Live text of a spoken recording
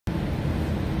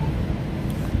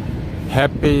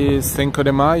Happy Cinco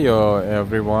de Mayo,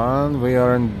 everyone. We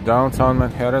are in downtown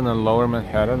Manhattan and lower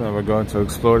Manhattan, and we're going to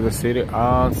explore the city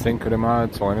on Cinco de Mayo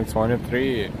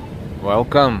 2023.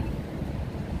 Welcome.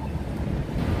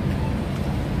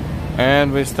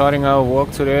 And we're starting our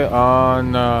walk today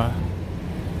on at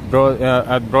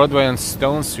Broadway and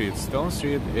Stone Street. Stone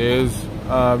Street is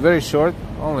very short,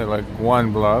 only like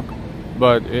one block,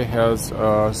 but it has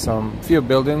some few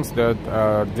buildings that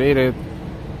are dated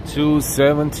to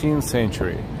 17th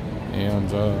century,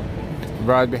 and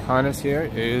right behind us here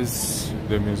is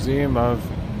the Museum of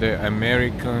the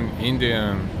American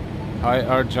Indian. Hi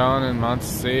Arjan and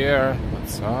Montseer,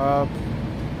 what's up?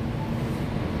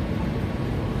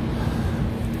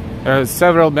 There are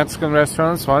several Mexican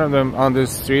restaurants, one of them on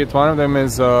this street. One of them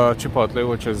is Chipotle,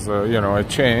 which is you know, a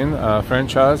chain,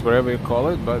 franchise, whatever you call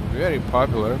it, but very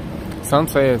popular. Some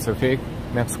say it's a fake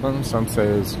Mexican, some say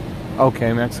it's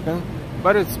okay Mexican,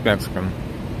 but it's Mexican.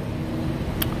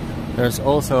 There's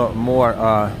also more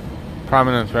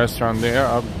prominent restaurant there,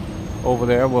 up over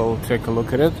there. We'll take a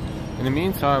look at it. In the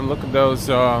meantime, look at those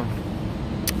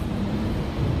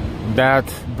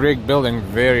that brick building,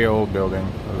 very old building.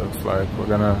 It looks like we're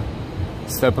gonna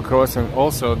step across, and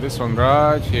also this one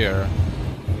right here.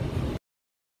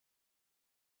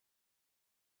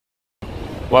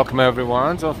 Welcome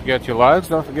everyone. Don't forget your likes,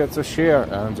 don't forget to share,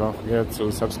 and don't forget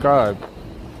to subscribe.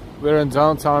 We're in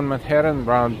downtown Manhattan,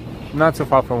 around not too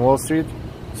far from Wall Street,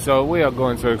 so we are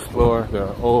going to explore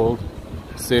the old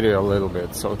city a little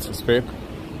bit, so to speak.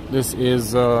 This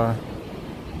is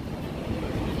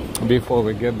before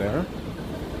we get there,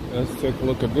 let's take a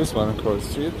look at this one across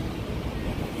the street.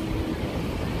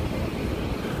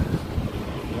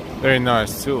 Very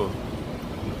nice too.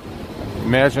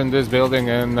 Imagine this building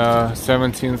in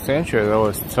 17th century. That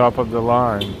was top of the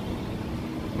line.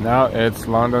 Now it's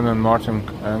London and Martin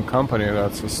and Company.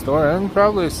 That's a store, and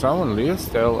probably someone lives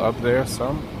still up there.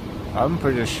 Some, I'm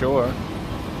pretty sure.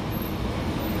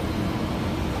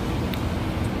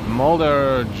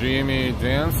 Mulder, Jimmy,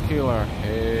 Dance Killer.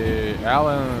 Hey,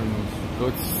 Alan,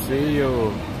 good to see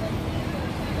you.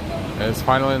 It's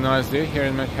finally a nice day here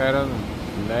in Manhattan.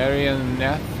 Larry and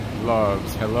Neth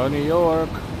vlogs. Hello, New York.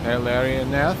 Hey, Larry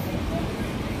and Neth.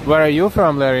 Where are you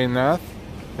from, Larry and Neth?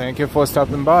 Thank you for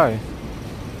stopping by.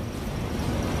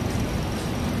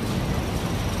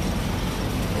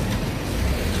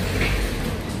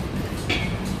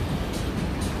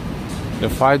 The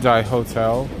Fidei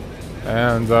Hotel,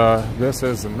 and this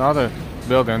is another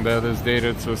building that is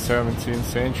dated to 17th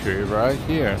century right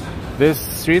here. This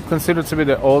street considered to be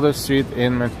the oldest street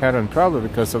in Manhattan, probably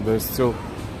because of these two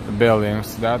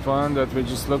buildings. That one that we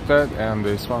just looked at, and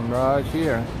this one right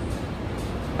here.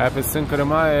 Happy Cinco de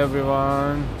Mayo,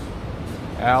 everyone.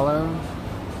 Alan.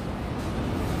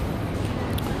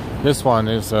 This one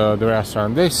is the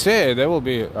restaurant. They say there will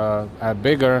be a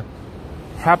bigger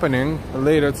happening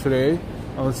later today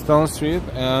on Stone Street,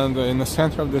 and in the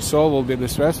center of the show will be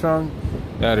this restaurant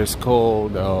that is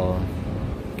called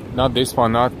not this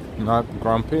one, not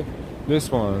Grumpy, this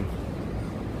one.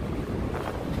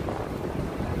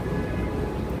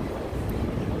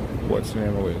 What's the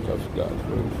name of it? I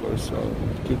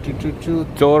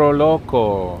forgot. Toro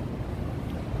Loco.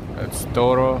 It's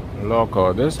Toro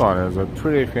Loco. This one is a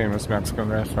pretty famous Mexican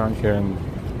restaurant here in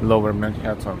lower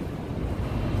Manhattan.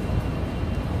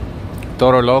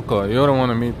 Toro Loco. You don't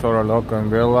want to meet Toro Loco in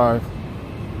real life.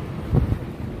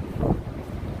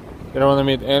 You don't want to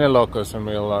meet any locos in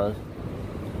real life.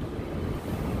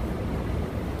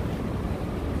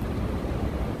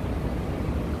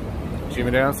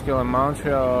 Jimmy Danskill in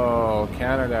Montreal,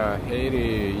 Canada,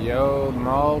 Haiti. Yo,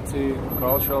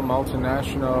 multicultural,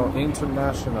 multinational,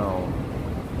 international.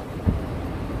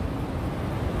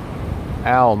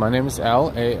 Al. My name is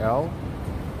Al. A-L.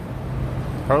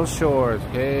 Pearl Short,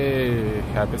 hey,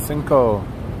 happy Cinco.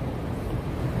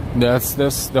 That's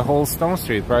the whole Stone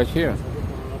Street right here.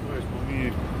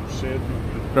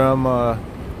 From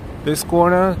this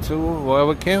corner to where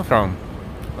we came from.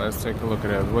 Let's take a look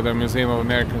at it. With the Museum of the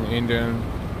American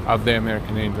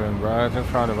Indian right in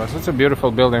front of us. It's a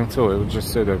beautiful building too. It would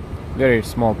just see a very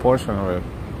small portion of it.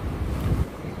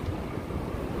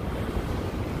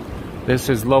 This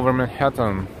is Lower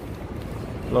Manhattan.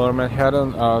 Lower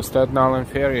Manhattan, Staten Island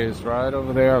Ferry is right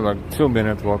over there, like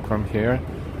 2-minute walk from here.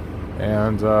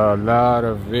 And a lot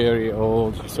of very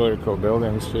old historical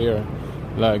buildings here,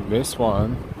 like this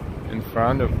one. In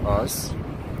front of us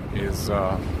is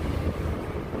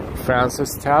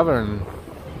Francis Tavern.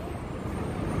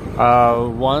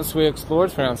 Once we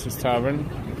explored Francis Tavern,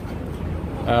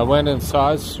 went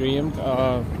inside, streamed.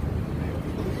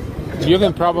 You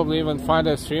can probably even find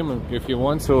a stream if you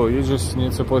want to. You just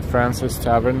need to put Francis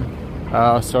Tavern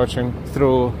searching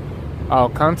through our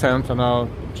content on our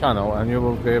channel, and you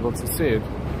will be able to see it.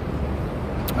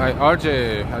 Hi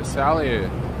RJ, hi Sally,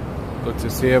 good to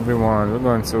see everyone. We're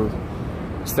going to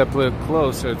step a little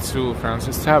closer to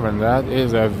Francis Tavern. That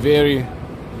is a very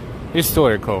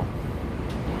historical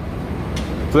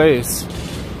place,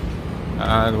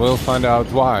 and we'll find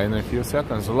out why in a few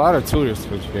seconds. A lot of tourists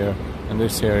here in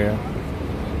this area.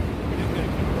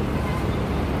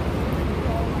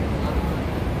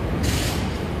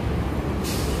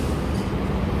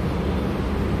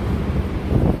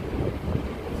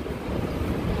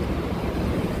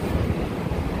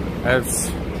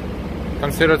 It's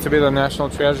considered to be the national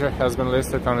treasure, has been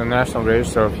listed on the National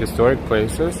Register of Historic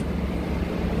Places,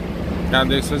 and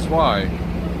this is why.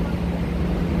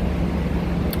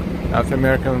 After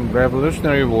American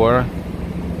Revolutionary War,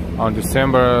 on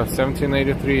December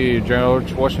 1783,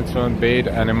 George Washington bade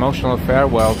an emotional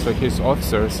farewell to his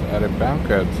officers at a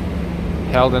banquet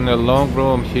held in a long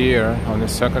room here on the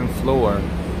second floor.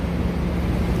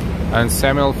 And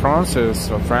Samuel Francis,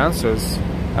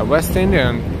 a West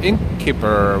Indian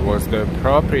innkeeper, was the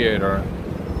proprietor.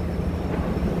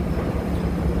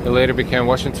 He later became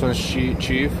Washington's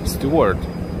chief steward.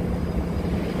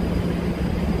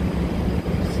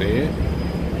 See?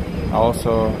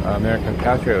 Also American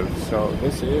patriot. So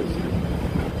this is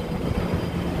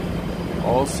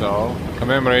also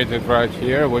commemorated right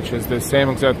here, which is the same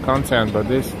exact content, but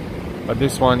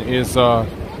this one is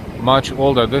much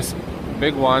older. This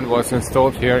big one was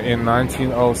installed here in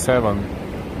 1907.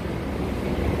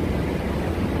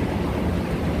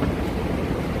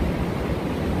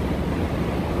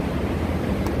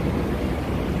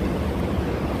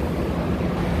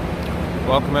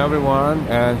 Welcome everyone,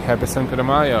 and happy Cinco De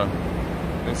Mayo.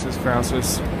 This is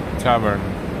Francis Tavern.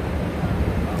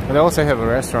 And they also have a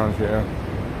restaurant here.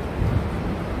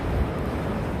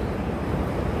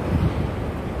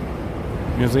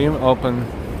 Museum open.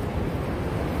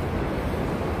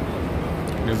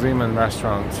 Museum and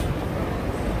restaurant.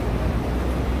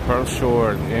 Pearl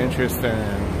Short, interesting.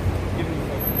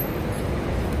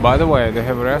 By the way, they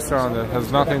have a restaurant that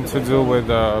has nothing to do with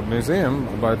the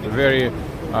museum, but very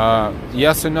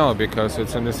yes and no, because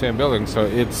it's in the same building, so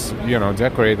it's, you know,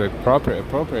 decorated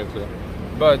appropriately.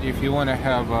 But if you want to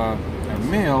have a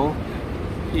meal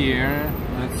here,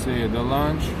 let's see, the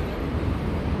lunch,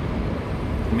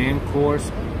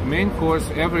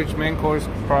 average main course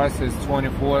price is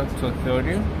 24 to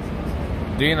 30.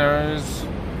 Dinners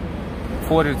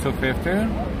 40 to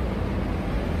 50.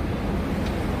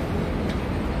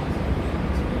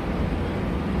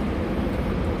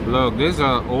 Look, these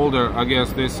are older. I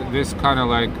guess this kind of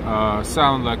like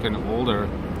sound like an older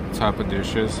type of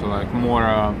dishes, like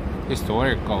more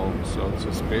historical, so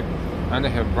to speak. And they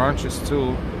have brunches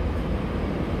too.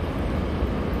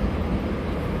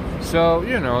 So,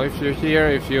 you know, if you're here,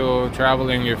 if you're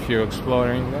traveling, if you're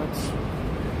exploring, that's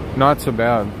not so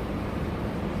bad.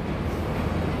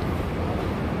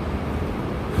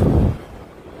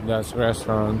 That's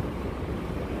restaurant,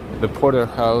 the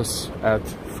Porterhouse at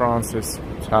Francis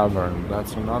Tavern.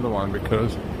 That's another one,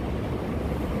 because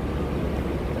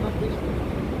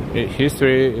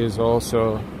history is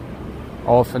also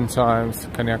oftentimes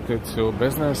connected to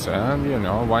business, and you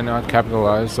know, why not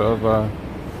capitalize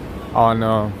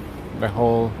on the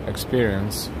whole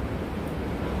experience.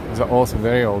 These are also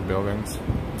very old buildings,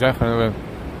 definitely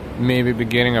maybe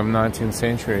beginning of 19th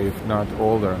century, if not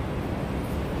older.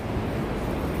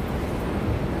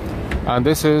 And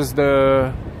this is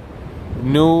the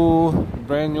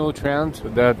brand new trend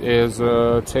that is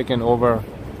taken over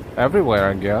everywhere,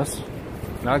 I guess,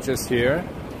 not just here,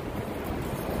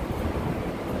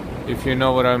 if you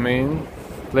know what I mean.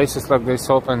 Places like this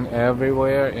open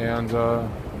everywhere, and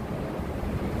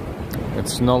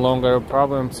it's no longer a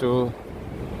problem to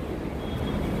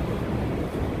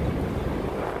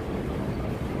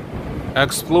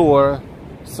explore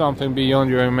something beyond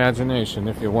your imagination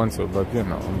if you want to, but you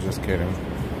know, I'm just kidding.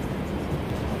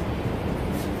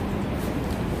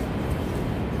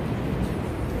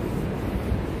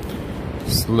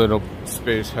 This little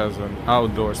space has an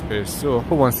outdoor space too.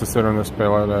 Who wants to sit on this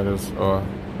pillow that is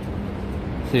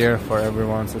here for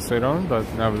everyone to sit on? But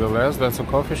nevertheless, that's a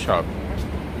coffee shop.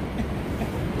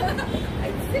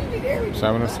 It's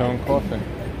having its own coffee.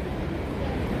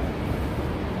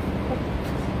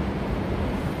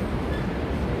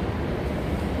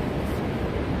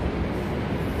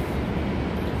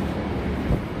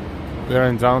 We're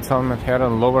in downtown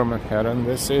Manhattan, Lower Manhattan.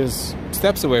 This is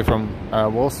steps away from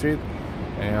Wall Street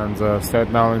and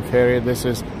Staten Island Ferry. This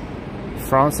is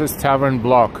Francis Tavern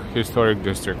Block Historic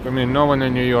District. I mean, no one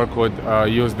in New York would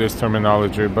use this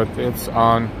terminology, but it's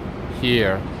on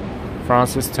here.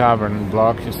 Francis Tavern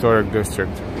Block Historic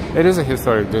District. It is a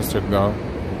historic district though.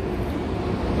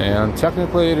 And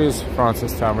technically it is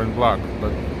Francis Tavern Block,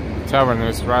 but the tavern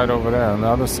is right over there on the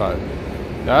other side.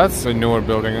 That's a newer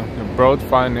building, a Broad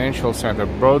Financial Center,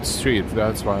 Broad Street,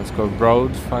 that's why it's called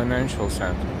Broad Financial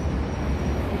Center.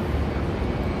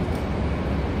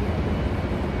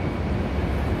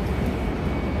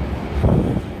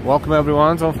 Welcome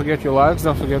everyone, don't forget your likes,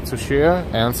 don't forget to share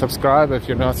and subscribe if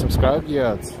you're not subscribed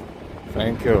yet.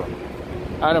 Thank you.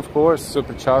 And of course,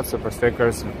 super chats, super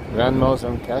stickers, Venmos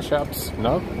and Cash Apps.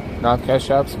 No, not Cash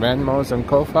Apps, Venmos and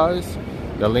Ko-Fis.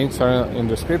 The links are in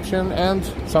the description and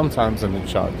sometimes in the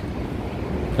chat.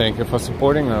 Thank you for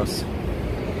supporting us.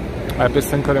 Happy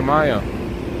Cinco De Mayo.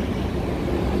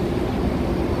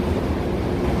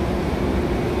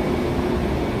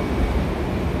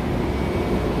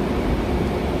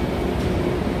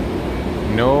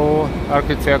 New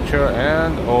architecture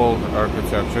and old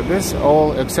architecture. This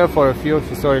all, except for a few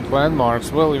historic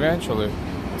landmarks, will eventually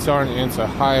turn into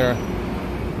higher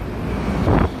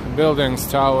buildings,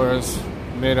 towers,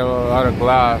 made of a lot of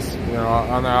glass, you know,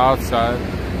 on the outside.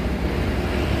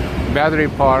 Battery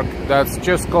Park, that's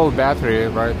just called Battery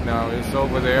right now, is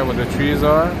over there where the trees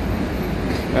are.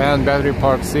 And Battery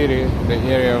Park City, the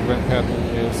area of Manhattan,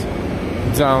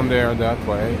 is down there that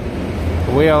way.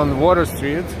 We're on Water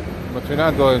Street, but we're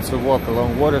not going to walk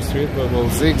along Water Street, but we'll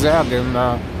zigzag in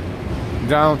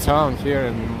downtown here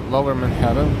in Lower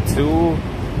Manhattan to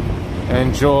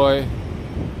enjoy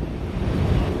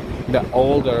the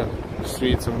older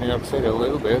streets of New York City a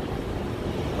little bit.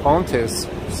 Contis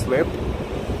Slip.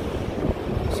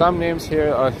 Some names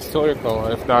here are historical,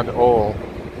 if not all.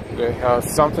 They have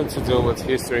something to do with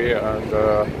history and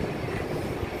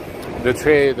the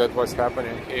trade that was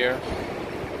happening here.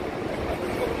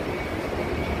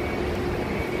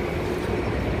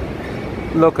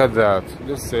 Look at that.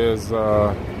 This is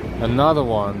another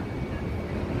one.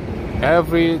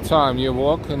 Every time you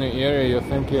walk in the area you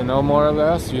think you know more or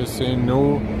less, you see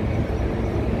new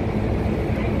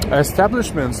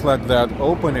establishments like that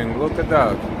opening. Look at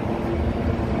that.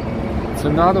 It's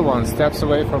another one, steps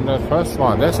away from the first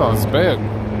one. This one's big.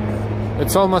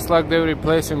 It's almost like they're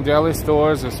replacing deli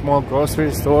stores or small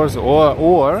grocery stores,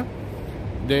 or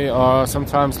they are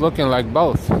sometimes looking like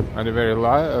both, and they're very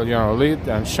lit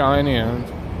and shiny and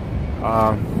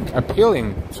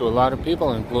appealing to a lot of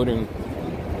people, including,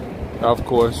 of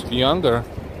course, the younger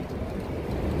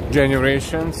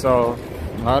generation. So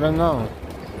I don't know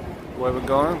where we're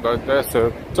going, but that's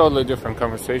a totally different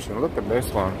conversation. Look at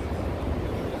this one.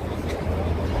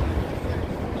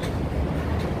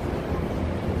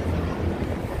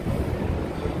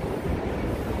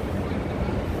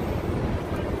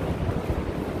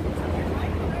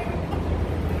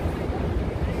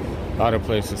 Other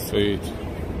places to eat.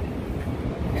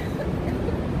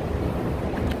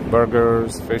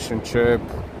 Burgers, fish and chip,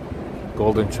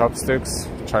 golden chopsticks,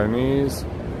 Chinese,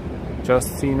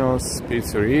 Justino's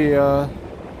Pizzeria,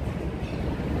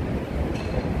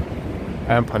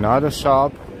 Empanada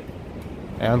Shop,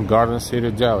 and Garden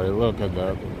City Deli. Look at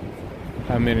that.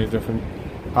 How many different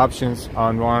options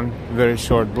on one very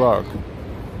short block.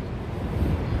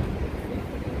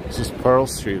 This is Pearl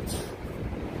Street.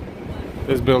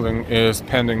 This building is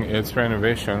pending its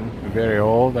renovation, very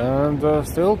old, and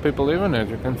still people live in it.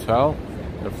 You can tell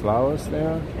the flowers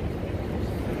there.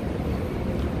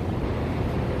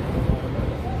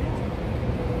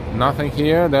 Nothing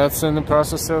here. That's in the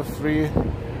process of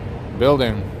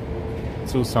rebuilding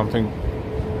to something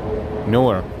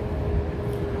newer.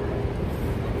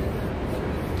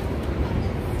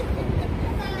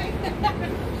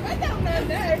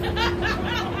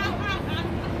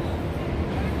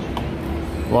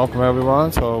 Welcome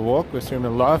everyone to our walk. We're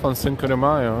streaming live on Cinco De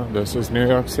Mayo. This is New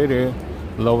York City,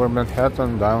 Lower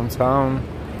Manhattan, downtown.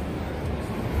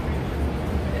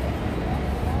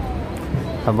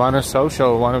 Havana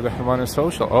Social, one of the Havana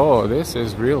Social. Oh, this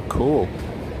is real cool.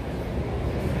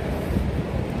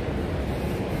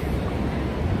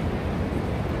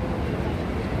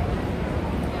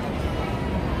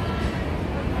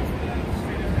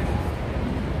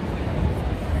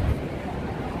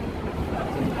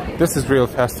 This is real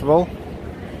festival.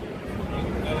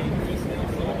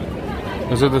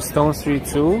 Is it the Stone Street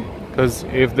too? Because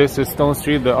if this is Stone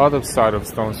Street, the other side of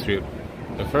Stone Street.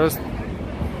 The first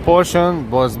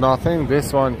portion was nothing.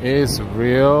 This one is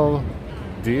real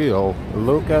deal.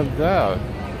 Look at that.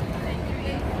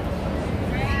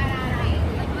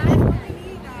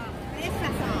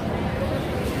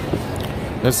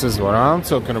 This is what I'm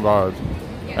talking about.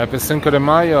 Happy Cinco de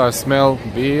Mayo. I smell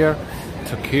beer,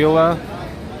 tequila,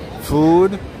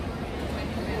 food.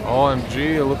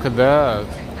 OMG, look at that.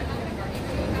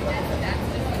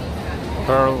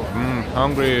 Pearl,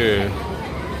 hungry.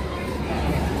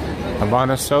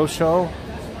 Havana Social.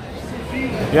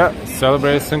 Yeah,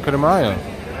 celebrate Cinco de Mayo.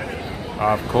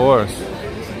 Of course.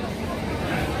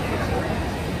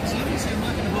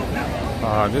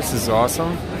 This is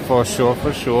awesome. For sure,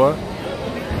 for sure.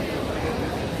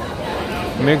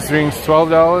 Mixed drinks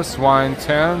 $12, wine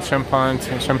 10,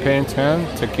 champagne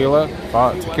 10, tequila,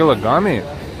 tequila gummy,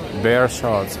 beer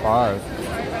shots 5.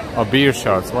 Oh, beer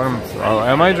shots. What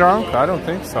am I drunk? I don't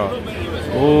think so.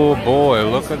 Oh boy,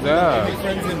 look at that.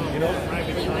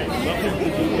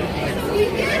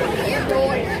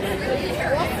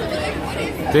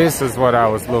 This is what I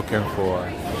was looking for.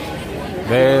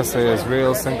 This is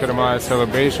real Cinco de Mayo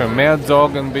celebration. Mad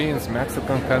Dog and Beans,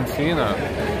 Mexican Cantina.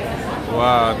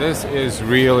 Wow, this is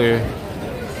really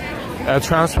a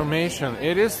transformation.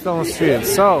 It is Stone Street.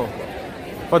 So,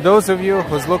 for those of you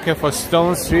who's looking for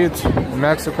Stone Street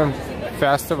Mexican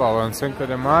Festival on Cinco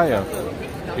de Mayo,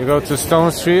 you go to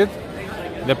Stone Street,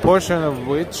 the portion of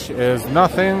which is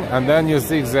nothing, and then you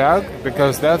zigzag,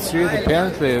 because that street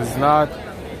apparently is not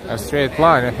a straight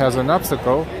line. It has an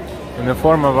obstacle in the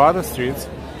form of other streets.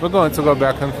 We're going to go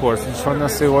back and forth. Just want to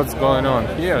see what's going on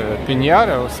here. A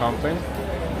piñata or something.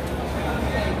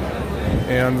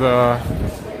 And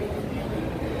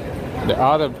the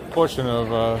other portion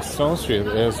of Stone Street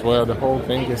is where the whole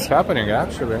thing is happening,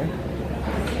 actually.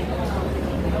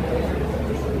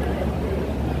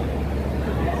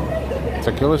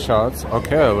 Tequila shots.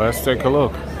 Okay, let's take a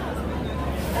look.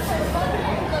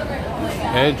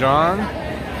 Hey, John.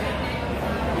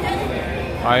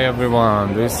 Hi,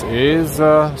 everyone. This is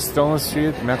Stone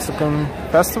Street Mexican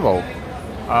Festival.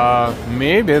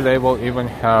 Maybe they will even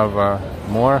have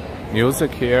more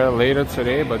music here later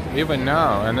today, but even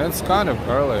now, and it's kind of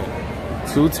early,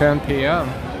 2:10 p.m.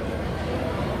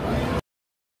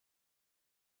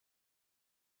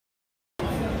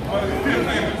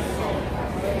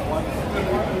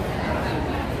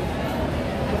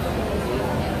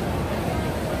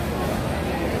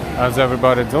 How's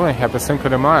everybody doing? Happy Cinco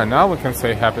de Mayo. Now we can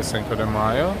say Happy Cinco de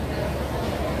Mayo.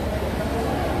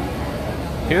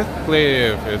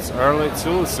 Heathcliff, it's early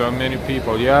too, so many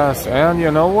people, yes. And you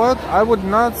know what? I would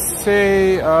not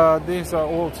say these are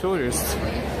all tourists.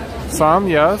 Some,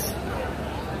 yes.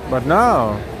 But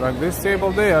now, like this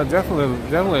table, they are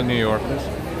definitely New Yorkers.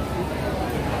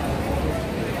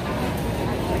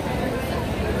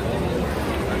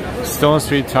 Stone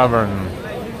Street Tavern.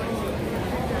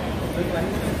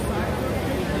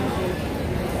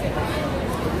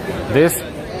 This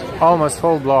almost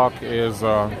whole block is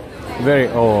very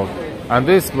old, and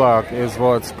this block is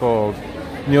what's called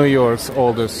New York's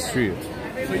oldest street.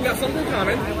 So you got something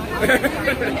coming.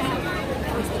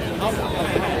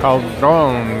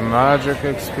 Calderon, magic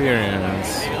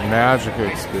experience.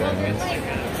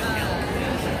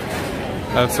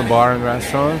 That's a bar and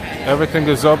restaurant. Everything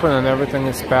is open and everything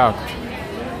is packed.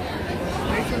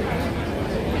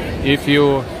 If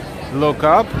you look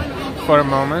up for a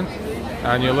moment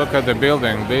and you look at the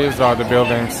building, these are the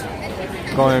buildings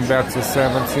going back to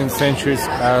 17th century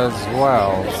as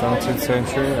well. 17th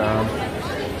century.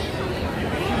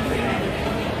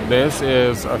 This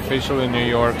is officially New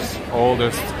York's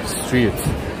oldest street,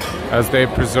 as they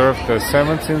preserve the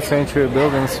 17th century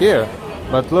buildings here.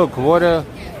 But look, what a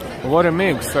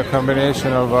mix, a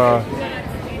combination of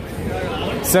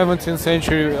 17th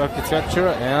century architecture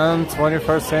and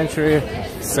 21st century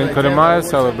Cinco de Mayo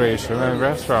celebration and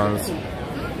restaurants.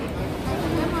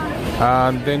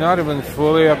 And they're not even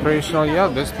fully operational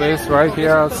yet. This place right here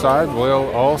outside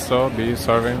will also be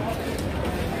serving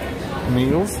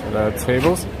meals at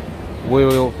tables. We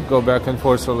will go back and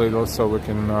forth a little so we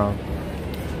can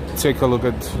take a look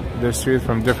at the street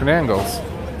from different angles.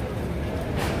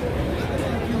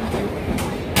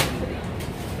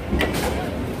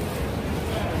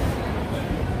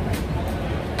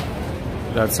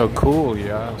 That's so cool,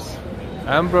 yes.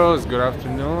 Ambrose, good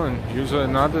afternoon. Usually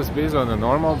not this busy on a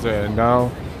normal day.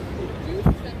 Now,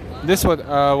 this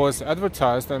was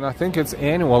advertised, and I think it's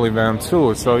annual event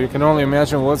too. So you can only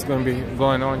imagine what's going to be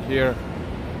going on here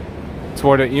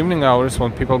toward the evening hours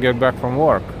when people get back from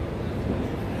work.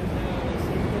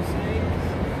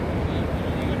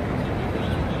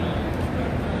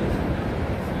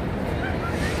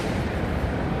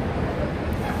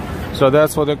 So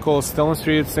that's what they call Stone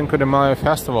Street Cinco de Mayo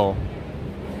Festival,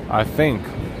 I think,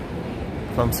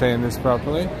 if I'm saying this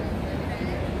properly.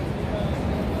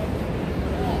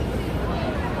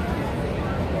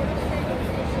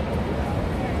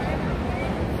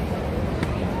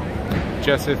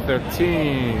 Jesse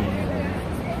 13.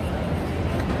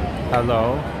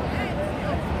 Hello.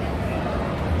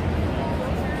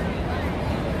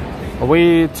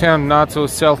 We tend not to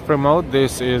self-promote.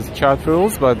 This is chat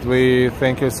rules, but we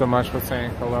thank you so much for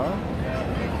saying hello.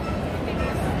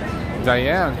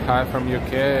 Diane, hi from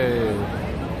UK.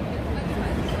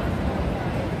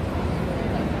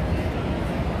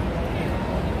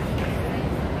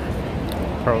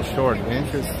 Pearl Short,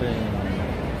 interesting.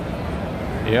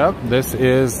 Yep, this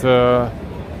is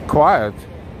quiet.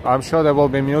 I'm sure there will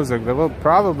be music. There will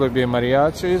probably be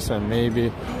mariachis and maybe,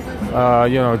 you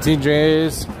know,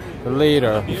 DJs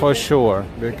later for sure,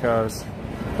 because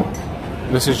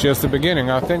this is just the beginning.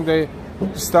 I think they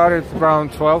started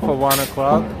around 12 or 1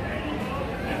 o'clock.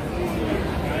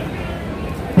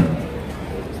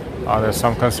 Oh, there's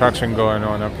some construction going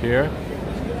on up here,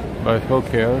 but who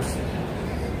cares?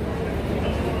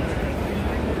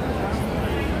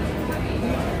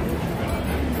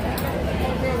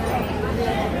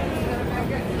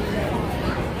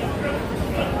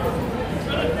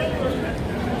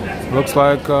 Looks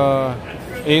like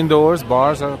indoors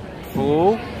bars are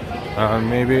full,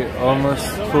 maybe almost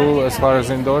full as far as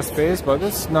indoor space, but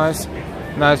it's nice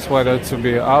weather to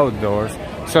be outdoors.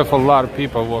 Except for a lot of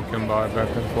people walking by back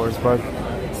and forth, but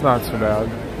it's not too bad.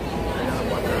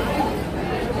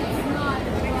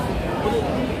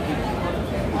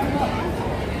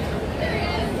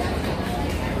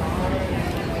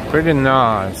 Pretty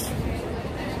nice.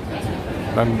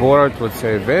 And Borat would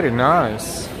say very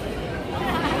nice.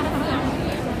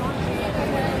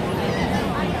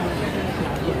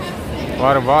 A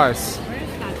lot of ice.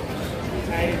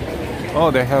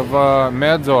 Oh, they have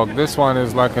Mad Dog. This one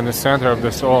is like in the center of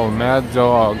this all. Mad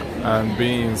Dog and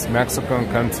beans, Mexican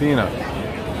cantina.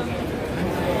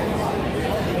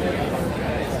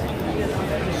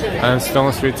 And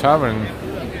Stone Street Tavern.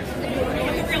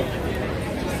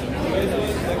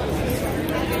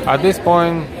 At this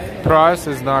point, price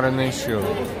is not an issue.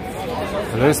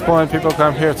 At this point, people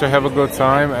come here to have a good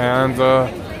time, and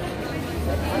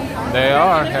they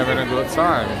are having a good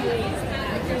time.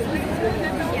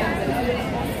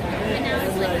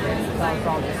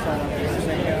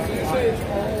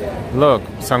 Look,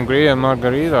 sangria and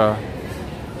margarita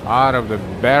out of the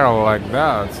barrel like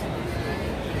that.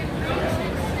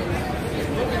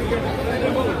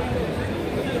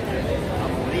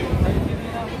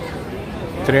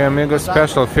 Three Amigos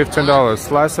special, $15.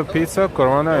 Slice of pizza,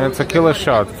 Corona, and tequila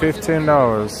shot,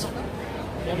 $15.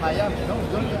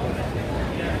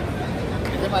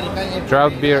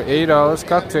 Draft beer, $8.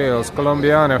 Cocktails,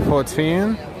 Colombiana,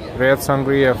 $14. Red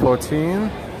sangria, $14.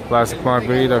 Classic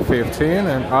margarita, $15.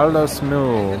 And Aldo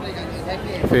Smooth,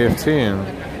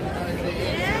 $15.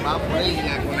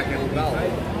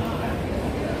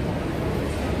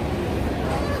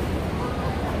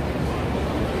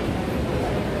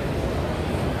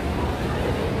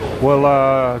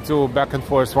 We'll do back and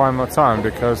forth one more time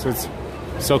because it's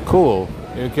so cool,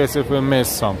 in case if we miss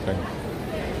something.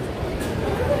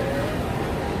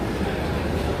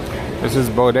 This is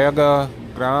Bodega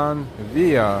Gran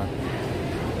Via.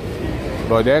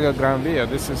 Bodega Gran Via,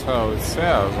 this is how it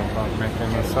says. I'm not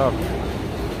making this up.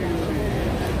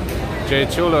 Jay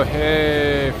Chulo,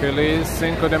 hey, Feliz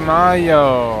Cinco de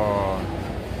Mayo.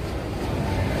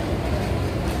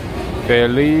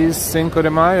 Feliz Cinco de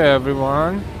Mayo,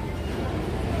 everyone.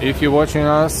 If you're watching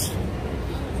us,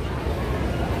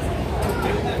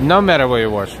 no matter where you're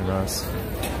watching us,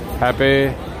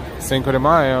 happy Cinco de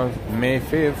Mayo, May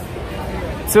 5th.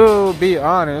 To be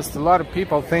honest, a lot of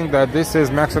people think that this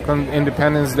is Mexican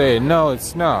Independence Day. No,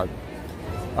 it's not.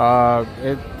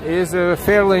 It is a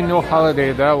fairly new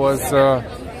holiday that was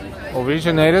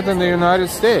originated in the United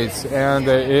States and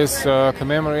is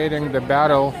commemorating the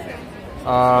battle,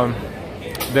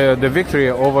 the victory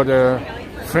over the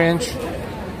French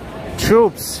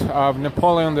troops of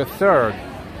Napoleon III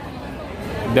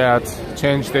that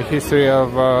changed the history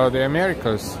of the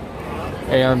Americas.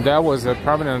 And that was a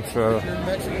prominent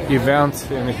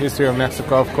event in the history of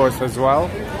Mexico, of course, as well.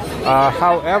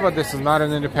 However, this is not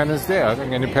an Independence Day. I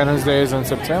think Independence Day is in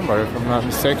September, if I'm not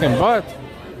mistaken. But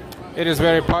it is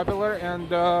very popular, and,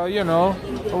 you know,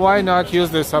 why not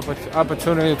use this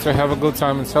opportunity to have a good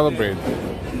time and celebrate?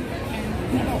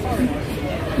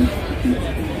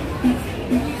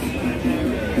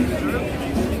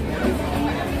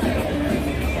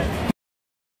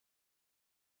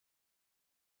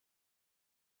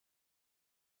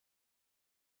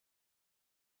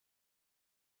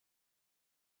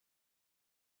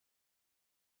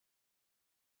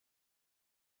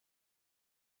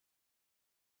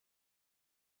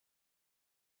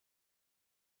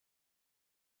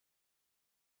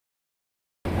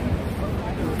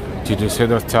 Did you see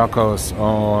those tacos?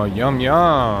 Oh, yum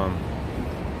yum.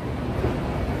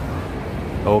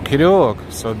 Okie doke.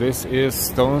 So this is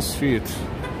Stone Street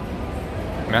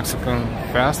Mexican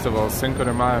Festival, Cinco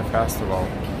de Mayo Festival.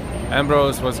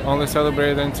 Ambrose was only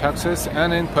celebrated in Texas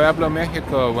and in Puebla,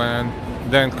 Mexico, when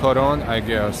then Coron, I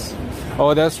guess.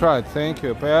 Oh, that's right. Thank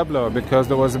you, Puebla, because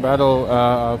there was a battle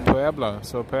of Puebla,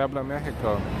 so Puebla,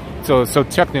 Mexico. So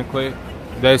technically,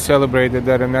 they celebrated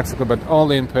that in Mexico, but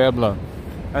only in Puebla.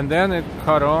 And then it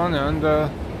Coron, and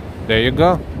there you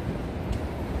go.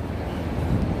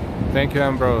 Thank you,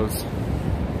 Ambrose.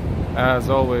 As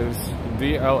always,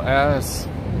 DLS,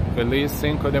 Feliz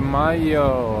Cinco de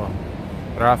Mayo.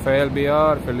 Rafael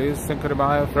Biar, Feliz Cinco de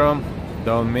Mayo from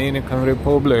Dominican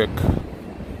Republic.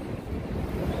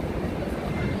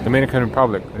 Dominican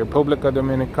Republic, República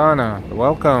Dominicana.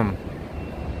 Welcome.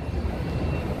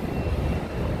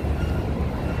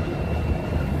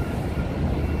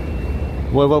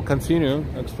 We will continue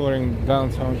exploring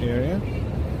downtown area,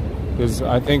 because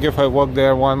I think if I walk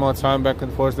there one more time back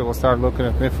and forth, they will start looking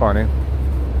at me funny.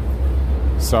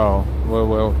 So we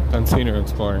will continue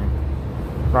exploring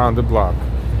around the block.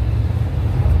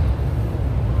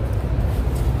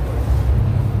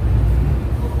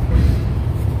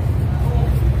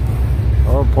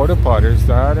 Oh, porta potties,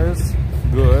 that is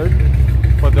good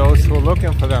for those who are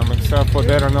looking for them, except for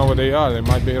they don't know where they are. They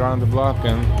might be around the block,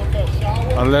 and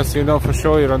unless you know for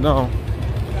sure, you don't know.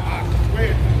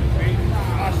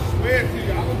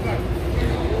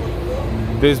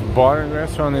 This bar and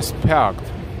restaurant is packed.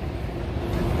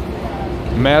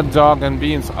 Mad Dog and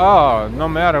Beans. Oh, no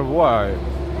matter what.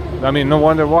 I mean, no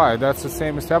wonder why. That's the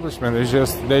same establishment. They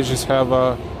just have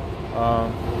a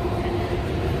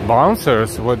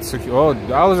bouncers with oh,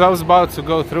 I was about to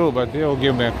go through, but they'll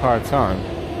give me a hard time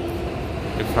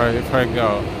if I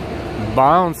go.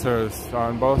 Bouncers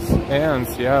on both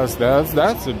ends. Yes,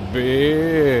 that's a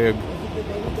big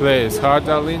place.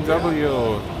 Hardalin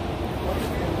W.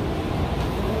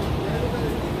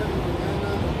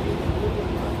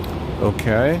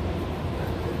 Okay.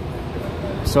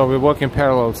 So we're walking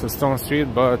parallel to Stone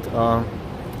Street, but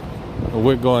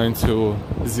we're going to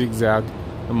zigzag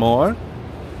more.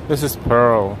 This is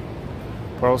Pearl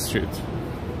Street.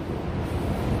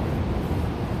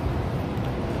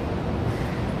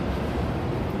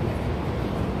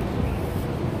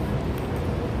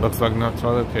 Looks like no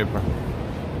toilet paper.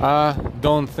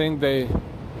 Don't think they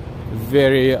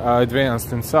very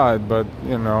advanced inside, but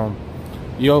you know,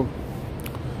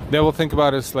 they will think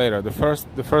about this later. The first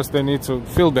they need to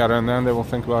feel better, and then they will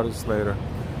think about this later.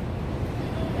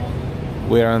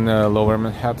 We're in Lower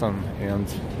Manhattan, and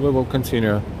we will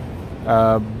continue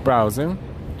browsing.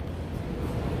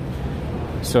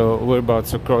 So we're about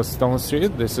to cross Stone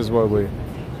Street. This is where we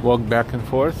walk back and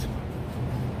forth.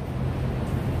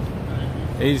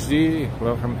 HD,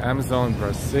 hello from Amazon,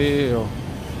 Brazil.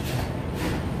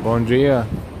 Bom dia.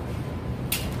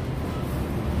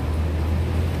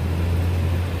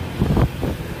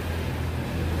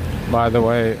 By the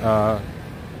way,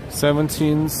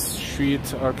 17th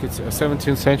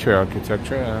century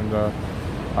architecture, and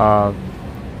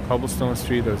cobblestone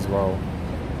street as well.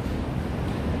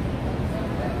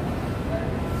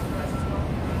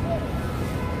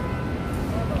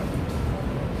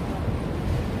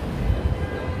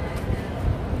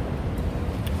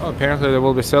 Oh, apparently they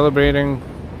will be celebrating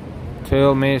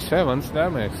till May 7th.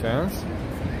 That makes sense.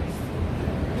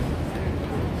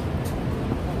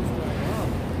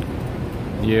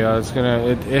 Yeah,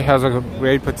 it has a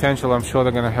great potential. I'm sure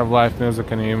they're gonna have live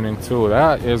music in the evening too.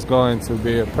 That is going to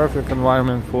be a perfect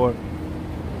environment for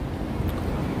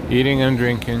eating and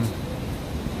drinking.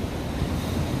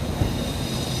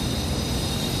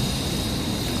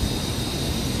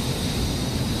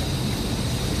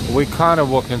 We're kind of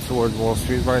walking toward Wall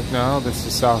Street right now. This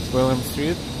is South William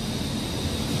Street.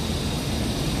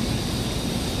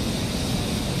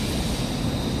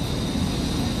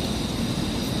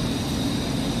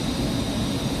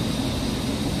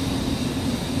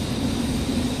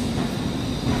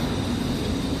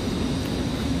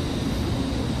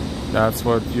 That's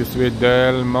what used to be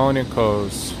Del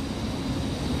Monico's,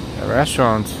 a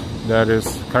restaurant that is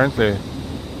currently,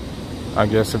 I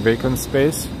guess, a vacant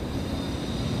space.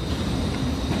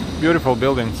 Beautiful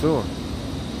building too.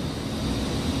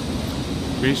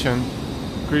 Christian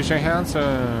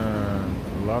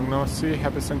Hansen, long no see,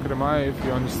 happy Cinco de Mayo. If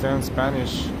you understand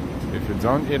Spanish, if you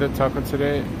don't eat a taco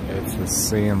today, it's a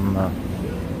sin.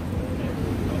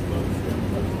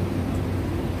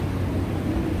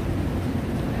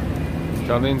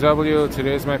 Darlene W,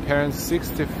 today is my parents'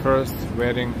 61st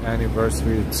wedding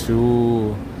anniversary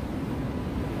too.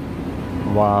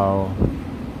 Wow.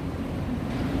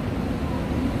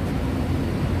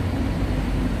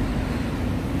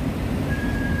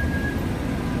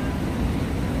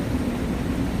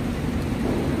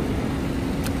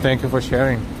 Thank you for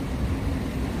sharing.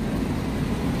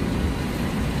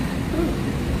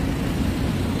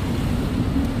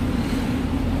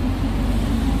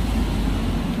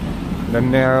 The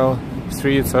narrow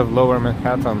streets of Lower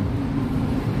Manhattan.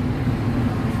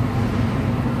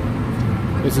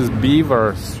 This is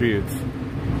Beaver Street.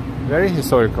 Very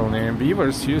historical name.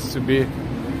 Beavers used to be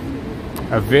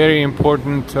a very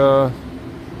important, I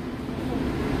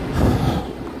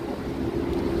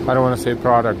don't want to say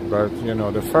product, but you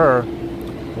know, the fur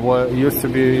used to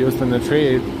be used in the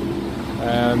trade,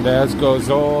 and that goes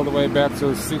all the way back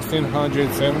to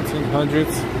 1600s,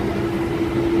 1700s.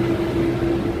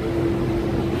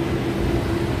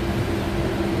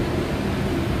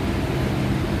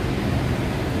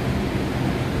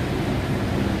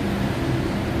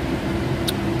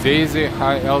 Daisy,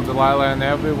 hi El Delilah and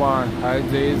everyone. Hi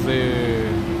Daisy.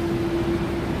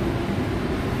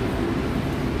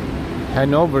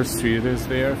 Hanover Street is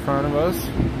there in front of us.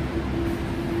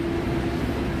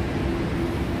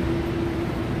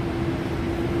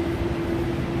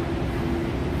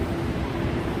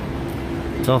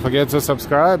 Don't forget to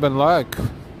subscribe and like.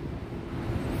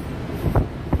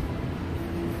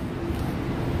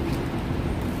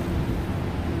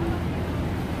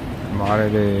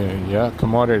 Commodity, yeah,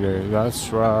 commodity,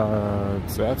 that's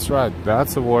right,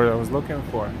 that's the word I was looking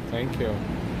for. Thank you.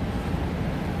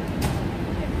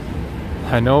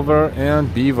 Hanover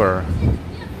and Beaver.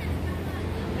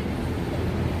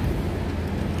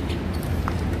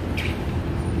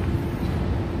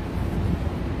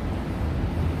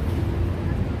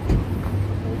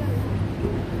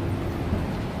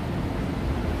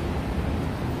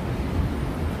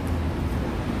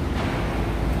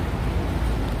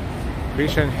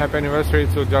 Christian, happy anniversary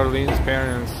to Darlene's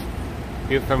parents.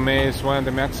 5th of May is when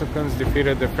the Mexicans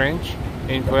defeated the French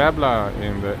in Puebla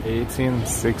in the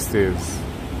 1860s.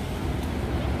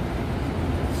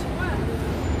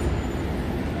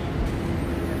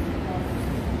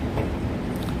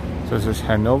 So this is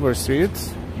Hanover Street,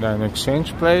 then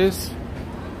Exchange Place.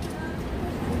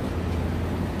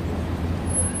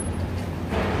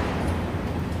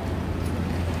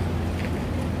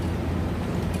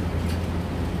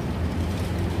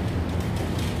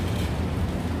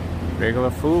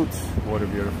 Regular Foods. What a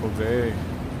beautiful day.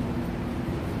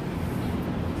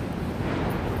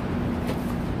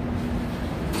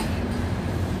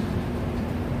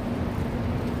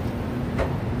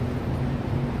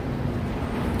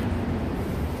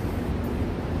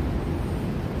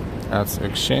 That's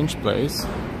Exchange Place.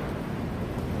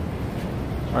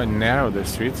 How narrow the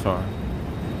streets are.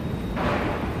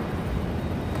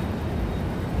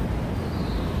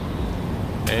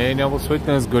 Hey Noble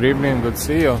Sweetness, good evening, good to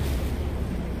see you.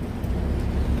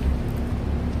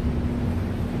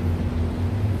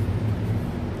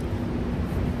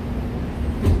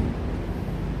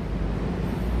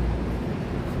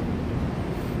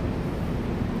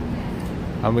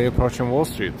 And we're approaching Wall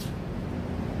Street.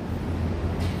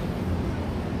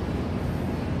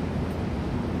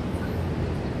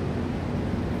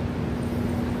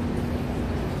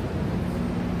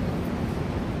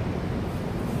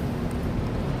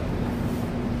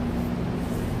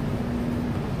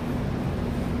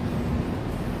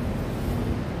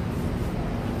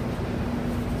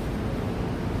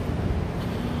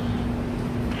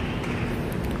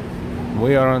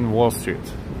 We are on Wall Street.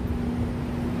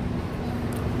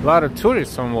 A lot of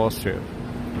tourists on Wall Street.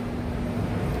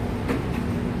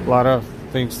 A lot of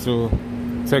things to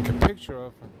take a picture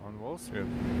of on Wall Street.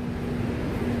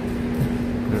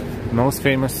 The most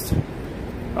famous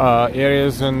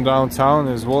areas in downtown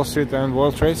is Wall Street and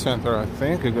World Trade Center, I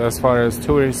think, as far as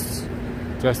tourist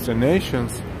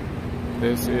destinations.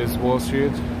 This is Wall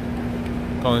Street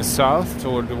going south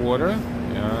toward the water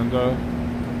and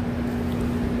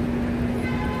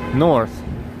north.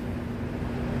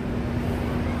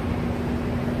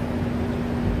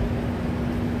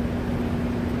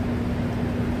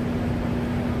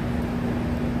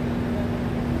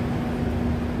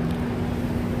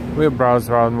 We browsed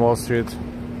around Wall Street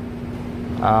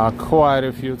quite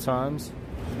a few times.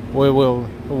 We will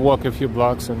walk a few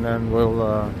blocks and then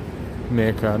we'll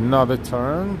make another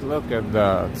turn. Look at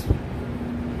that.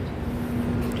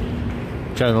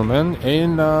 Gentleman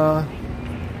in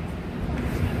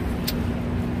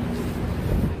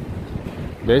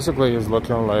basically is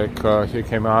looking like he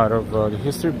came out of the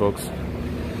history books.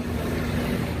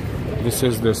 This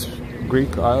is this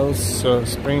Greek Isles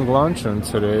spring luncheon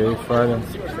today, Friday.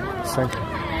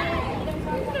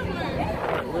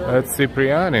 That's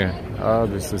Cipriani. Oh,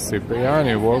 this is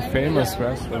Cipriani, world famous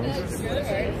restaurant.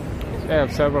 They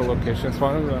have several locations.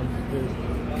 One of them is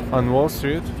on Wall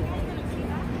Street.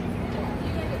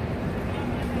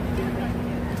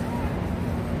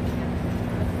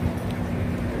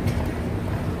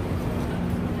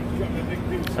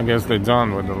 I guess they're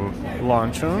done with the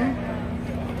luncheon,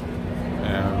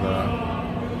 and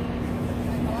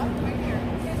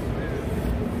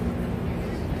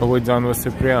we're done with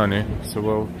Cipriani, so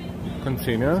we'll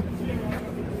continue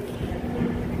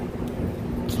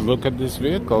to look at these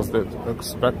vehicles that are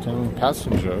expecting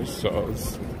passengers. So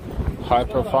it's a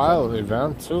high-profile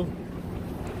event too.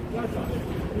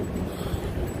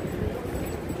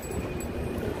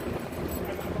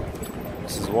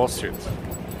 This is Wall Street.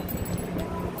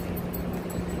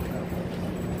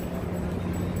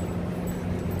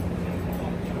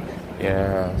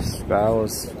 Yes, that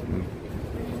was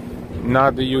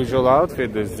not the usual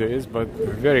outfit these days, but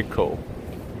very cool.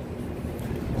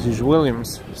 This is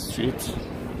Williams Street,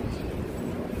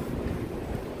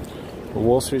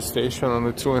 Wall Street station on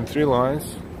the 2 and 3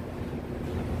 lines.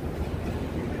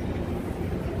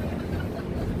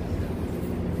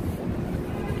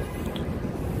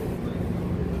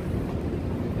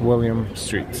 William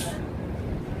Street.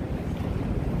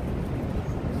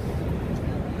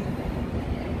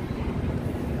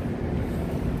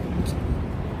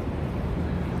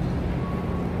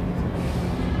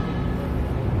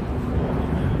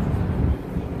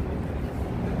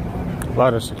 A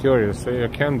lot of security, so you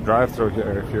can drive through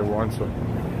here if you want to.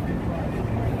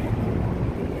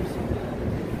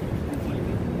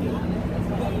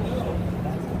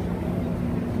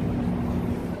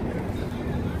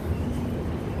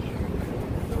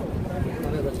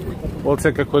 We'll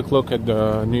take a quick look at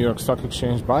the New York Stock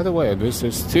Exchange. By the way, this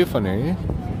is Tiffany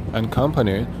and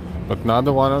Company, but not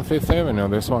the one on Fifth Avenue.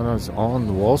 This one is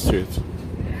on Wall Street.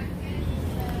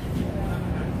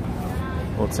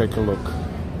 We'll take a look.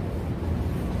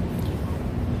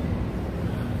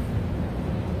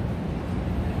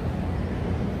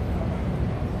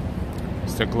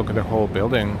 Let's take a look at the whole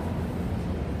building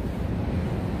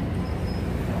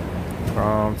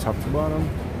from top to bottom.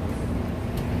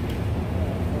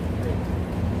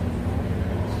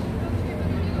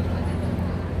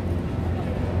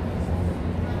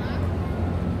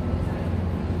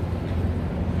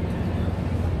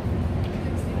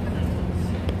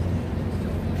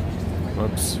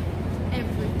 Oops.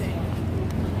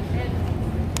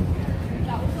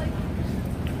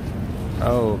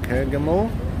 Okay, Gimbal.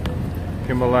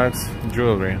 Gimbal likes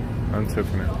jewelry and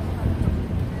Tiffany.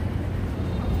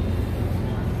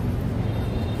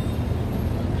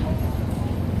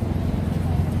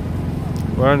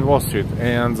 We're in Wall Street,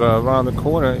 and around the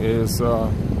corner is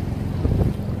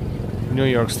New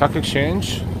York Stock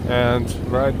Exchange, and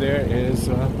right there is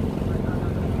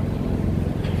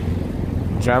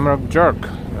Jamrock Jerk,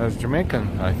 as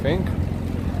Jamaican, I think.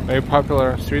 Very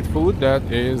popular street food that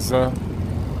is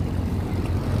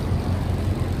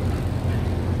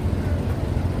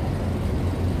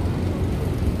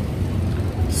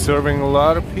serving a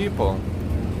lot of people.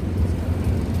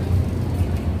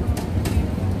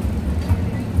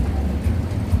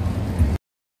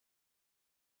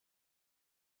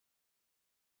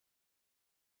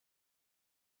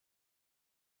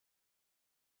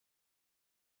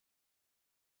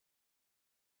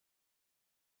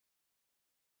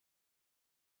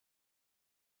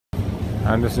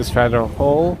 And this is Federal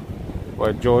Hall,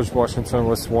 where George Washington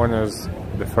was sworn as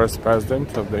the first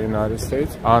president of the United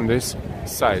States, on this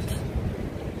site.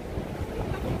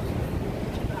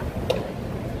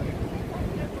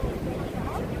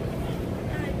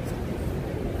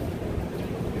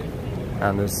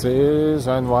 And this is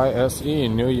NYSE,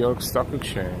 New York Stock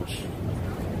Exchange.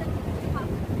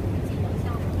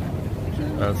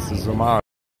 Let's zoom out.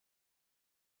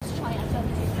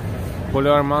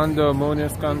 Julio Armando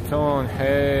Muniz Canton,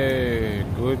 hey,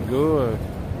 good to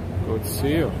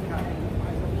see you.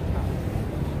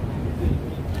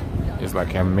 It's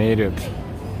like I made it.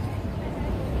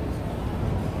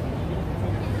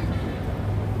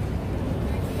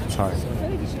 Sorry.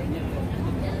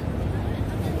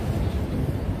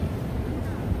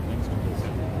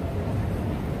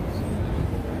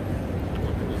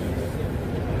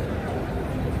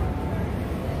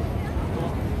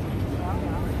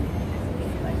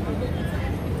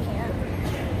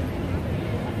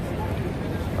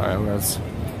 Alright, let's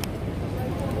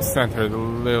center it a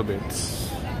little bit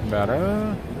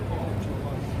better.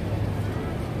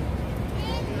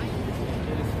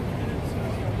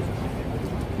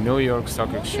 New York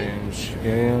Stock Exchange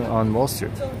on Wall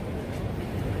Street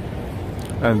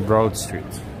and Broad Street.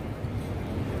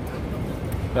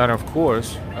 Then, of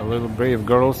course, a little brave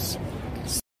girl's,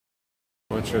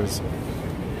 which is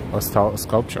a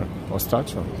sculpture or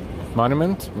statue.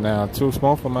 Monument? Nah, too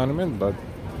small for monument, but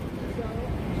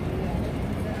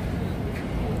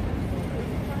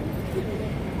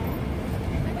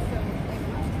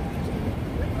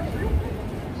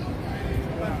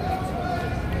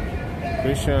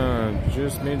Christian,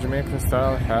 just me Jamaican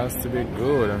style has to be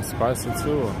good and spicy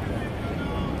too.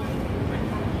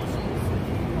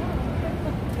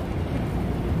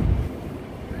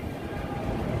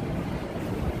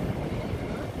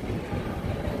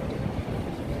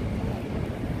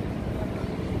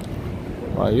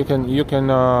 You can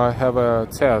have a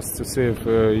test to see if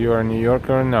you are a New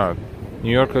Yorker or not.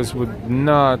 New Yorkers would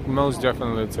not most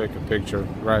definitely take a picture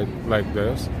right like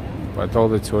this, but all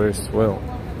the tourists will.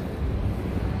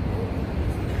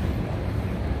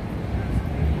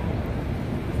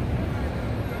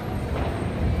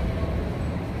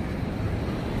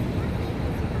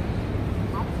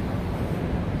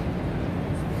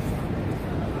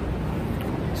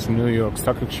 It's New York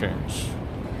Stock Exchange.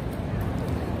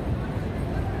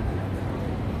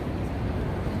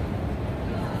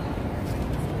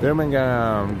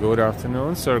 Birmingham, good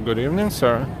afternoon, sir. Good evening,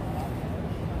 sir.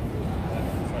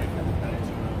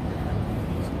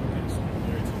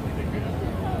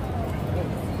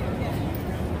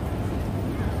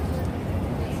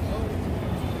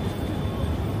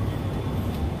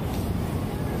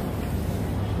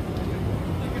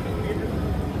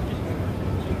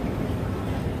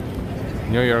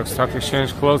 New York Stock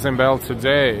Exchange closing bell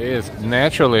today is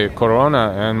naturally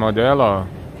Corona and Modelo.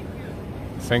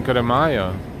 Cinco de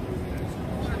Mayo.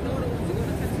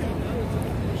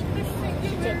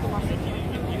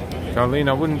 Carlene,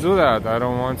 I wouldn't do that. I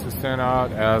don't want to stand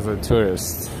out as a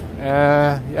tourist.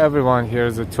 Everyone here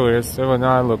is a tourist. Even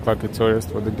I look like a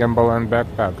tourist with a gimbal and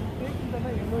backpack.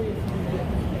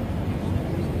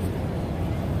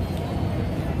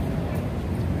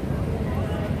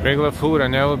 Regular food.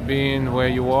 I've never been where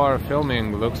you are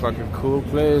filming. Looks like a cool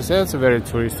place. It's a very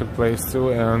touristic place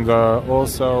too. And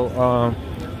also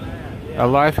a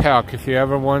life hack. If you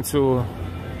ever want to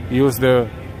use the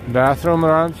bathroom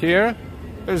around here,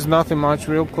 there's nothing much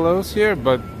real close here,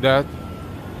 but that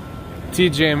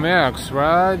TJ Maxx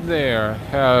right there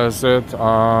has it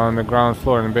on the ground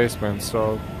floor in the basement.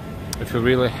 So if you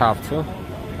really have to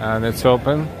and it's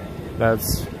open,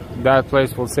 that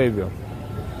place will save you.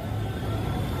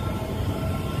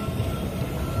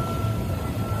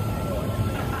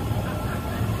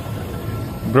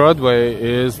 Broadway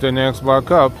is the next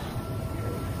block up,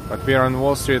 but we're on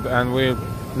Wall Street and we're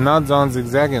not done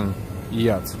zigzagging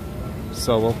yet.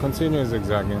 So we'll continue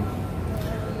zigzagging.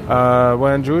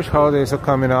 When Jewish holidays are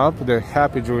coming up, the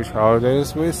happy Jewish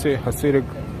holidays, we see Hasidic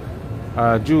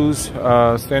Jews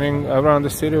standing around the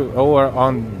city or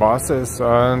on buses,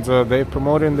 and they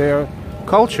promoting their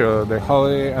culture, their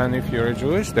holiday. And if you're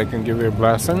Jewish, they can give you a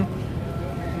blessing,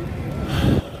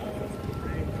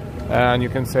 and you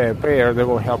can say a prayer. They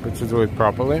will help you to do it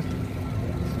properly.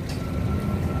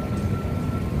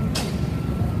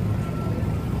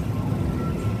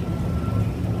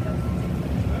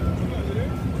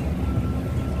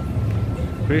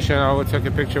 Christian, I would take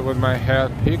a picture with my head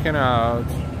peeking out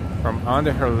from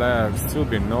under her legs to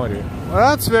be naughty. Well,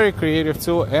 that's very creative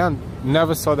too, and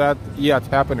never saw that yet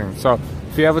happening. So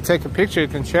if you ever take a picture, you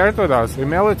can share it with us,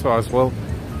 email it to us, we'll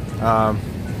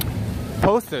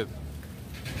post it.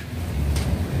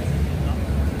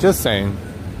 Just saying.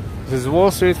 This is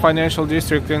Wall Street Financial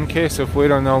District in case if we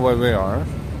don't know where we are.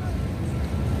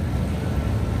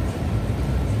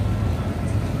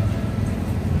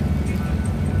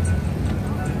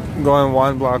 Going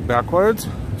one block backwards.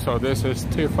 So this is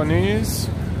Tiffany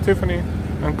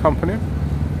and Company.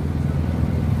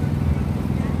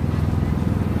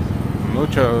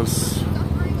 Muchos.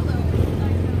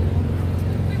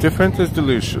 Different is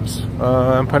delicious.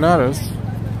 Empanadas,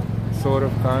 sort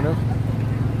of, kind of.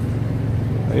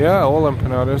 Yeah, all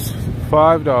empanadas,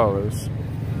 $5.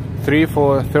 3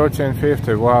 for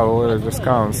 $13.50. Wow, what a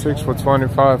discount. 6 for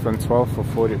 $25 and 12 for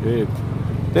 $48.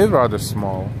 They're rather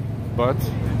small, but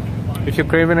if you're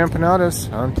craving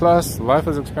empanadas, and plus, life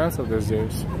is expensive these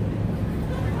days.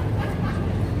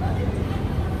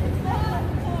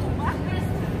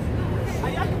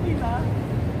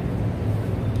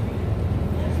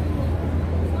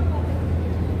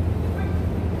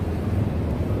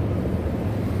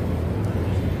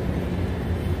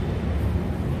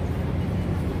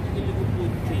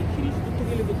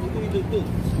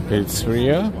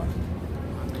 Pizzeria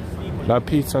La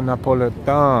Pizza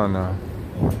Napoletana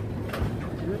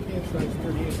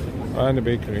and the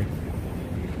bakery.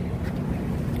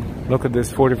 Look at these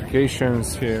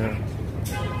fortifications here.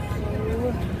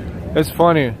 It's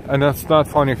funny, and that's not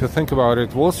funny if you think about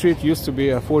it. Wall Street used to be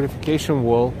a fortification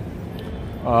wall,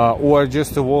 or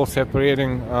just a wall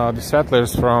separating the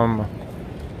settlers from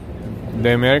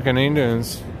the American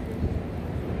Indians,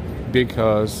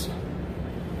 because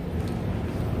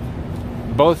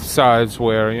both sides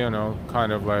were, you know,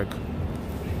 kind of like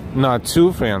not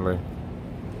too friendly,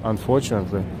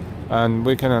 unfortunately. And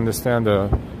we can understand the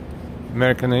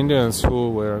American Indians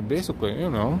who were basically, you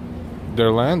know,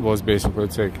 their land was basically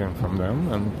taken from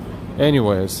them. And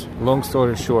anyways, long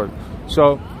story short,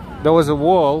 so there was a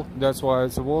wall, that's why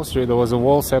it's a Wall Street. There was a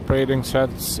wall separating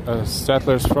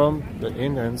settlers from the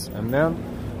Indians, and then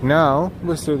now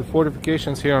we see the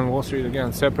fortifications here on Wall Street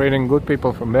again, separating good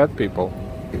people from bad people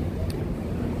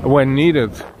when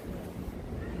needed.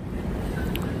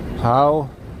 How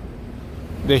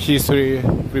the history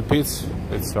repeats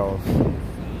itself,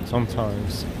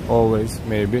 sometimes, always,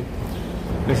 maybe.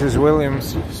 This is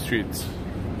Williams Street.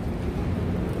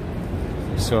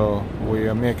 So we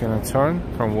are making a turn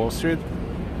from Wall Street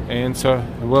into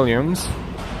Williams.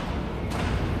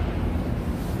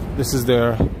 This is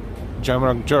their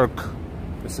Jamrock Jerk.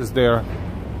 This is their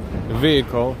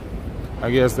vehicle. I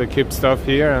guess they keep stuff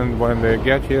here, and when they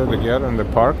get here, they get in the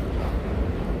park.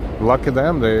 Lucky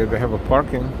them, they have a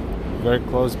parking very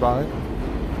close by.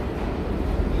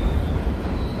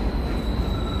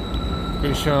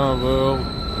 Christian will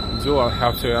I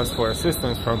have to ask for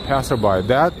assistance from passerby.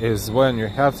 That is when you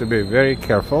have to be very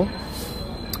careful,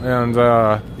 and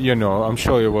you know, I'm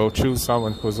sure you will choose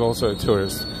someone who's also a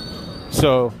tourist,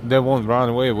 so they won't run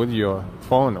away with your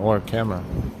phone or camera.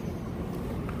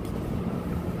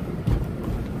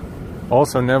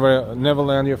 Also, never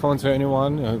lend your phone to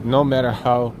anyone, no matter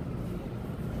how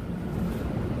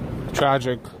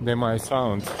tragic they might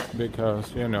sound,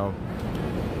 because you know,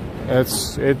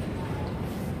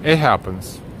 it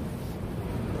happens.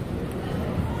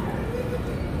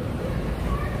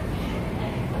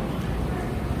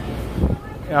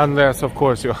 Unless, of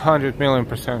course, you're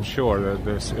 100,000,000% sure that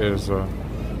this is,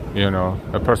 you know,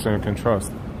 a person you can trust.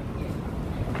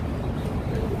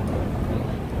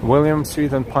 William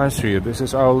Street and Pine Street. This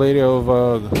is Our Lady of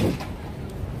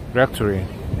Rectory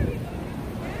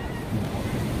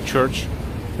Church.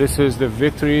 This is the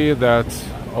victory that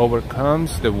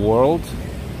overcomes the world,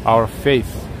 our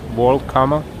faith. World,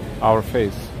 comma, our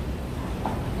faith.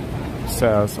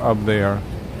 Says up there,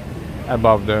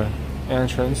 above the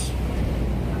entrance.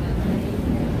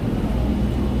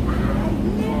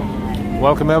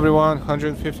 Welcome everyone,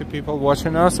 150 people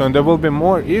watching us, and there will be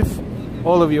more if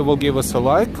all of you will give us a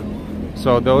like.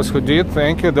 So those who did,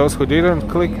 thank you. Those who didn't,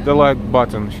 click the like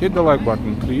button. Hit the like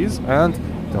button, please, and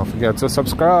don't forget to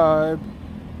subscribe.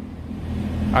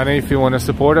 And if you want to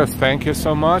support us, thank you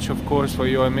so much, of course, for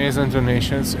your amazing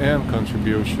donations and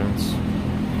contributions.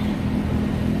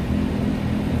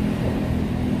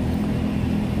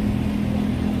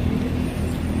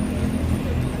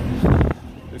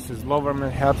 This is Lower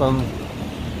Manhattan.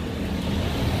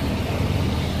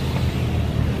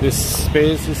 This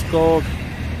space is called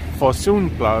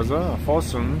Fosun Plaza,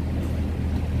 Fosun.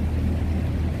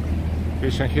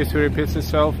 Christian history repeats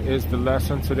itself is the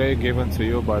lesson today given to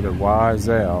you by the wise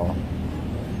L.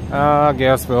 I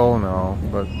guess we all know,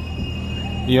 but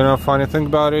you know, funny thing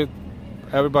about it,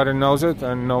 everybody knows it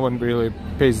and no one really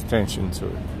pays attention to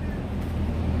it.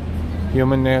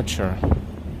 Human nature.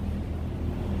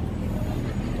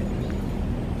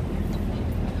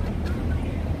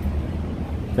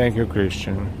 Thank you,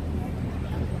 Christian.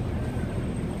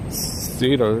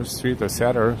 Cedar Street, or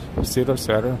Cedar,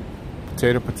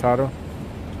 potato.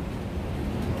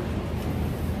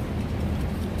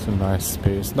 It's a nice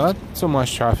space. Not so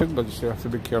much traffic, but you still have to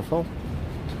be careful.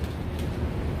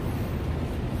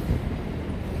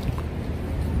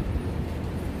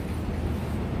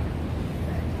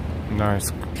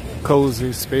 Nice,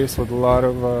 cozy space with a lot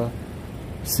of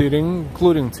seating,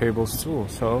 including tables too.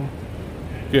 So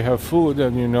if you have food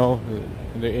and you know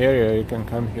the area, you can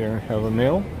come here and have a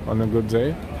meal on a good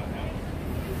day.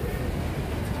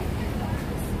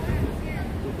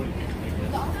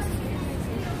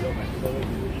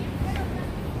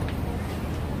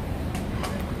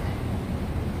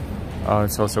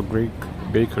 It's also Greek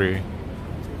bakery,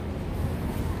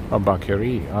 a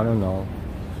bakery, I don't know.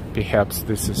 Perhaps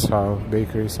this is how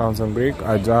bakery sounds in Greek.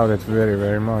 I doubt it very,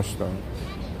 very much though.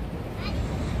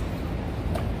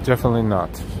 Definitely not.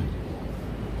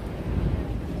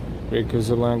 Greek is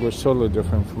a language totally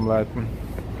different from Latin.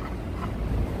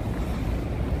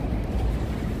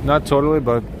 Not totally,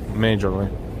 but majorly.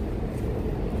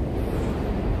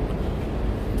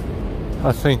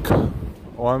 I think.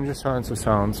 Oh, I'm just trying to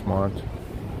sound smart.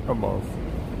 Above.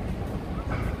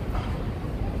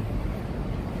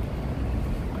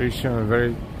 Christian,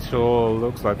 very tall,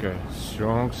 looks like a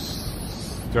strong,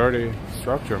 sturdy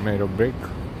structure made of brick.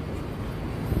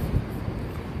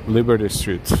 Liberty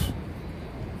Street.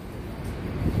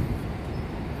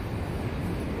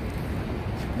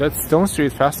 That Stone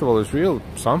Street Festival is real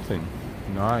something.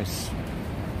 Nice.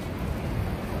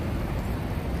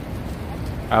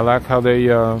 I like how they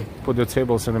put the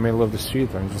tables in the middle of the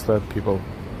street and just let people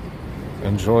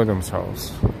enjoy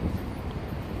themselves.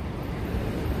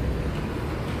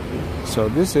 So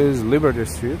this is Liberty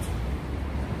Street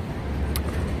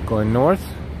going north,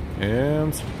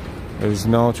 and there's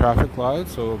no traffic light,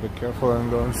 so be careful and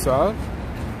going south.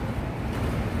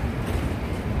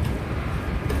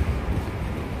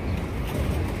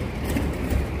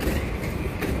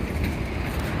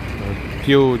 A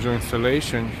huge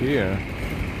installation here.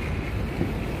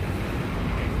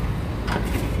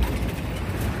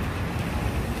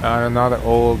 And another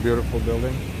old beautiful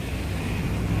building.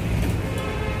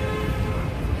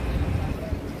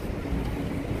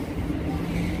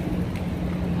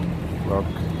 Look.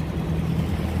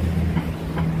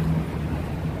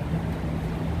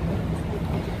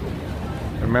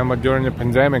 Remember, during the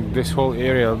pandemic, this whole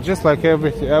area, just like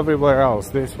everywhere else,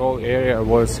 this whole area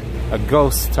was a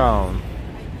ghost town.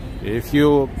 If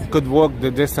you could walk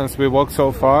the distance we walked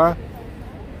so far,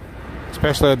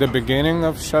 especially at the beginning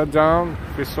of shutdown,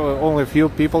 we saw only a few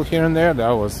people here and there.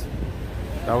 That was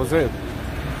it.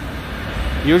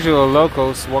 Usually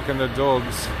locals walking the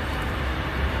dogs.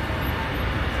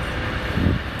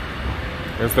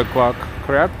 Is the clock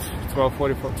correct?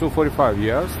 12:45, 2:45.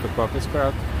 Yes, the clock is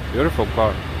correct. Beautiful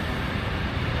clock.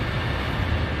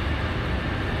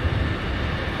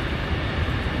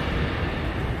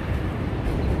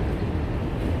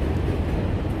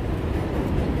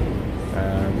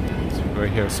 And right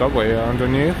here, subway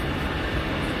underneath.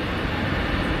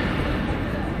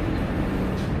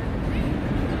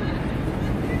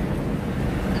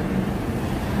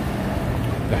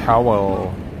 The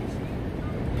Howell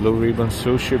Blue Ribbon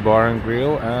Sushi Bar and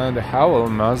Grill, and the Howell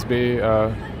must be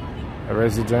a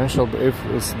residential. If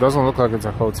it doesn't look like it's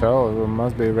a hotel, it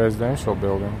must be a residential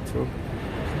building too.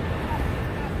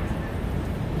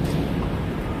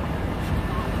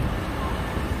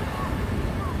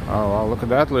 Oh wow, look at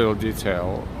that little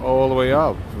detail all the way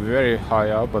up, very high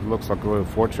up, but looks like a little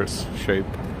fortress shape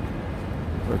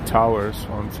with towers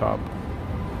on top.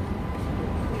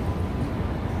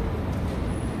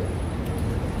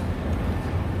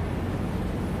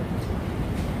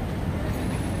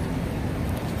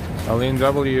 Aline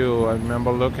W, I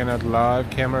remember looking at live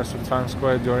cameras of Times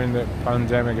Square during the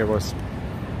pandemic. It was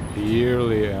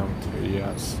nearly empty.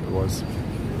 Yes, it was.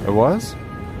 It was?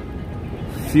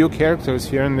 Few characters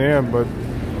here and there, but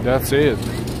that's it.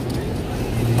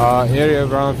 Area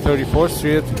around 34th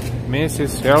Street,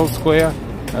 Macy's, Herald Square,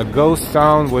 a ghost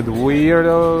town with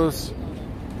weirdos.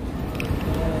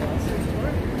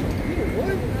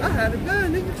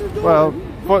 Well,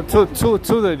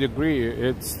 to the degree,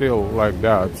 it's still like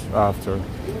that after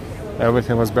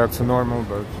everything was back to normal,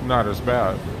 but not as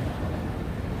bad.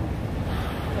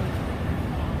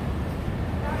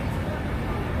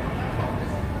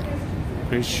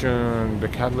 Christian, the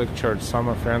Catholic Church, some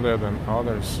are friendlier than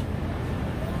others.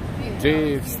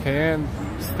 Dave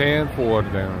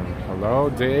Stanford, then. Hello,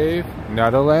 Dave.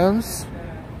 Netherlands?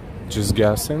 Just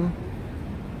guessing.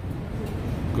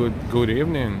 Good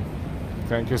evening.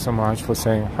 Thank you so much for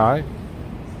saying hi.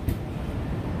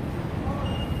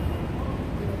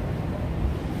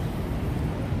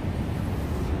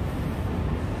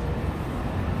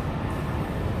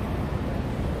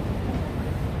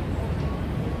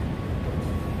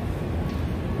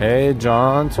 Hey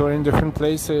John, touring different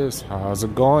places. How's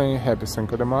it going? Happy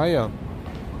Cinco de Mayo.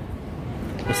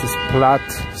 This is Platt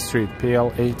Street,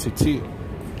 P-L-A-T-T.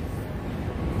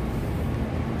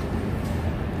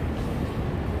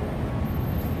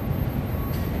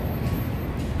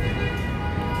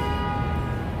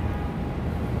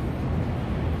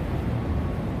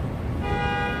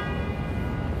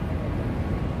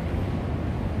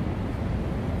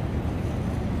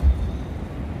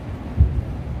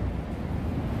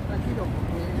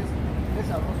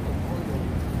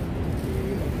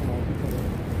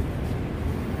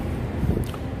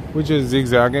 We're just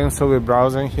zigzagging, so we're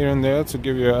browsing here and there to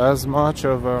give you as much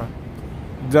of a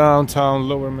downtown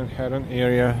Lower Manhattan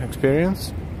area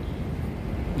experience.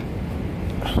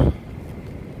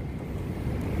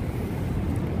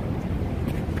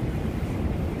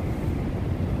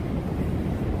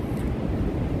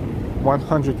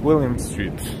 (100 William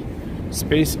Street).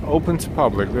 Space open to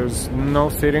public. There's no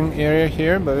sitting area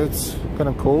here, but it's kind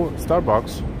of cool.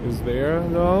 Starbucks is there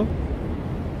though,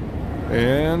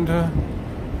 and I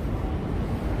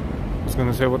was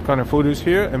gonna say what kind of food is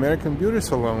here. American Beauty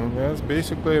Salon. Yes,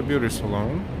 basically a beauty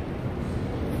salon.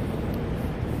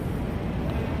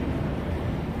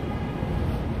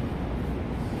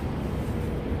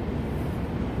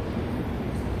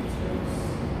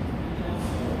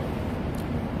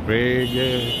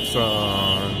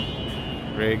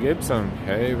 Ray Gibson.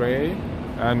 Hey, Ray.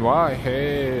 And why?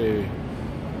 Hey.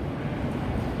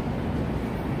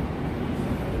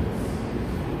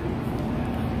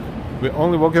 We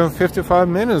only working 55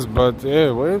 minutes, but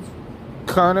yeah, we've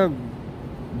kind of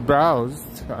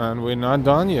browsed and we're not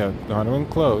done yet. Not even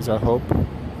close, I hope.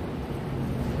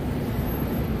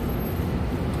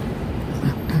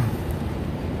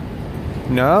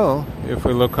 Now, if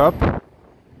we look up,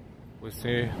 we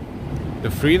see the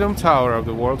Freedom Tower of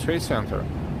the World Trade Center.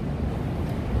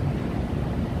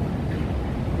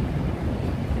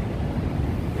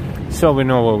 So we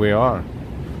know where we are.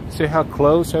 See how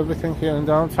close everything here in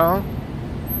downtown?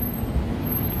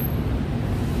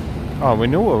 Oh, we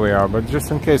knew where we are, but just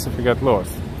in case if we get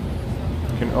lost,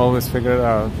 you can always figure it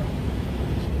out.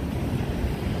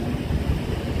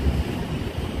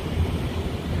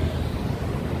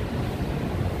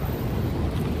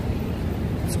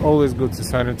 It's always good to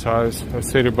sanitize a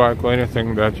city bike or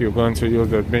anything that you're going to use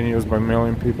that's been used by a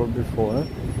million people before.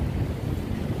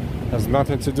 Has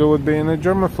nothing to do with being a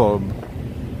germaphobe.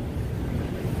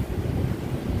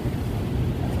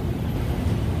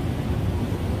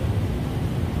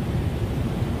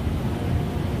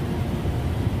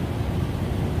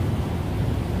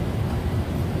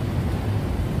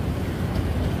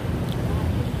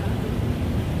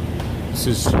 This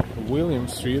is William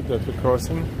Street that we're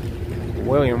crossing.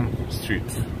 William Street.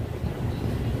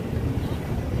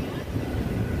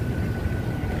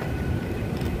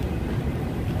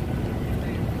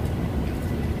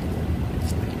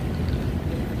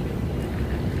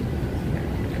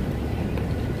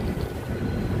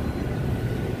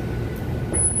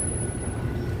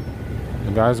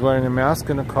 The guy's wearing a mask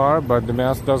in the car, but the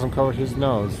mask doesn't cover his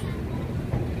nose.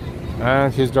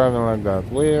 And he's driving like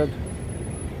that. Weird.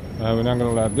 We're not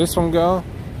gonna let this one go.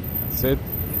 That's it.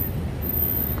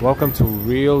 Welcome to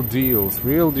Real Deals.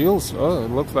 Real Deals? Oh,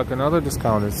 it looks like another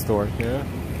discounted store here.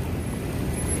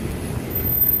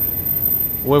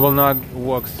 We will not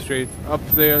walk straight up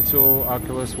there to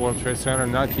Oculus World Trade Center.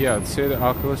 Not yet. See the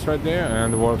Oculus right there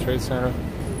and the World Trade Center.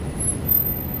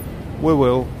 We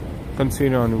will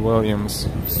continue on Williams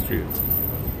Street.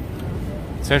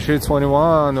 Century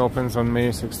 21 opens on May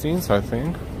 16th, I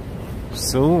think.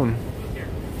 Soon.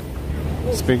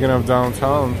 Speaking of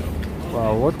downtown,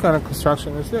 wow, what kind of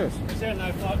construction is this?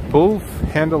 Pull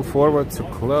handle forward to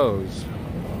close.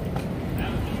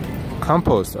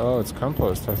 Compost. Oh, it's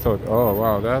compost. I thought, oh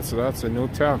wow, that's a new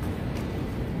tech.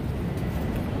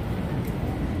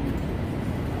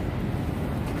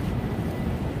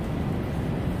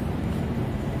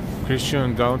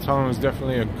 Christian downtown is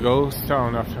definitely a ghost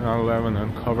town after 9/11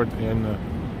 and covered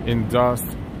in dust,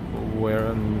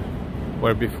 where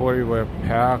before you were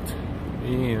packed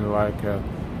in like a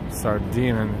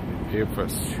sardine, and if a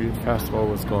street festival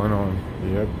was going on.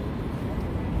 Yep.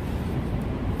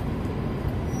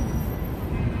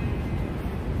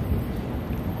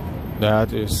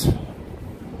 That is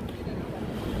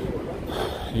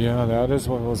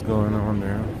what was going on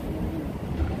there.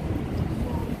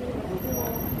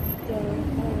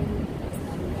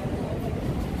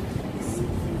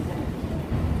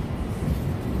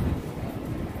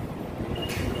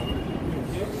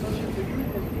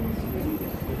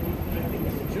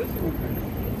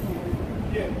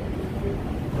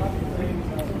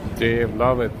 Dave,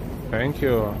 love it. Thank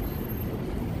you.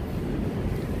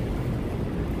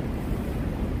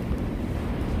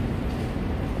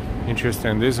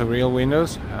 Interesting. These are real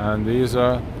windows, and these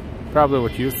are probably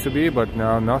what used to be, but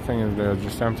now nothing is there,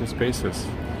 just empty spaces.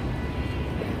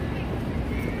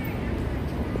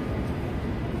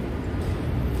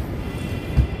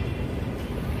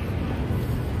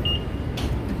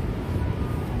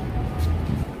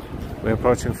 We're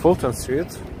approaching Fulton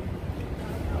Street.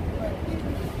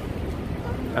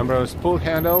 Ambrose pull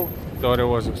handle, thought it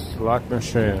was a slot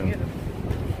machine.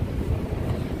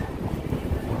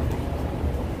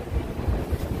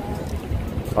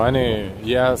 Funny,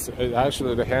 yes,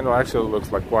 the handle actually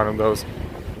looks like one of those.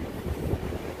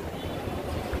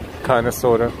 Kinda,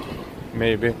 sorta,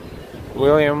 maybe.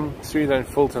 William Street and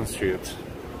Fulton Street.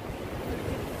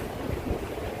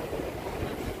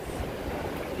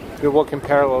 We're walking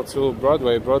parallel to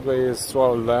Broadway. Broadway is to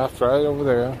our left, right over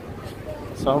there,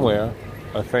 somewhere.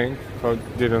 I think, I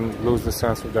didn't lose the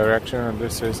sense of direction, and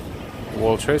this is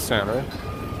World Trade Center.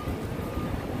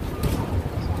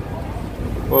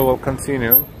 We will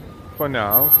continue for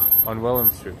now on William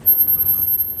Street.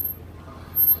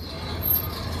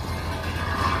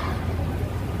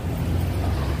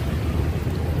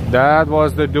 That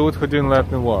was the dude who didn't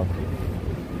let me walk.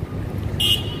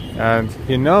 And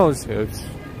he knows it's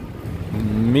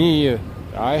me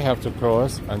I have to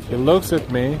cross, and he looks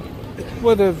at me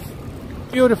with a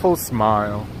beautiful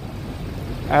smile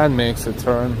and makes a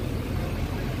turn.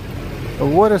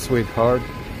 What a sweetheart.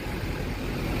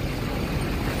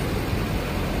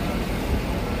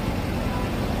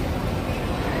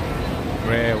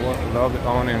 Ray, what love the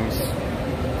awnings.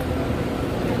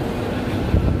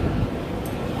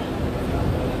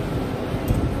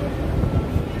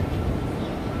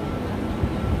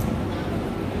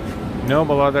 No,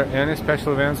 but are there any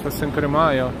special events for Cinco de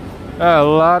Mayo? A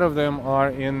lot of them are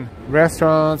in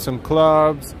restaurants and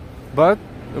clubs, but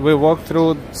we walked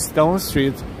through Stone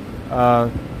Street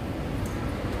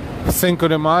Cinco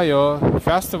de Mayo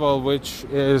festival, which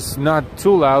is not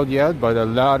too loud yet, but a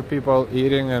lot of people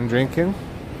eating and drinking.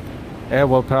 It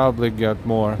will probably get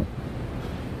more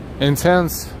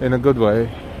intense in a good way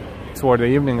toward the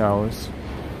evening hours.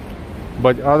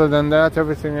 But other than that,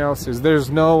 everything else is, there's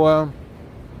no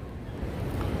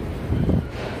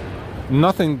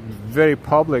nothing very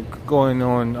public going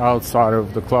on outside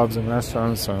of the clubs and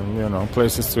restaurants and, you know,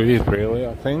 places to eat, really,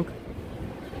 I think.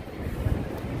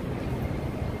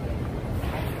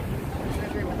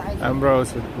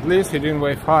 Ambrose, at least he didn't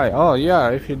wave hi. Oh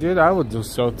yeah, if he did, I would do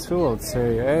so too. I'd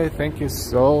say, hey, thank you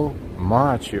so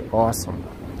much, you're awesome.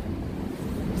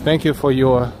 Thank you for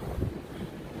your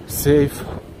safe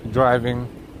driving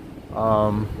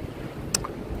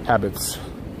habits.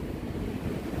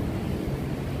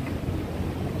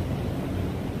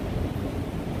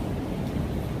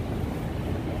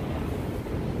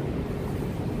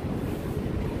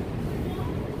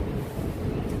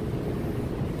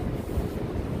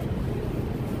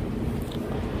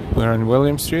 We're on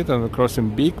William Street and we're crossing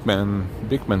Beekman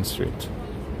Street.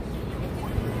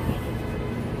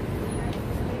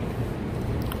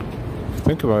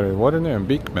 Think about it, what a name,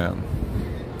 Beekman.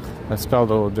 I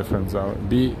spelled a little different out.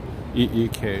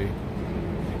 B-E-E-K.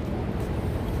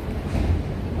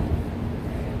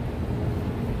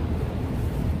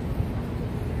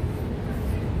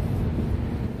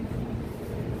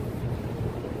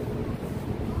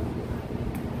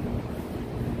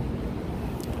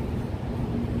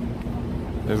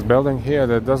 This building here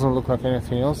that doesn't look like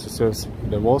anything else, it says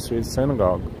the Wall Street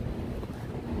Synagogue.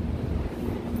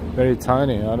 Very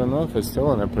tiny. I don't know if it's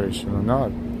still in operation or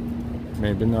not.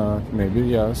 Maybe not. Maybe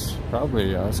yes.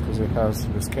 Probably yes, because it has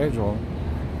the schedule.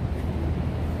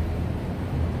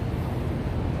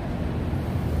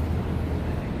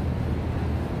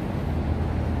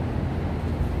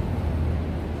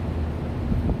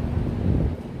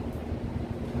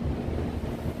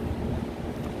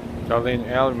 Darlene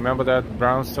L, remember that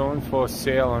brownstone for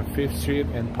sale on 5th Street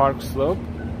and Park Slope?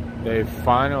 They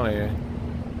finally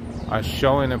are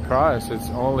showing a price. It's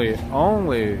only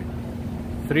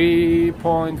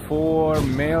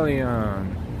 3.4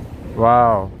 million.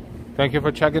 Wow. Thank you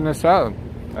for checking this out.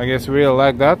 I guess we really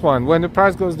like that one. When the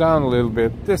price goes down a little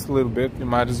bit, just a little bit, you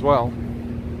might as well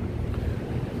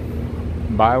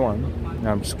buy one.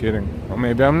 No, I'm just kidding. Or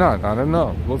maybe I'm not. I don't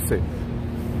know. We'll see.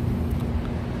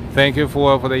 Thank you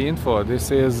for the info.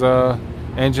 This is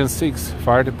Engine 6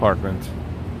 Fire Department.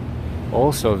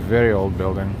 Also a very old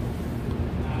building.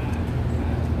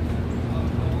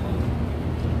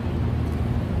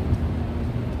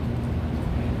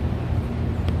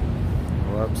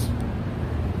 Whoops.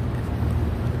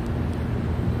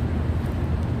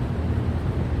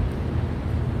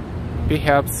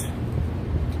 Perhaps,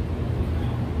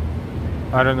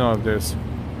 I don't know if this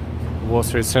Wall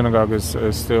Street Synagogue is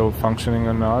still functioning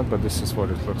or not, but this is what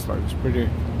it looks like. It's pretty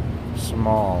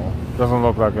small. Doesn't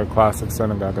look like a classic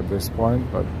synagogue at this point,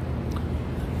 but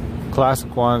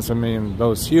classic ones, I mean,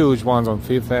 those huge ones on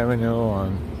 5th Avenue,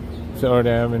 on 3rd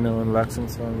Avenue in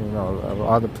Lexington, you know,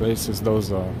 other places,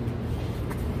 those are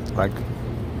like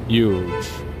huge.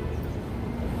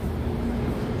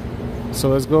 So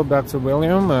let's go back to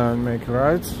William and make a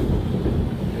right.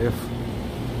 If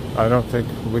I don't think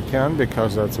we can,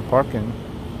 because that's a parking,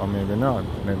 or maybe not,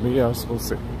 maybe yes, we'll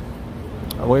see.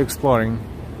 We're exploring.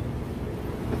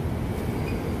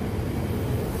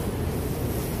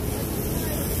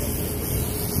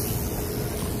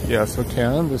 Yes, we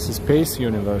can. This is Pace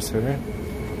University.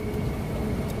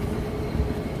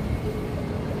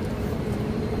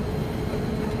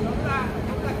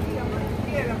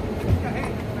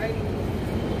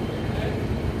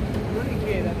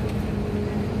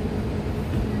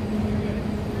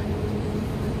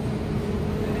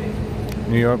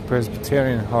 New York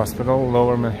Presbyterian Hospital,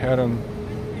 Lower Manhattan.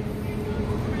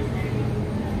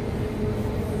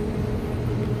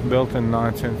 Built in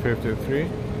 1953.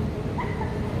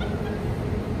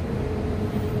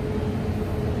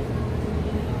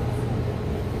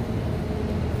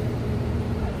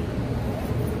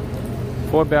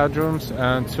 Four bedrooms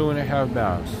and 2.5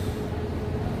 baths.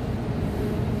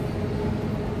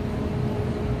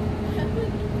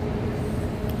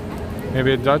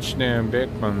 Maybe a Dutch name,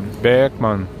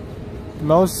 Beekman.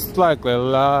 Most likely a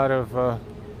lot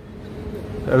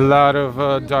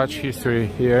of Dutch history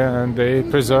here, and they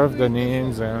preserve the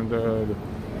names and the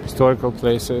historical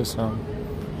places.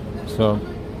 So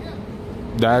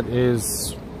that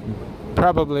is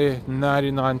probably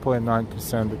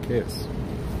 99.9% the case.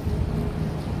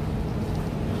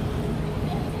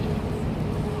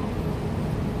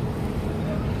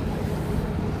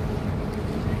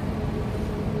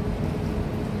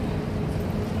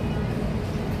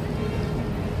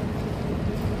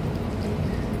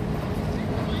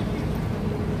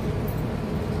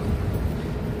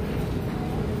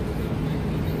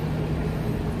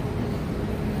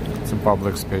 It's a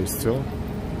public space too.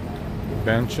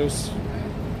 Benches.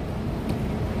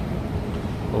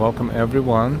 Welcome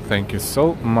everyone. Thank you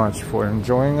so much for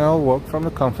enjoying our walk from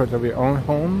the comfort of your own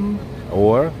home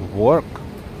or work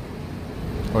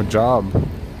or job.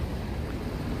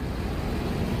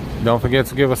 Don't forget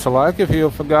to give us a like if you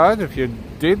forgot. If you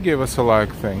did give us a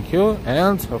like, thank you.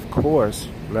 And of course,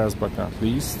 last but not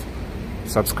least,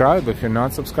 subscribe if you're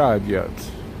not subscribed yet,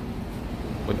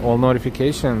 with all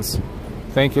notifications.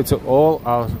 Thank you to all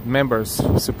our members,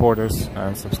 supporters,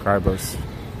 and subscribers.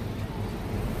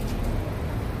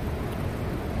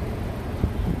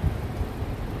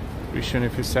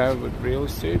 If you sell with real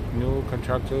estate, new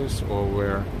contractors, or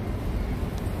where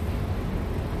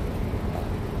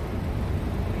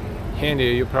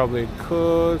handy, you probably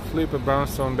could flip a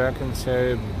brownstone back in,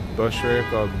 say,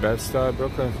 Bushwick or Bed-Stuy,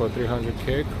 Brooklyn for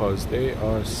 $300K, because they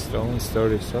are stone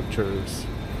sturdy structures.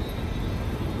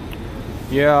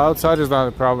 Yeah, outside is not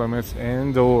a problem, it's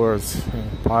indoors.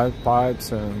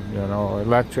 Pipes and, you know,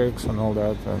 electrics and all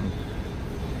that, and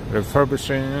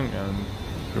refurbishing and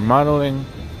remodeling.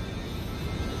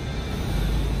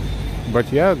 But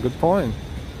yeah, good point.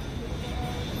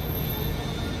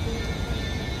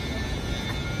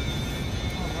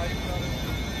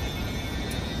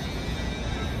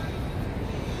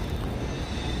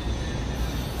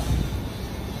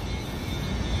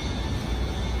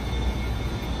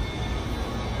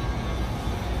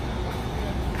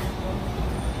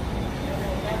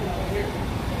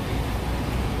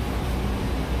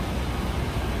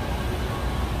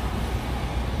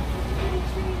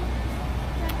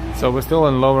 So we're still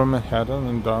in Lower Manhattan,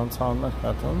 in downtown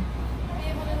Manhattan.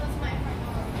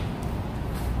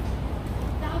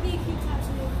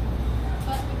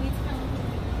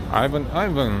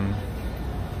 Ivan.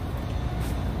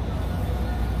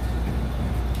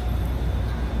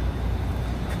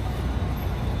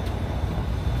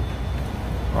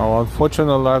 Oh,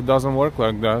 unfortunately, life doesn't work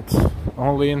like that.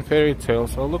 Only in fairy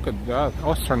tales. Oh, look at that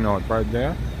astronaut right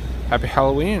there. Happy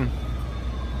Halloween.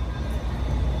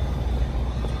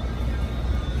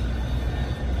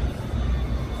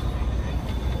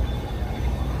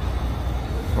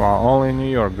 Well, only in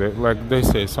New York, like they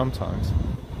say sometimes.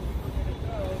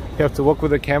 You have to walk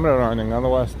with the camera running,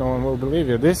 otherwise no one will believe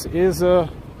you. This is a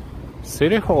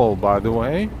city hall, by the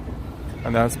way,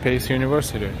 and that's Pace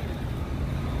University.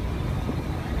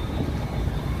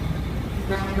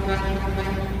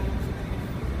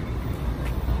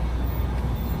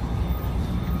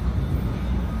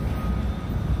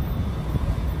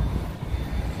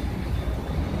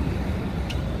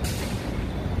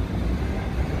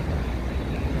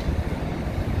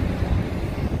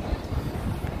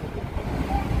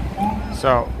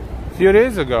 So, a few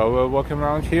days ago, we were walking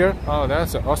around here. Oh,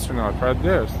 that's an astronaut right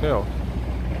there still.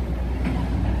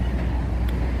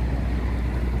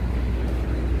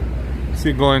 Is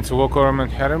he going to walk over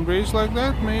Manhattan Bridge like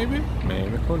that? Maybe?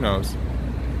 Maybe, who knows?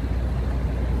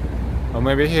 Or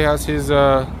maybe he has his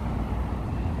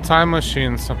time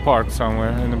machine parked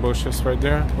somewhere in the bushes right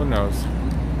there. Who knows?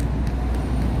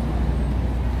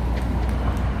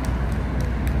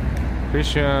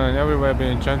 Christian everywhere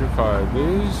being gentrified.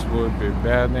 These would be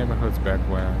bad neighborhoods back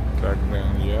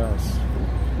then, yes.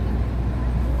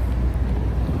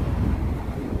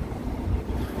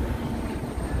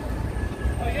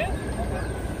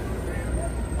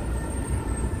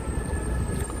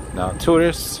 Now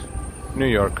tourists, New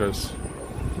Yorkers.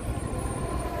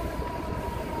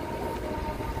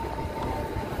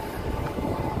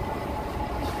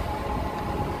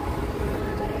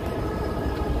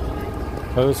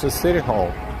 So this is City Hall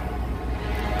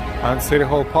and City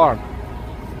Hall Park.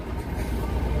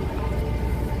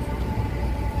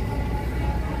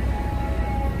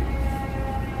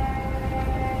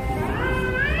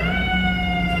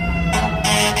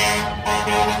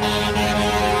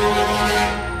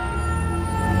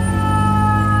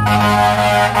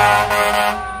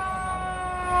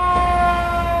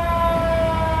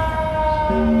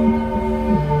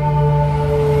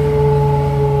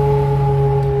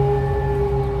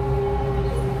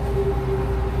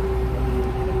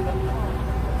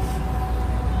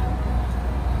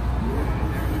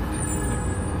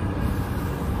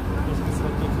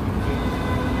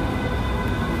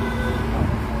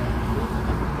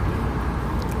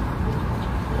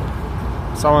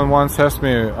 Someone once asked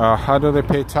me, how do they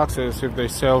pay taxes if they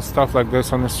sell stuff like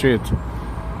this on the street?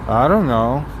 I don't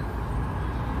know.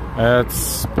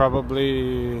 It's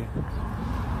probably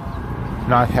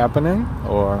not happening,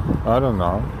 or I don't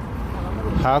know.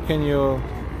 How can you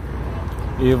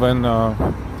even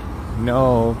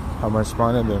know how much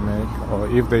money they make, or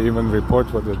if they even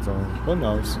report what they're doing? Who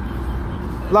knows?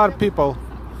 A lot of people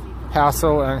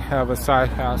hustle and have a side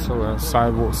hustle, a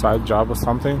side job or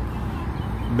something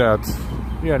that,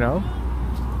 you know,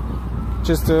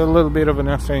 just a little bit of an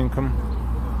extra income.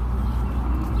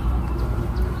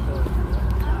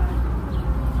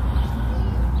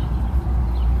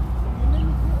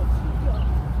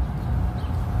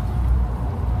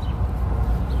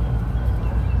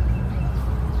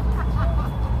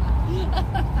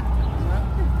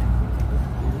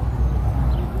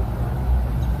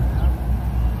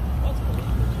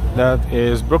 That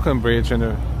is Brooklyn Bridge in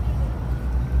the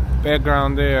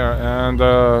background there, and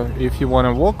if you want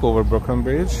to walk over Brooklyn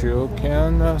Bridge, you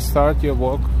can start your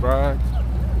walk right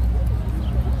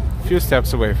a few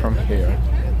steps away from here.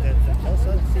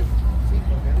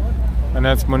 And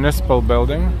that's Municipal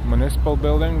Building,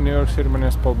 New York City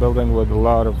Municipal Building, with a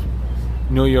lot of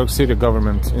New York City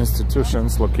government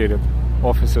institutions located,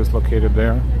 offices located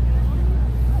there.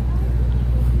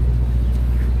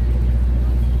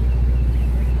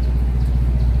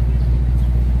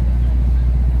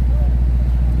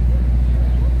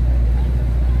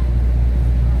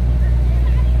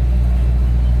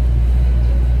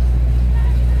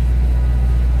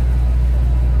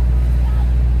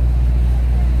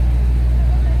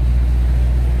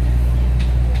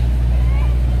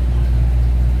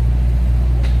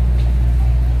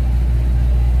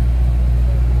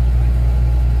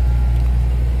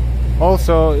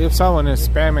 Also, if someone is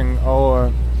spamming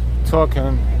or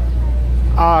talking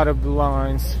out of the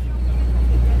lines,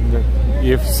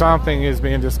 if something is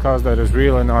being discussed that is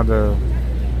really not the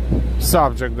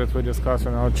subject that we discuss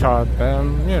in our chat,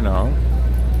 then, you know,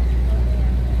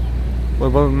 we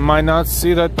might not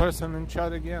see that person in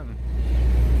chat again.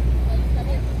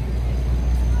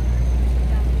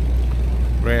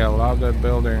 Ray, I love that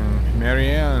building.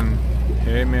 Marianne.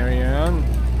 Hey, Marianne.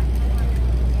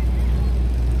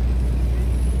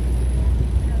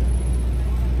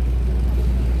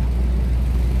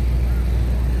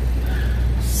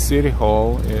 City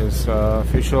Hall is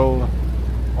official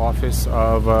office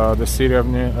of the city of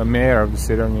mayor of the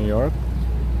city of New York,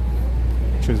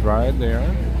 which is right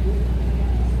there.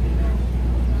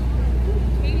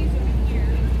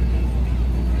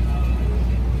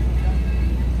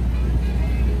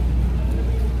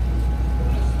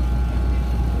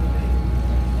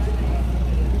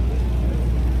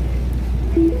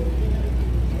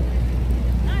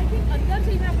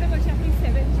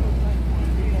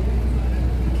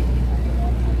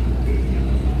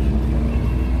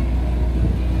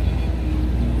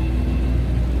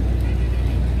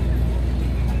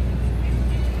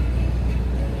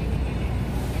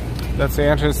 That's the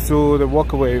entrance to the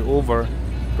walkway over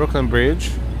Brooklyn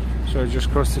Bridge. So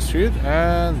just cross the street,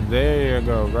 and there you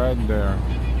go, right there.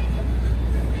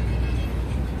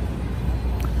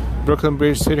 Brooklyn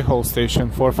Bridge City Hall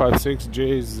Station, 456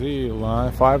 JZ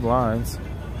line, 5 lines.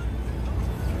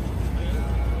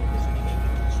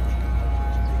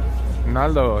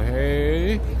 Naldo,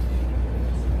 hey.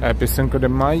 Happy Cinco De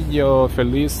Mayo,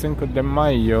 Feliz Cinco De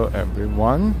Mayo,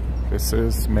 everyone. This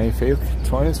is May 5th,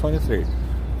 2023.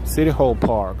 City Hall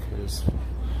Park is.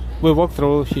 We walked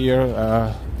through here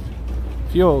a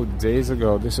few days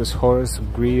ago. This is Horace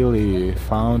Greeley,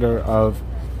 founder of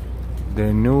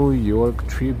the New York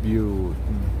Tribune.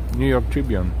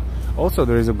 Also,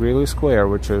 there is a Greeley Square,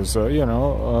 which is you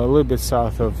know, a little bit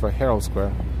south of Herald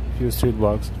Square, a few street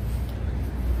blocks.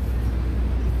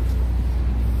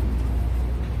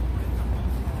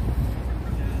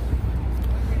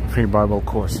 Free Bible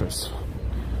courses.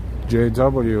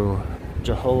 JW.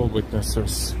 Jehovah's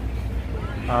Witnesses.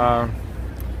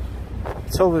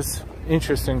 It's always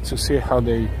interesting to see how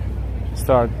they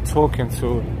start talking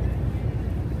to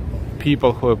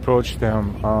people who approach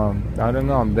them. I don't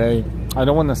know, I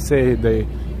don't want to say they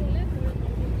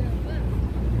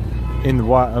in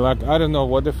what, like, I don't know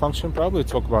what the function, probably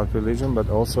talk about religion, but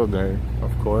also they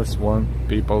of course want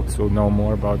people to know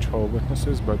more about Jehovah's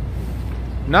Witnesses, but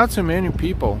not so many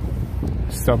people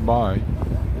stop by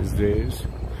these days.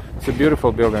 It's a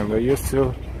beautiful building. There used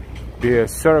to be a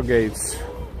surrogates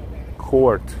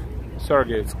court.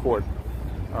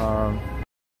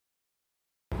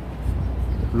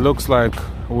 Looks like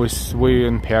we're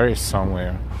in Paris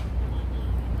somewhere.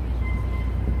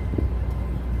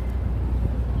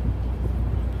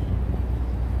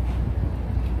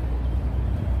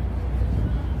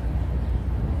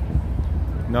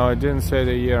 No, it didn't say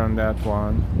the year on that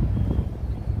one.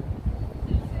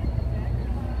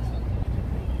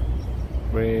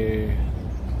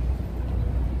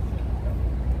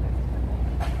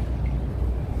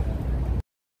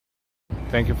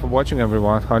 Thank you for watching,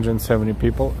 everyone. 170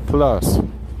 people plus.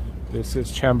 This is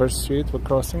Chambers Street we're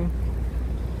crossing.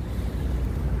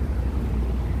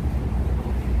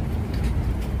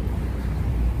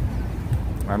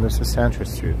 And this is Century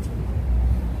Street.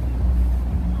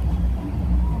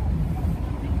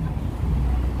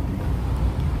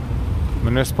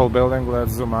 Municipal building,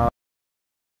 let's zoom out.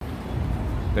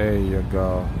 There you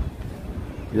go.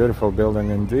 Beautiful building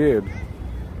indeed.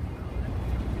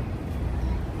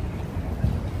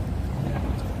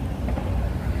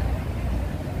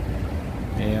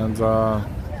 And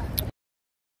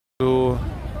to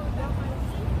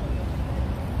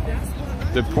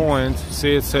the point,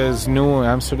 see it says New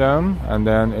Amsterdam, and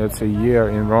then it's a year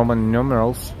in Roman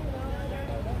numerals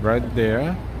right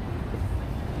there.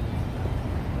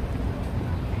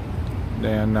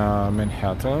 Then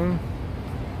Manhattan,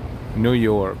 New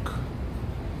York.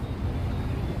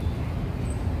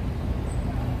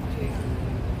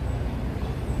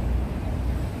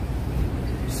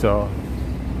 So,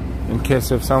 in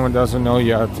case if someone doesn't know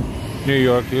yet, New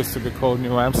York used to be called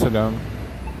New Amsterdam.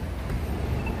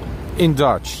 In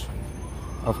Dutch,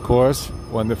 of course.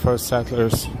 When the first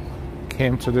settlers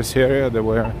came to this area, they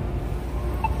were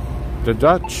the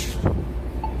Dutch,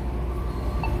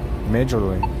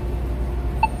 majorly.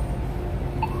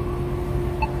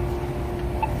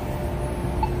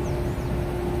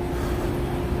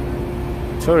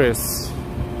 Tourists,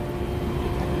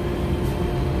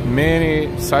 many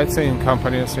sightseeing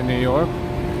companies in New York.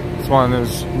 This one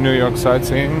is New York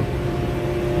Sightseeing.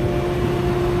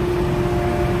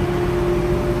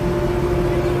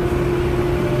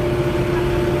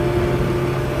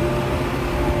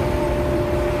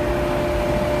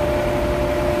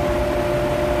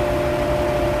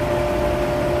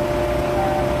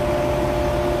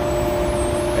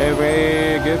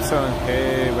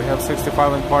 Hey, we have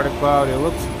 65 and partly cloudy. It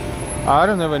looks, I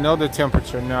don't even know the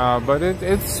temperature now, but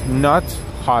it's not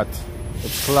hot.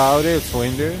 It's cloudy, it's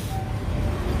windy.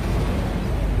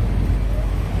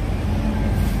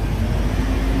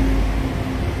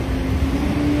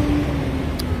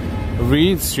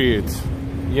 Reed Street,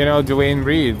 you know Dwayne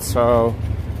Reed, so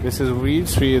this is Reed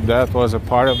Street. That was a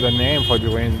part of the name for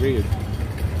Dwayne Reed.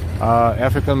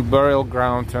 African burial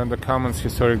ground and the Commons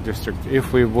Historic District,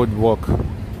 if we would walk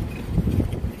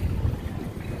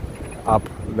up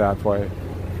that way.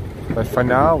 But for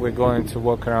now, we're going to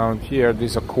walk around here.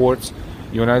 These are courts.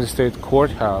 United States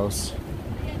Courthouse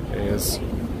is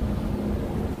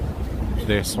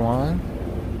this one.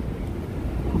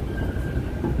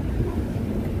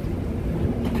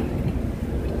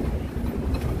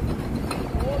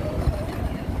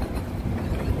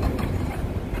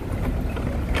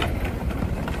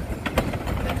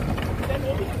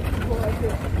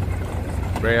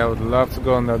 Ray, I would love to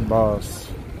go on that bus.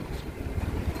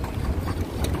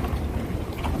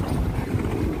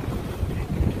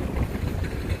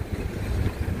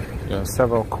 Yeah,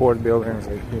 several court buildings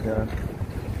right here.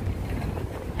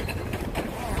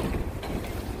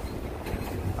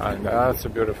 And that's a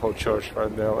beautiful church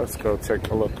right there. Let's go take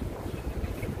a look.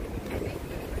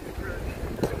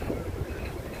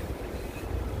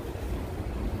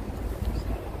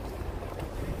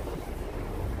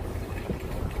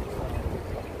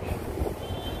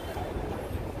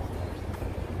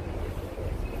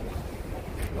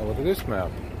 Look at this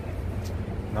map.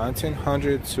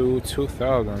 1900 to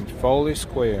 2000, Foley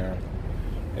Square.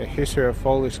 A history of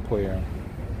Foley Square.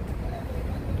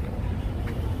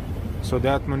 So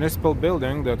that municipal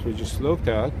building that we just looked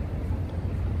at,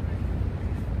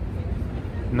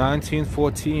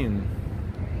 1914.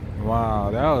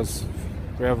 Wow, that was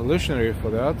revolutionary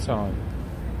for that time.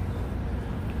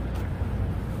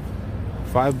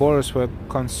 5 boroughs were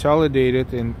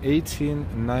consolidated in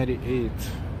 1898.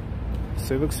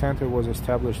 Civic Center was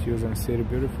established using city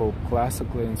beautiful,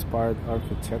 classically inspired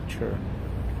architecture.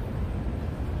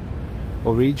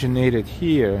 Originated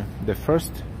here, the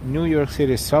first New York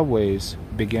City subways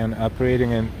began operating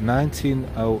in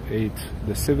 1908.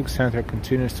 The Civic Center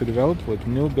continues to develop with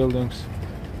new buildings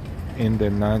in the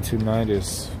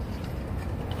 1990s.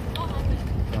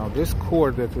 Now this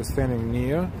court that we're standing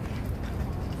near,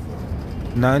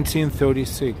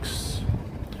 1936.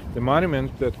 The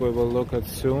monument that we will look at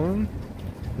soon,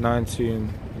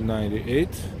 1998.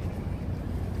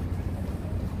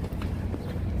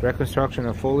 Reconstruction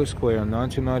of Foley Square,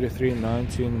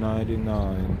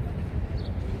 1993-1999.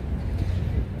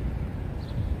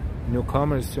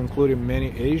 Newcomers, including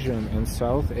many Asian and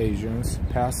South Asians,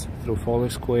 pass through Foley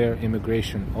Square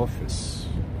Immigration Office.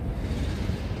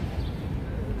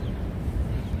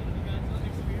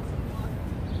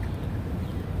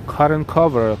 Cotton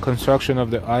cover construction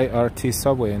of the IRT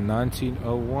subway in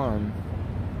 1901.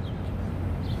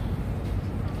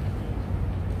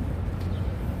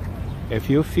 A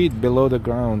few feet below the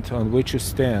ground on which you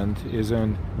stand is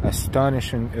an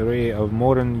astonishing array of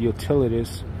modern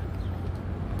utilities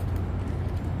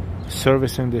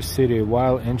servicing the city,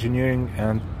 while engineering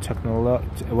and technology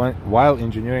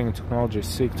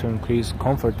seek to increase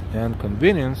comfort and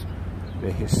convenience.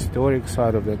 The historic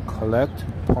site of the Collect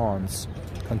Ponds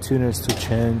continues to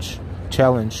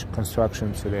challenge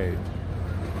construction today.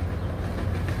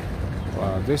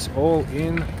 Wow, this all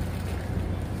in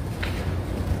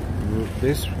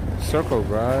this circle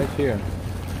right here.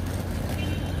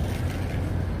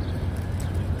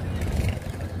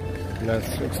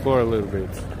 Let's explore a little bit.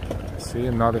 See,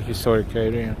 another historic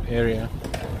area.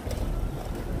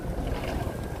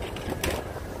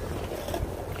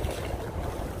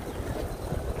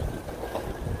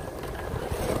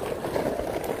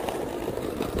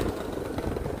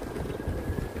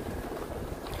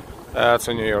 That's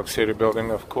a New York City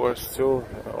building, of course, too.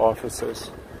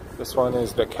 Offices. This one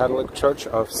is the Catholic Church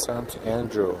of St.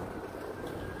 Andrew.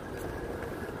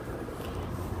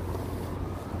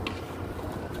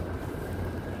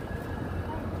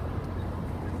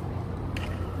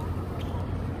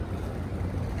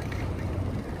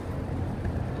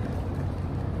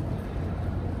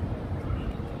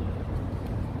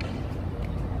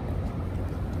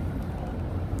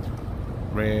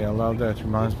 Ray, I love that. It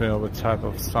reminds me of a type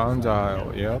of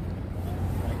sundial. Yep.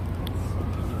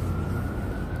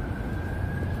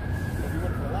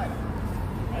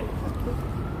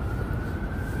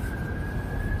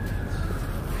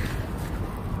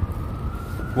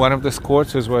 One of the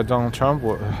courts is where Donald Trump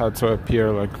had to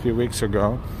appear like a few weeks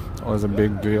ago. It was a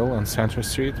big deal on Center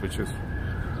Street, which is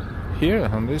here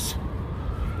on this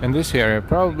in this area.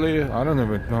 Probably, I don't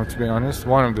even know, to be honest.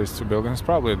 One of these two buildings,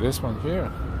 probably this one here.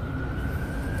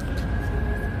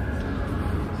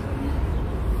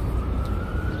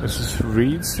 This is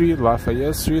Reed Street,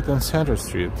 Lafayette Street, and Center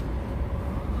Street.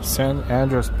 San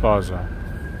Andreas Plaza.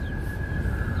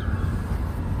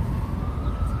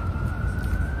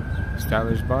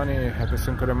 Stylish Bunny, happy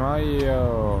Cinco De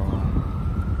Mayo.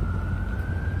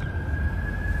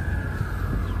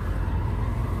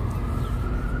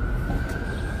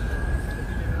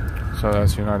 So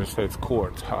that's United States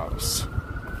Courthouse.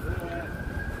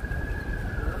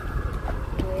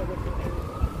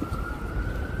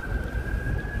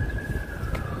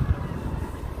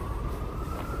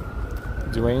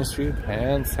 Duane Street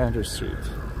and Center Street.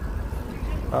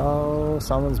 Oh,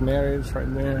 someone's married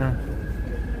right there.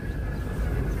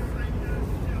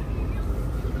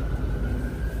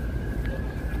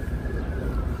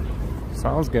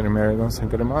 Someone's getting married on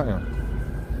Cinco De Mayo.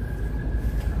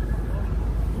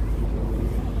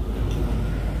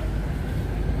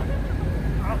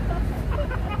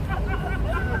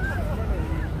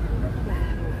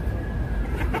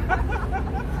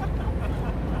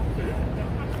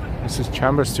 This is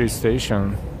Chambers Street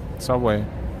Station, subway.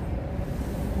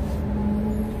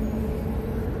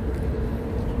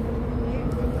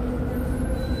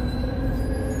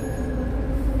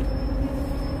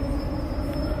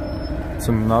 It's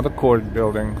another court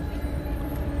building.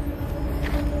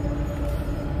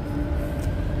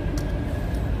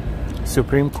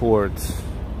 Supreme Court.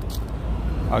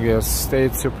 I guess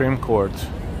State Supreme Court.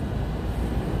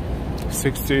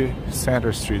 60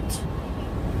 Center Street.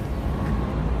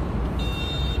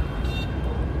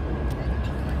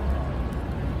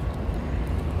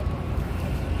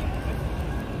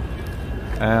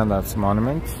 And that's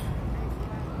Monument.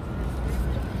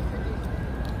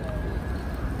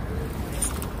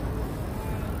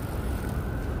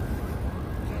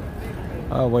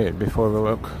 Oh wait, before we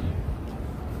look,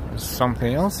 there's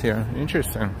something else here.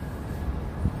 Interesting.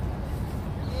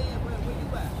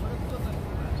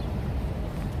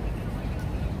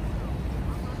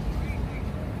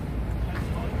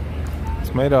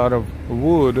 It's made out of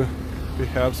wood.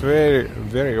 Perhaps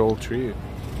very old tree.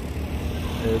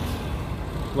 It's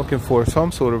looking for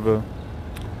some sort of a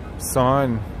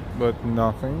sign, but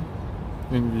nothing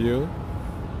in view.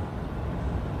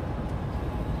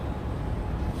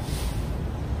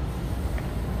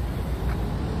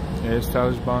 Hey,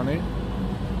 Stylish Bonnie.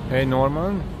 Hey,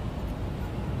 Norman.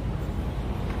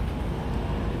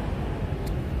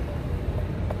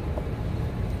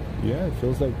 Yeah, it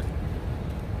feels like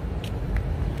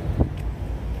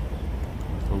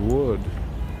wood,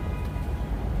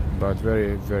 but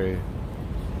very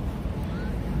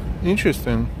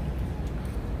Interesting.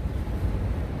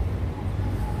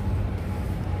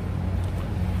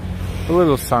 A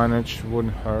little signage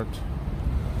wouldn't hurt.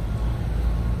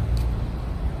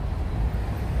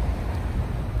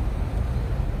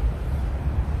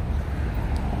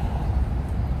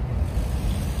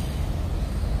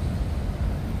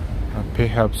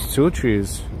 Perhaps two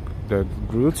trees that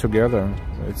grew together.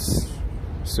 It's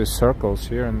circles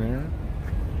here and there.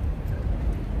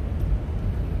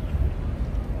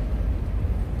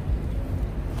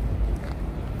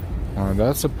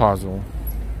 That's a puzzle.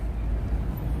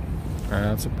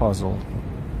 That's a puzzle.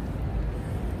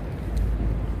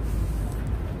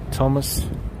 Thomas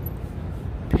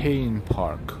Paine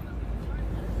Park.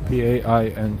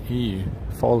 P-A-I-N-E.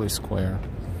 Foley Square.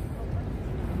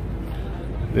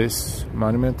 This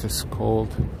monument is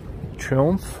called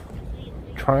Triumph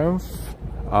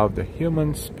of the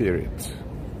Human Spirit.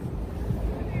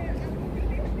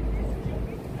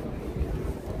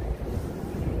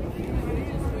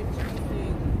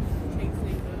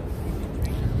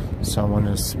 Someone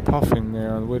is puffing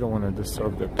there and we don't want to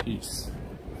disturb their peace.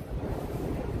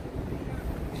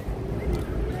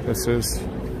 This is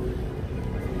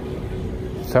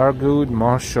Thurgood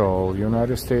Marshall,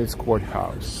 United States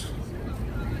Courthouse.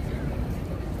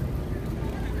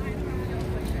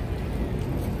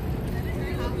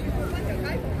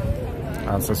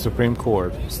 That's the Supreme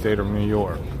Court, State of New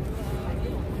York.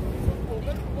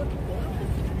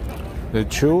 The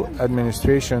true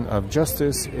administration of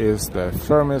justice is the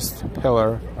firmest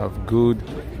pillar of good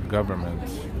government.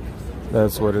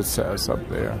 That's what it says up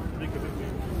there.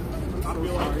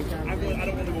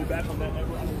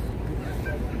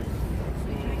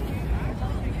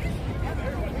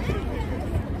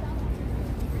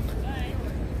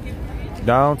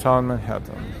 Downtown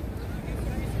Manhattan.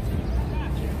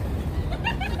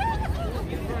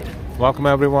 Welcome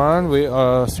everyone, we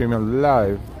are streaming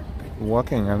live,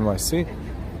 Walking NYC.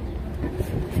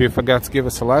 If you forgot to give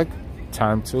us a like,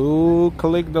 time to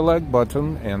click the like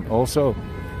button, and also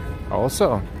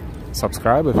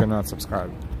subscribe if you're not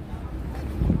subscribed.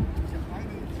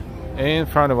 In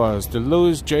front of us, the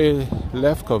Louis J.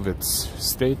 Lefkowitz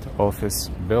State Office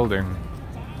Building.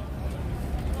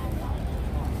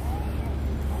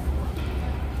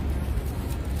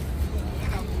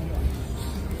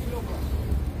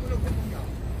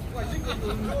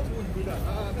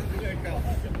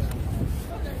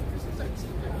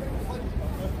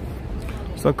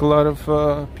 It's like a lot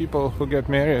of people who get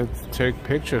married take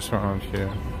pictures around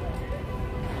here.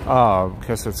 Ah,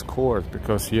 because it's court.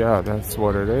 Because yeah, that's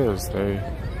what it is. They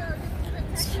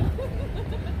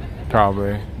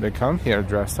come here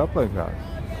dressed up like that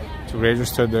to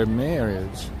register their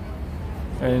marriage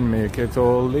and make it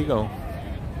all legal.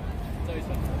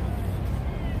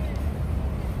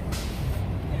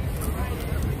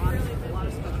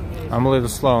 I'm a little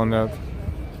slow on that,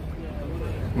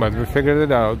 but we figured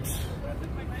it out.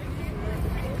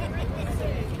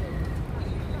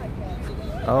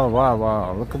 Oh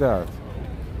wow, look at that.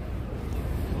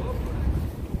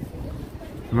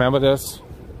 Remember this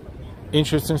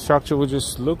interesting structure we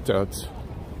just looked at?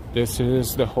 This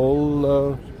is the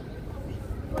whole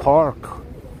park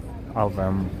of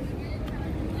them.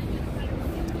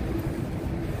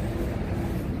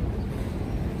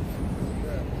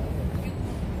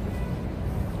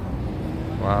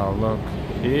 Wow, look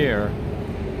here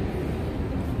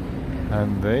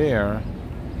and there.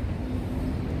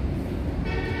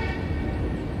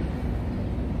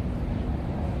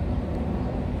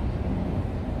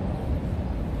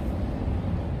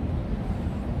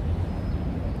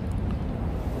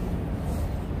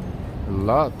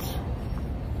 Lot.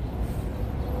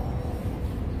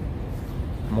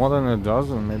 More than a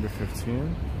dozen, maybe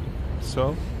 15.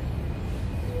 So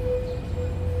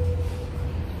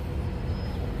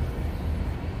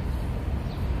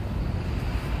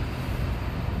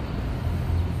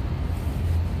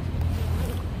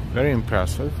very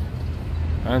impressive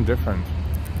and different.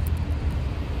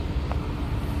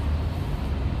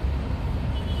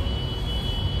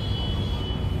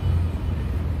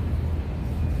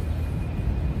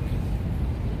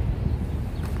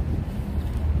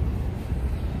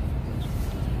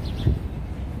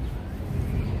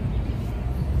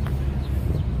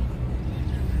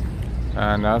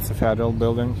 And that's a federal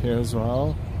building here as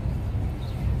well.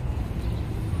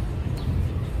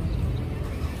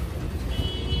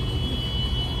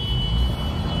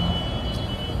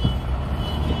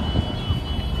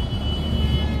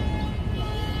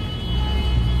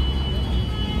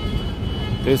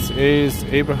 This is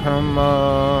Abraham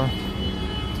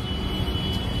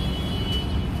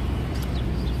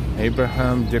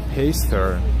De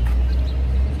Peyster.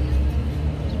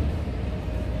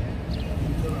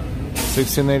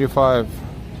 1685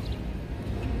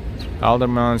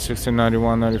 alderman,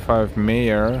 1691-95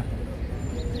 mayor,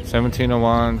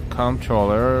 1701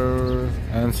 comptroller,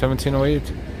 and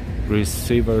 1708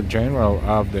 receiver general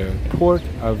of the Port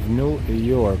of New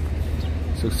York,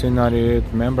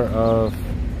 1698 member of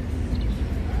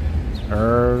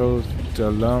Earl de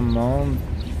Lamont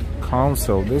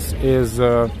Council. This is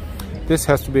this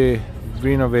has to be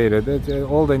renovated.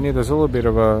 All they need is a little bit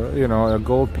of a, you know, a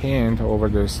gold paint over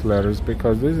these letters,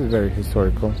 because this is very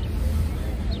historical.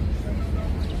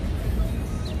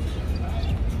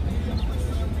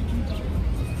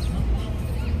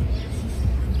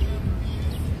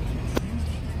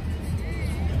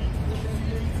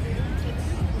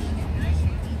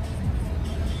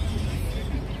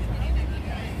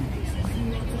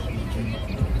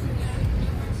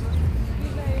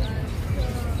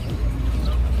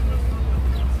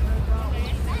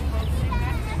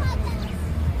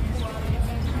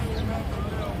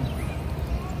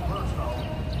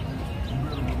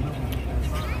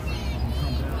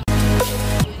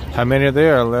 How many are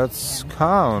there? Let's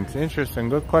count. Interesting,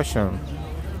 good question.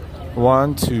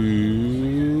 1,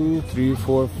 2, 3,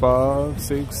 4, 5,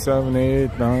 6, 7,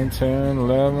 8, 9, 10,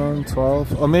 11,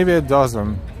 12, or maybe a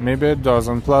dozen. Maybe a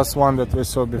dozen, plus one that we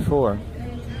saw before.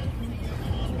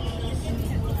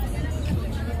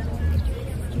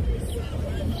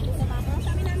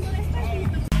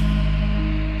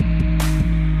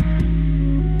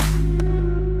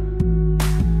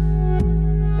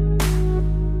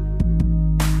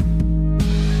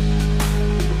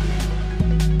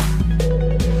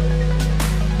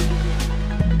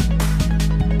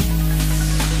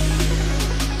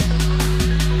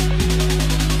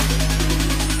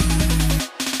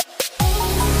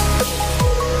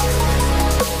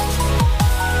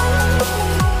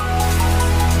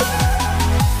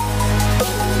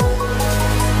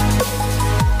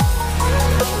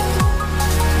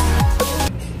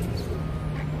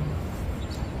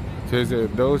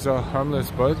 Those are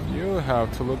harmless, but you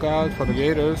have to look out for the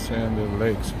gators and the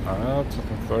lakes out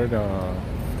further.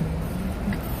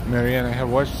 Marianne, I have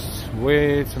watched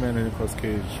way too many Nicolas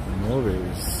Cage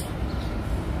movies.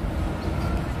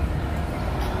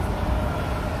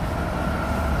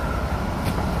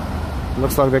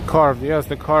 Looks like they carved. Yes,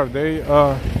 they carved. They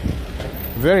are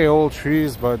very old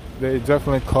trees, but they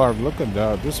definitely carved. Look at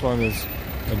that. This one is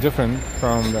different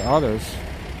from the others.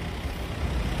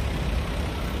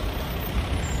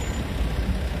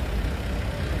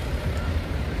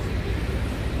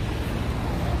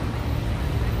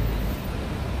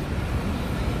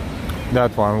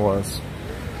 That one was.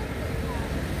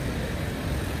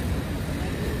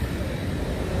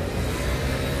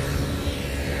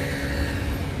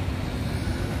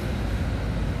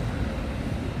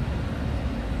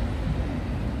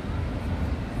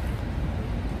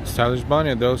 Stylish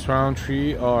Bunny, those round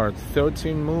tree are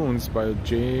 13 Moons by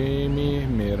Jamie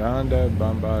Miranda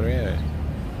Bambare.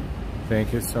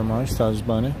 Thank you so much, Stylish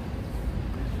Bunny.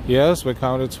 Yes, we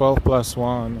counted 12 plus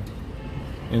 1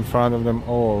 in front of them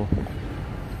all.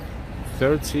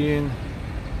 13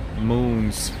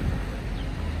 moons.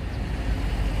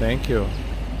 Thank you.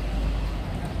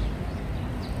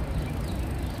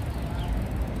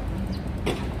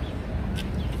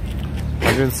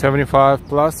 $175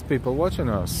 plus people watching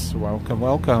us. Welcome,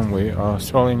 welcome. We are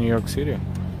strolling New York City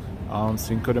on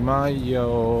Cinco de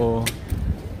Mayo.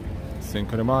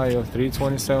 Cinco de Mayo,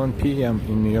 3:27 p.m.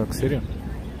 in New York City.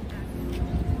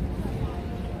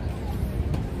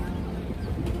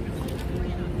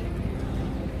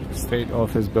 State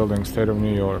Office Building, State of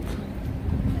New York,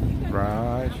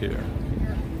 right here.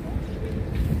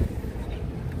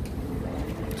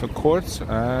 So courts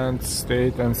and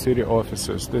state and city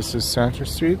offices. This is Center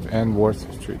Street and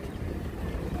Worth Street.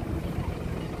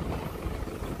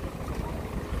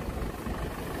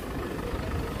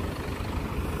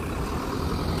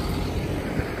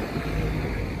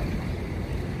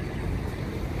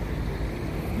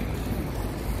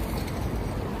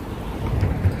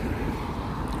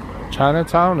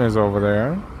 Chinatown is over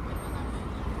there.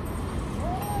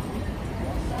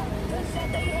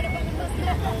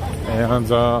 And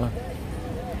a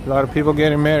lot of people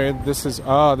getting married. This is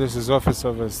office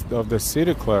of the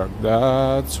city clerk.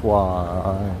 That's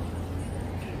why.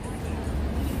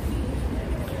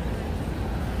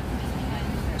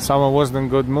 Someone wasn't in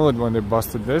good mood when they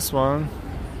busted this one.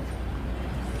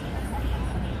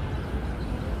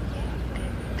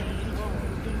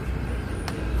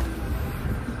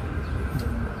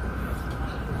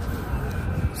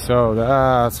 So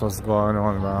that's what's going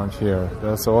on around here.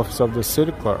 That's the office of the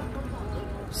city clerk,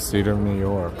 City of New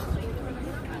York.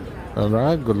 All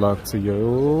right, good luck to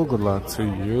you. Good luck to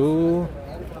you.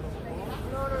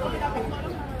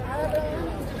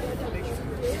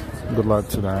 Good luck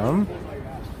to them.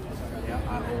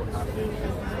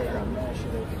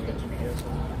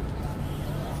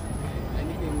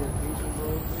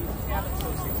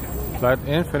 Flat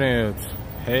Infinite.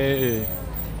 Hey.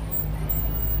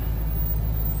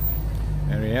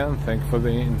 Marianne, thank you for the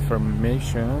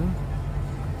information.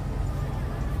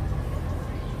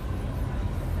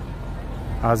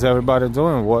 How's everybody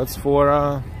doing? What's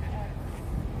for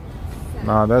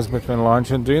no, that's between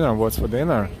lunch and dinner. What's for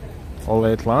dinner? Or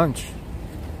late lunch?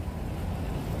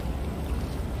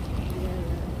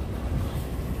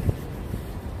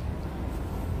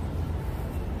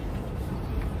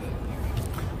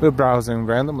 We're browsing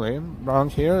randomly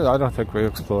around here. I don't think we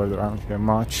explored around here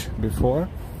much before.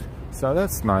 So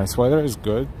that's nice. Weather is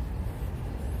good.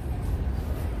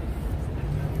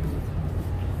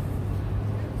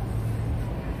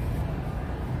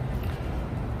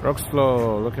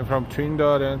 Roxflow, looking from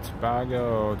Trinidad and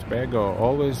Tobago.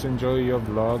 Always enjoy your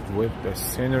vlog with the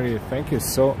scenery. Thank you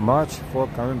so much for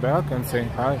coming back and saying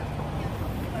hi.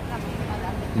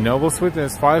 Noble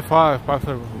Sweetness 5-5,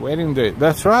 perfect wedding date.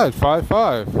 That's right,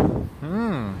 5-5.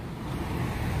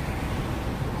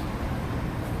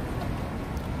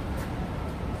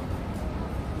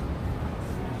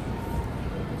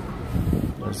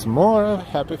 There's more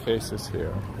happy faces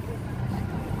here.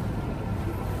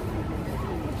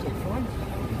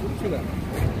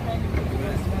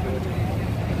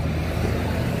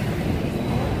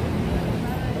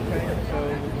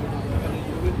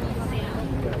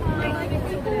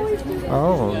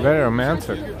 Oh, very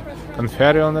romantic.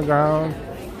 Confetti on the ground.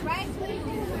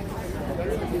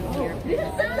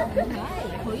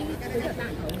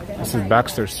 This is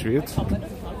Baxter Street.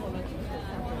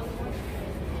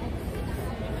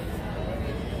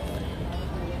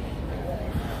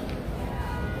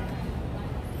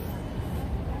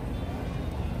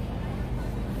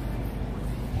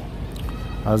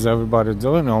 How's everybody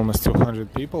doing? Almost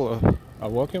 200 people are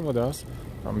walking with us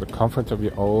from the comfort of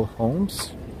your own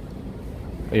homes,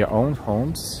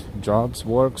 jobs,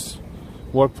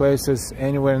 workplaces,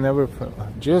 anywhere and ever.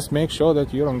 Just make sure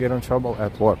that you don't get in trouble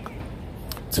at work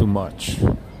too much.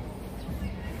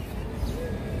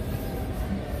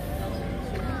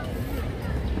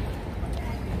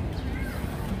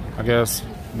 I guess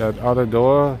that other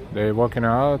door, they're walking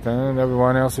out and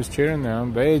everyone else is cheering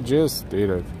them. They just did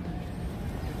it.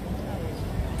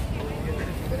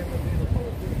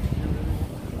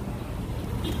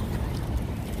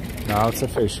 Now it's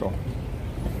official.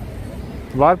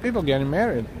 A lot of people getting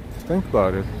married. Think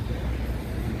about it.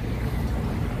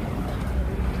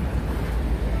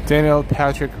 Daniel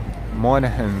Patrick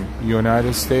Moynihan,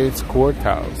 United States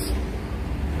Courthouse.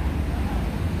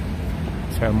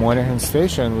 It's a Moynihan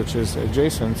Station, which is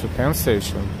adjacent to Penn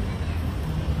Station.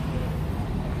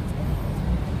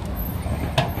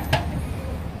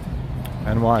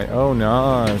 And why? Oh,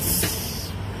 nice.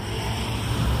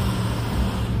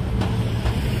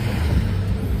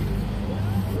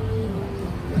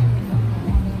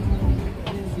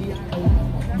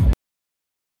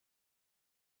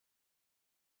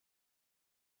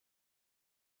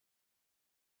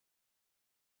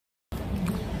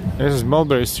 This is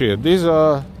Mulberry Street. These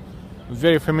are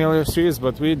very familiar streets,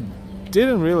 but we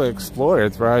didn't really explore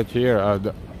it right here at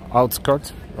the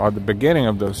outskirts or the beginning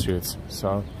of those streets.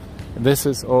 So this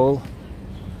is all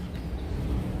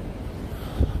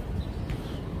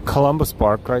Columbus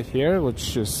Park right here,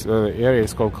 which is the area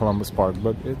is called Columbus Park,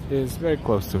 but it is very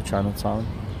close to Chinatown.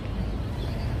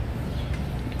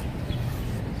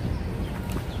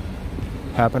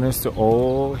 Happiness to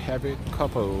all happy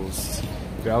couples.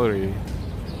 Valerie.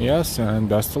 Yes, and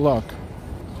best of luck.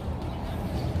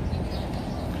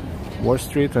 Ward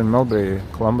Street and Mulberry,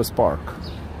 Columbus Park.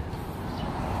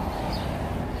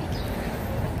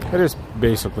 It is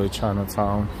basically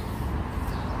Chinatown.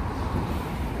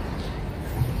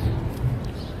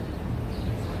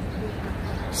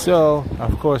 So,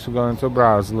 of course, we're going to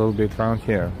browse a little bit around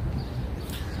here.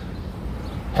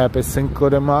 Happy Cinco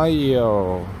de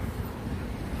Mayo.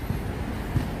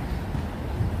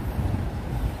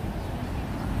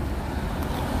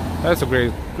 That's a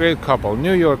great couple.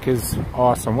 New York is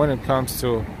awesome when it comes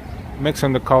to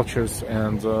mixing the cultures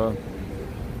and,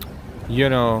 you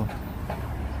know,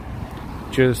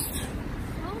 just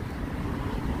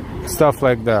stuff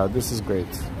like that. This is great.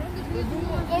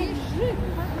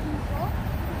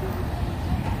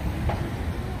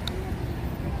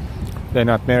 They're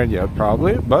not married yet,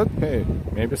 probably, but hey,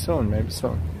 maybe soon, maybe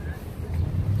soon.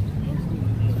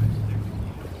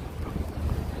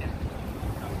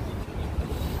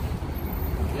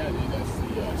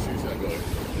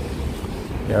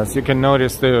 Yes, you can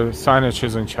notice the signage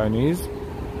is in Chinese.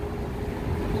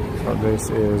 So So this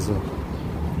is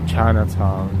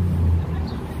Chinatown.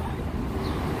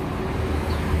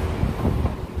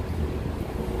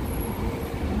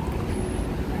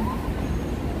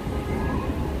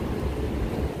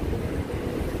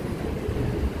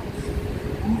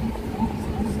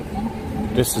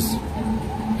 This is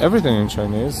everything in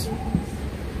Chinese.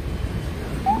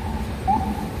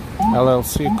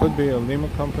 LLC could be a Lima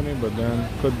company, but then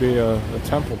could be a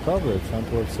temple, probably a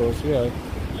temple of sorts, yeah.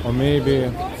 Or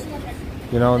maybe,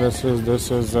 you know, this is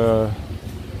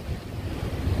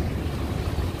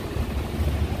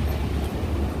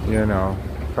you know,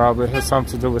 probably has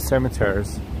something to do with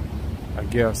cemeteries, I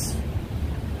guess.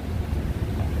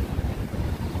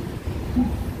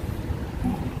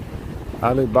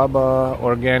 Alibaba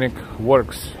Organic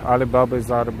Works. Alibaba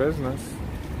is out of business.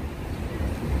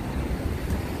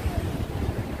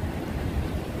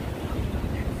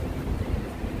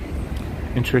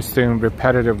 Interesting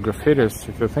repetitive graffitis,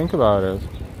 if you think about it.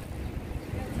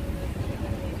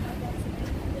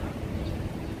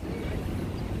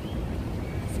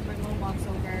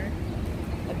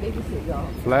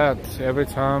 Flat. Every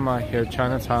time I hear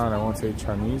Chinatown, I want to eat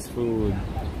Chinese food.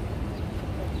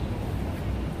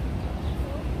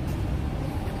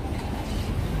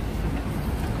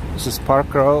 This is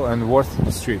Park Row and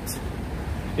Worth Street.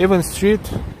 Even street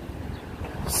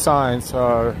signs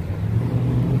are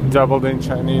doubled in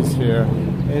Chinese here.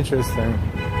 Interesting.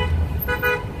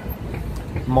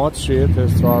 Mott Street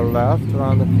is to our left,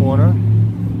 around the corner.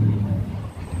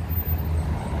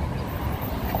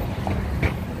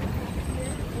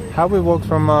 How we walked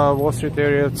from Wall Street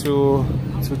area to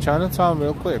Chinatown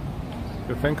real quick. If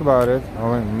you think about it,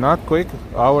 I mean, not quick,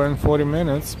 hour and 40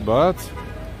 minutes, but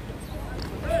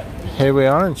here we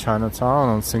are in Chinatown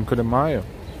on Cinco de Mayo.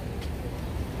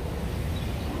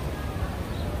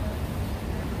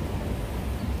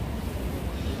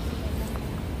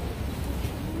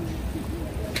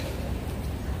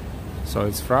 So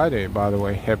it's Friday, by the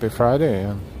way. Happy Friday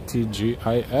and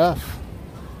TGIF.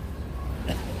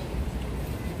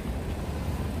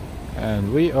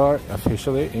 And we are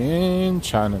officially in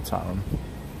Chinatown.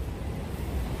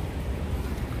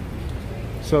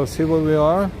 So see where we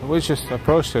are? We just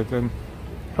approached it and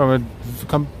from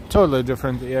a totally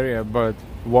different area, but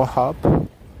walk up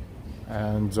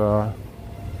and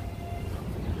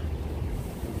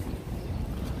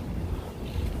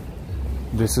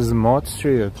this is Mott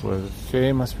Street, where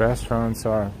famous restaurants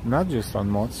are, not just on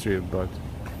Mott Street, but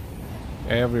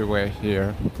everywhere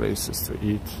here, places to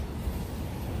eat.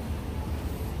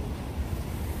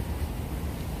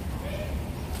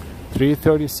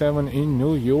 .337 in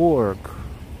New York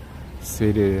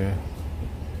City.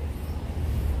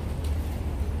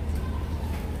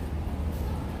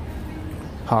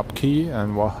 Hop Key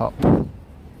and Wahop.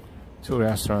 Two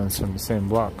restaurants in the same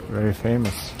block, very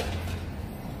famous.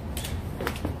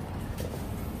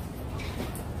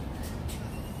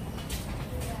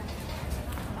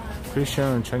 Christian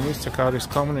and Chinese takeout is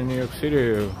common in New York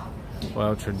City,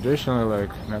 while traditionally,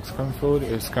 like Mexican food,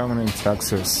 is common in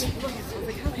Texas.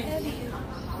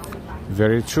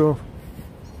 Very true.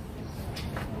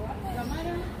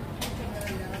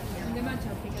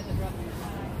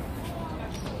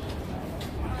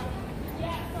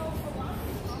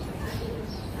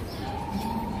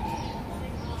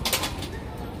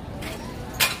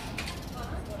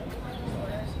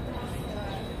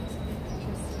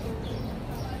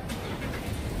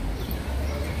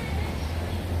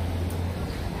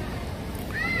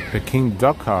 Peking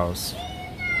Duck House.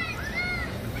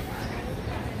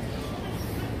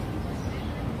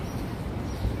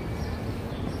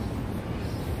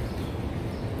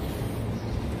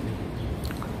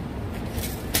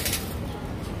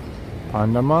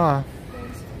 Panama.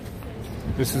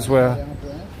 This is where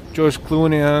George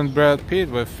Clooney and Brad Pitt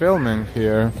were filming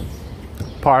here.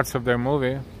 Parts of their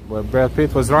movie where Brad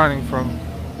Pitt was running from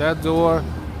that door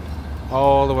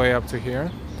all the way up to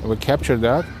here. We captured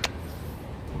that.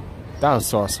 That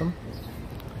was awesome.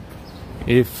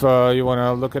 If you want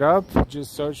to look it up,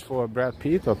 just search for Brad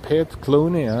Pitt or Pitt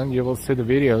Clooney and you will see the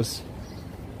videos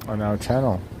on our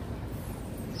channel.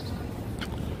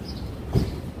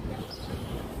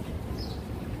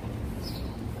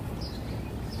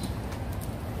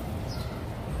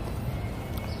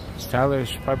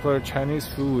 Stylish, popular Chinese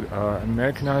food,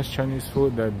 Americanized Chinese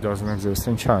food that doesn't exist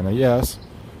in China. Yes,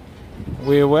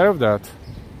 we're aware of that.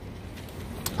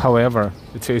 However,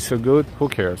 it tastes so good, who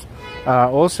cares?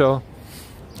 Also,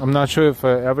 I'm not sure if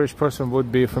an average person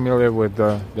would be familiar with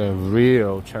the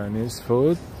real Chinese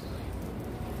food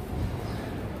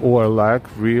or like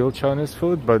real Chinese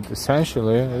food, but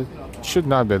essentially it should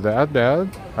not be that bad.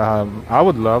 I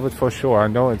would love it for sure, I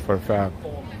know it for a fact.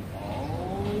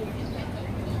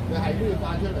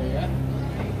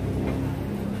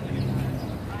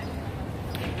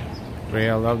 Ray,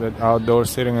 I love that outdoor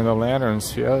sitting in the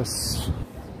lanterns. Yes,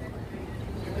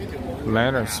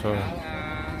 lanterns are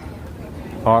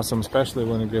awesome, especially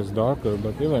when it gets darker,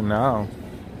 but even now.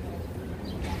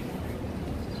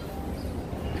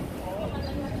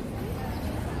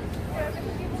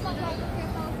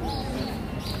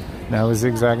 Now we're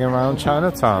zigzagging around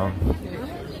Chinatown.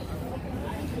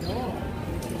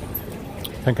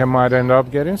 I think I might end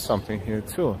up getting something here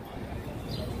too.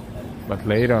 But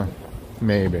later,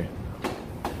 maybe.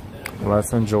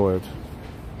 Let's enjoy it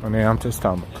on an empty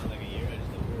stomach.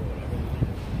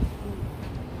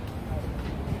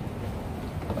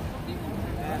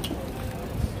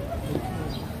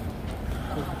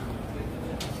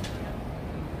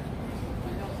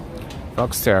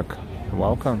 Foxtech,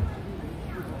 welcome.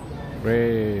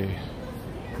 Ray,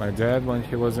 my dad, when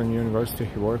he was in university,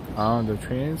 he worked on the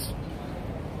trains.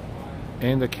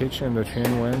 In the kitchen, the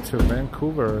train went to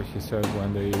Vancouver. He said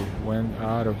when they went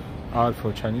out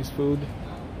for Chinese food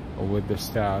with the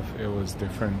staff, it was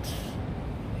different.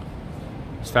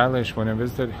 Stylish, when I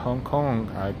visited Hong Kong,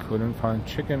 I couldn't find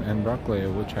chicken and broccoli,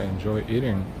 which I enjoy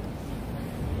eating.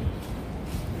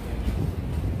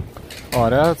 Oh,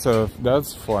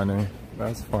 that's funny.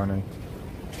 That's funny.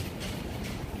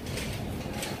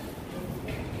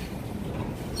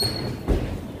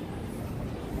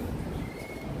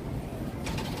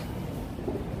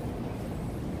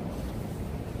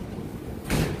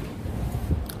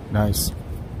 Nice.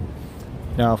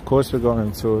 Now, of course, we're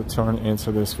going to turn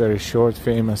into this very short,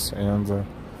 famous, and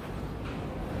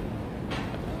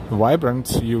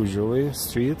vibrant, usually,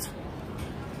 street.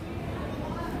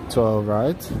 To our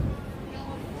right.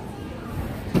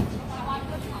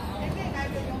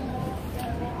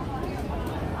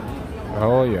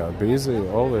 Oh yeah, busy,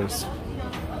 always.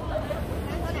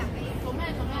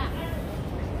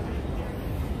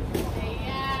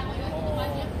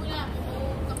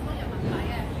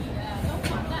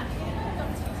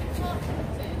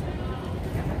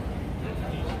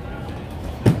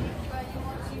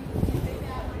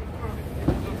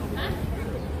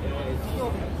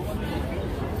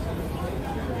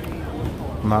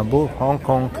 Mabu Hong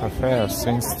Kong Cafe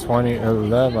since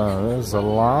 2011. There's a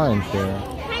line here.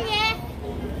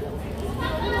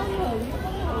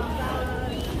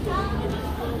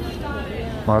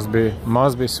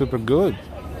 Must be super good.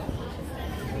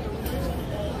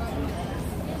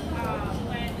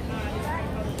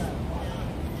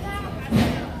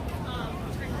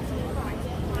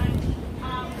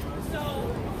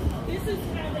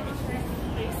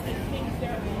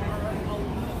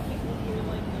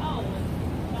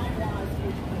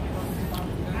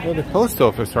 Well, the post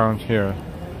office around here,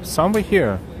 somewhere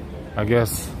here, I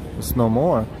guess it's no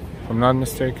more, if I'm not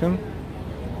mistaken.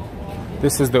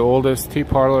 This is the oldest tea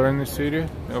parlor in the city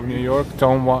of New York,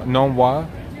 Non-Wa.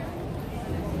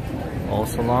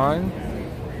 Also line.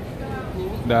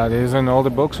 That is in all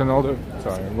the books and all the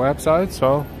websites,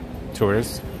 so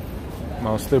tourists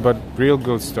mostly, but real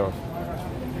good stuff.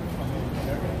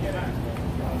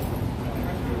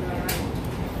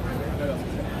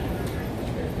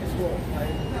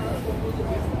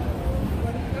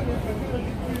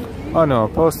 Oh no,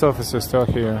 post office is still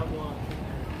here.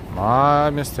 My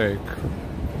mistake.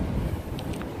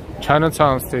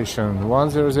 Chinatown Station,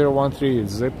 10013,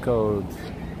 zip code.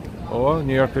 Or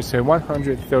New Yorkers say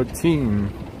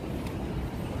 113.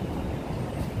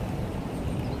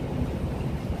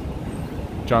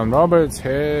 John Roberts,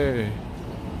 hey.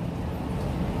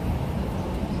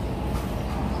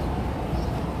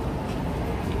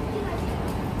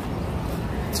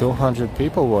 $200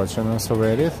 people watching us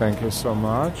already. Thank you so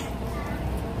much.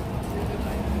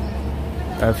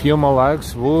 A few more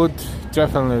likes would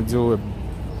definitely do a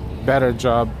better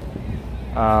job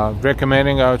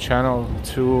recommending our channel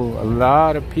to a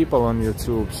lot of people on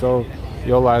YouTube. So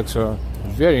your likes are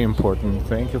very important.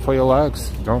 Thank you for your likes.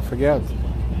 Don't forget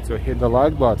to hit the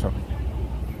like button.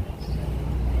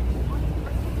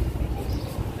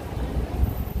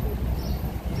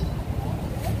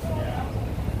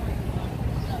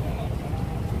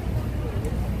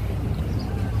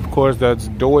 Of course, that's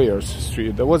Doyers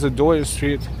Street. There was a Doyers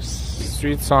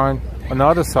Street sign on the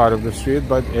other side of the street,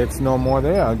 but it's no more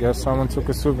there. I guess someone took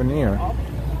a souvenir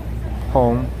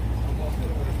home.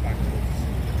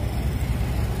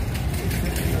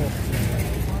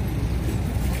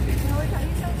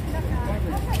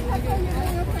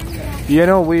 You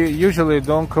know, we usually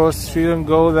don't cross the street and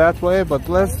go that way, but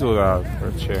let's do that for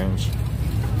a change.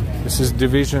 This is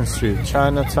Division Street,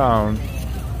 Chinatown.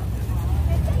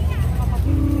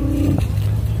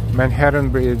 Manhattan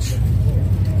Bridge,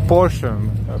 portion,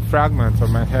 a fragment of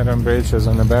Manhattan Bridge is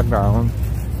in the background.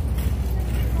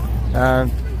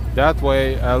 And that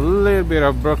way, a little bit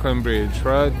of Brooklyn Bridge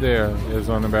right there is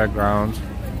on the background.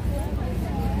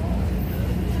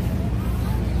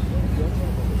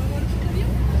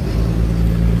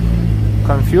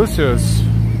 Confucius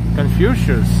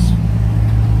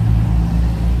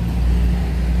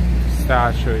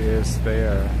statue is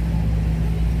there.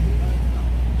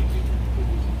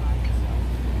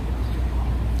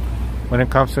 When it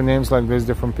comes to names like this,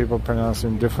 different people pronounce it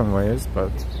in different ways,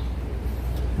 but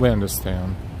we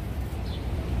understand.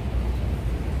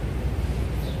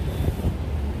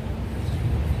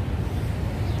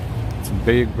 It's a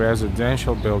big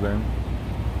residential building.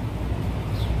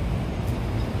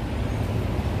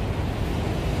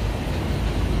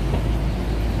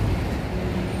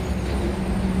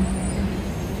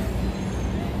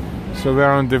 So we're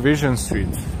on Division Street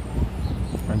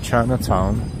in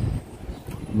Chinatown,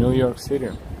 New York City.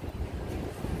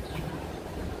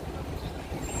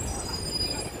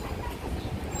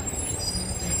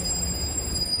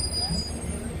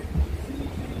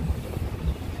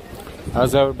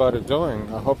 How's everybody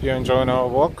doing? I hope you're enjoying our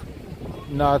walk.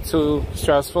 Not too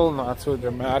stressful, not too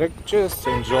dramatic, just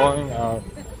enjoying our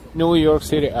New York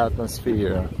City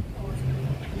atmosphere.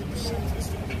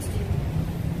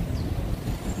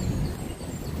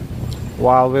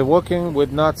 While we're walking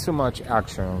with not too much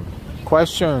action.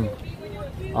 Question: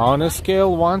 on a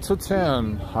scale 1 to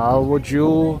 10, how would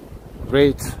you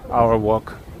rate our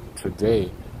walk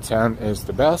today? 10 is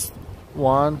the best,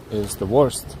 1 is the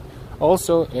worst.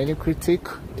 Also, any critique,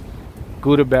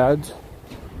 good or bad,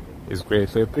 is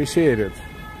greatly appreciated.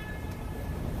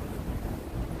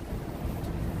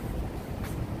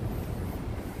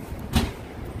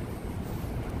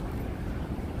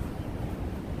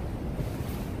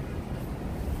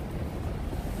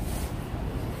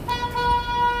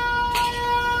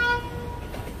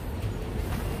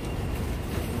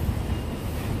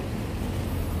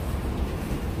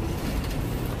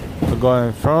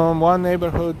 Going from one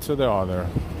neighborhood to the other.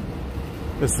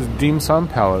 This is Dim Sum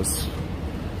Palace,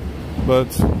 but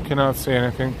cannot say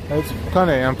anything. It's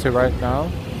kind of empty right now.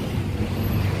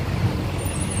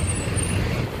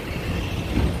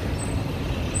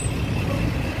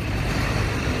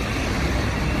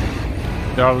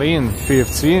 Darlene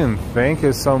 15, thank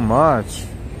you so much.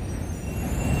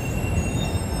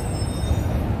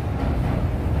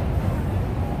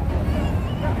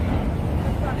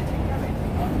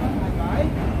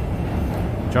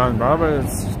 John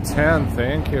Roberts, 10,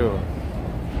 thank you.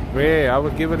 Ray, I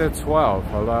would give it a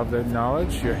 12. I love the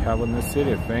knowledge you have in the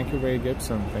city. Thank you, Ray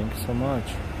Gibson. Thank you so much.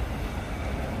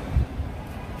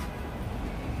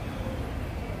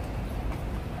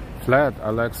 Flat, I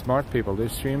like smart people.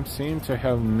 This stream seems to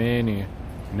have many.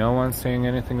 No one saying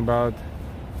anything about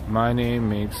my name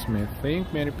makes me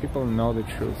think many people know the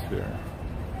truth here.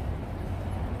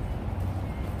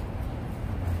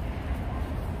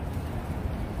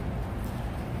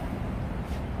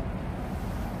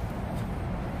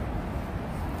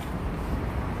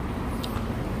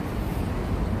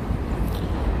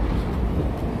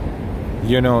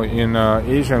 You know, in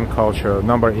Asian culture,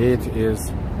 number 8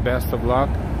 is best of luck,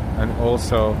 and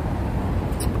also,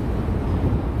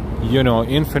 you know,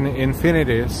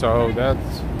 infinity. So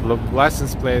that's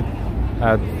license plate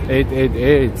at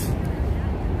 888.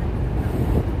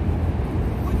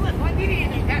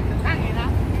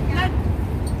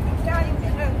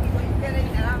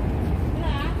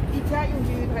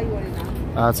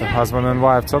 That's a husband and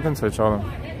wife talking to each other.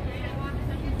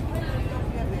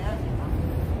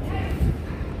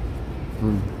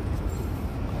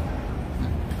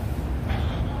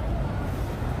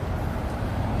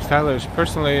 Stylish.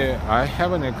 Personally, I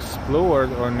haven't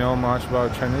explored or know much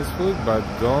about Chinese food, but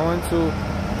going to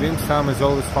dim sum is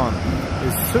always fun.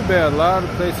 It's too bad a lot of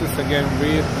places again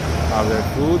read of their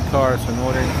food carts and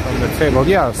ordering from the table.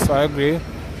 Yes, I agree.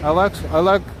 I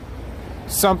like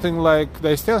something like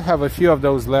they still have a few of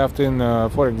those left in,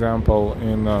 for example,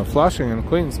 in Flushing and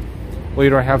Queens, where you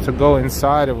don't have to go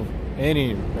inside of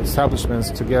any establishments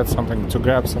to get something, to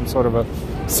grab some sort of a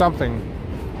something.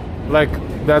 Like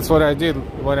that's what I did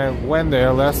when I went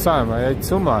there last time. I ate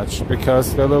too much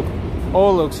because they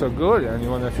all look so good, and you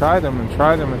want to try them and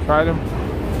try them and try them,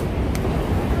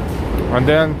 and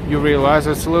then you realize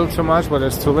it's a little too much, but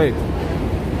it's too late.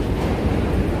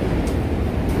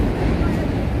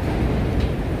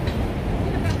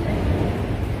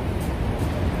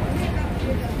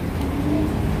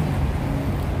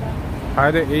 Hi,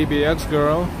 the ABX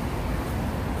girl.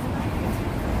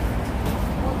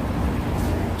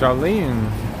 Darlene.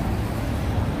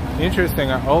 Interesting.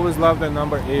 I always loved the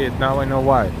number 8. Now I know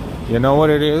why. You know what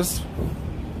it is?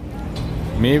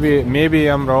 Maybe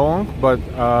I'm wrong, but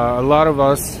a lot of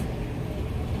us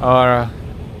are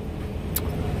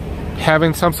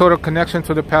having some sort of connection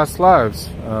to the past lives,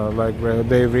 like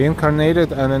they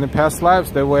reincarnated, and in the past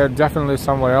lives they were definitely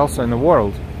somewhere else in the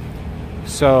world.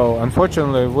 So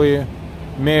unfortunately we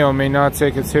may or may not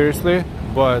take it seriously,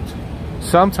 but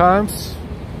sometimes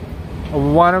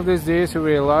one of these days you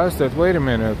realize that, wait a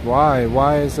minute,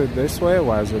 why is it this way,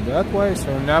 why is it that way?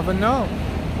 So you never know.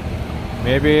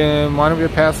 Maybe in one of your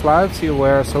past lives you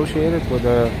were associated with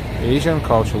the Asian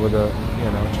culture, with the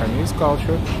Chinese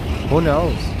culture. Who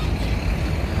knows?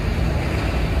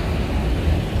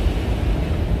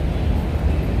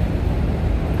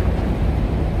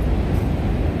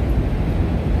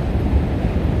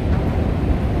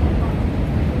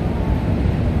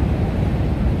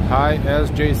 Hi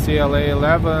SJCLA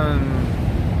 11.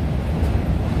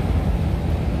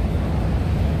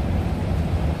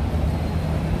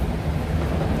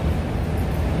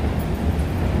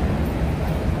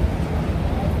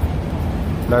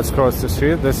 Let's cross the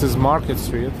street. This is Market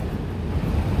Street.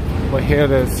 But here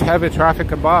there's heavy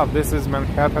traffic above. This is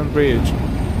Manhattan Bridge.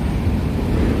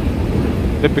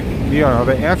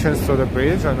 The entrance to the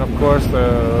bridge, and of course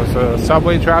the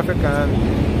subway traffic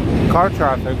and car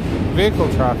traffic, vehicle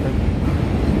traffic.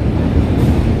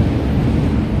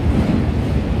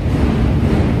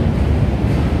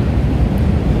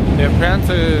 The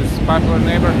Apprentice, popular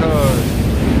neighborhood.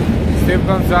 Steve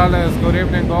Gonzalez, good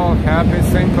evening all. Happy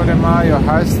Cinco De Mayo.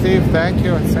 Hi Steve, thank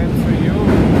you, and same for you.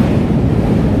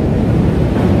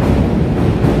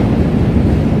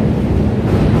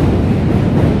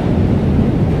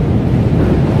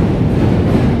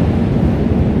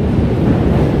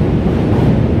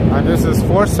 And this is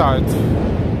Forsyth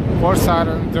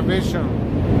and Division.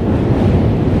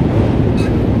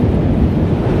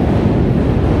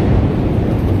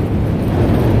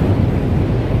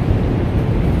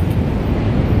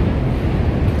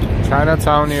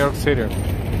 Chinatown, New York City. A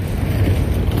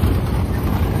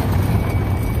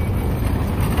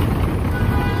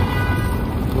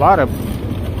lot of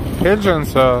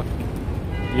pigeons, up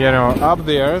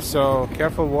there, so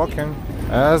careful walking.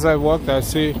 As I walked, I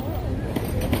see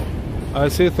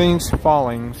things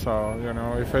falling. So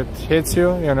if it hits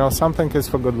you, something is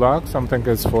for good luck, something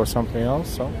is for something else.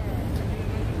 So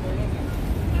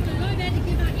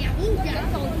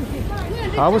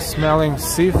I was smelling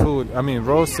seafood,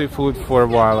 raw seafood for a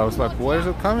while. I was like, where is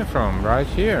it coming from? Right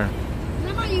here.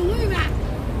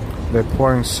 They're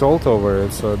pouring salt over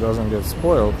it so it doesn't get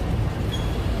spoiled.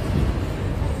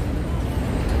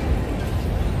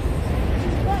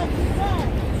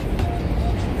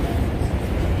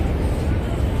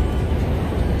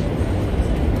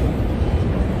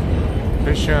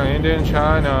 Christian, Indian,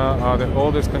 China are the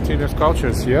oldest continuous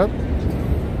cultures. Yep.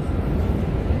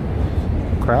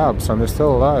 Crabs, and they're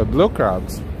still alive. Blue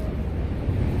crabs.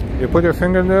 You put your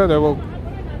finger in there, they will.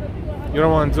 You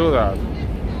don't want to do that.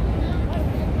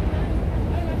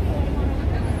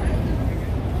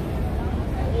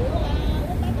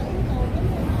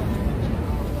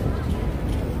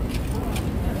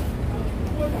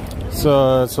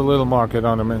 So it's a little market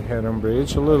on the Manhattan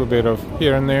Bridge, a little bit of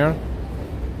here and there.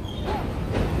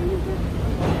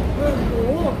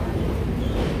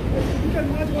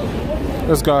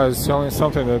 This guy is selling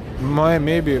something that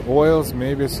maybe oils,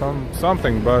 maybe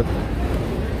something, but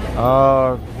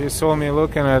he saw me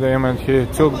looking at him and he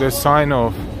took the sign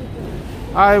off.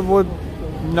 I would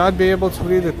not be able to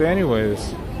read it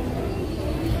anyways.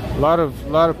 A lot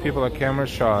of people are camera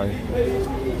shy.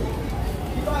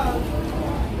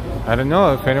 I don't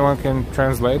know if anyone can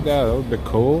translate that. That would be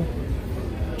cool.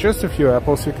 Just a few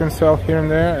apples you can sell here and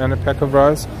there, and a peck of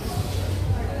rice.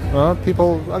 Well,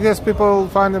 I guess people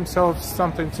find themselves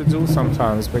something to do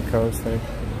sometimes because they,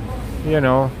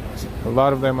 a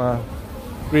lot of them are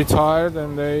retired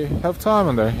and they have time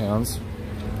on their hands.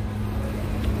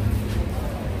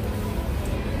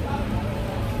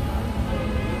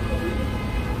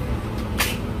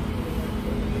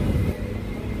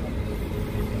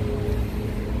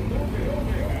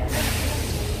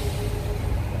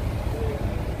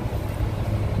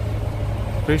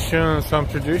 Christian, some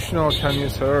traditional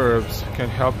Chinese herbs can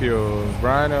help you.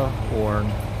 Rhino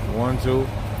horn won't do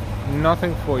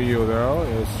nothing for you though.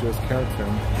 It's just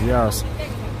keratin. Yes.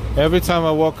 Every time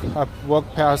I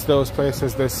walk past those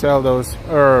places, they sell those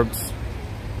herbs.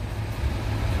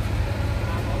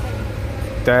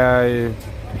 They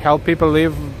help people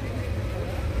live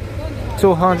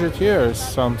 200 years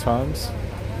sometimes.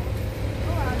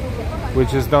 We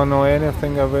just don't know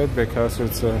anything of it because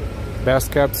it's a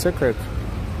best kept secret.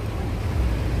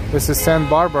 This is St.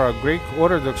 Barbara, Greek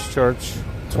Orthodox Church,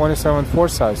 27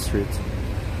 Forsyth Street.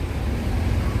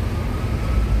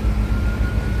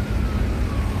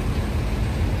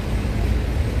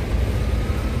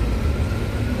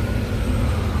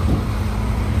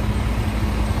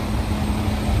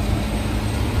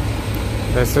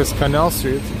 This is Canal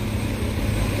Street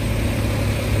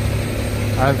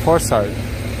and Forsyth.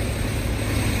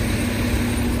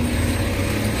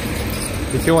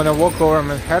 If you want to walk over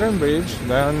Manhattan Bridge,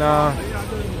 then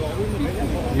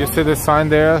you see the sign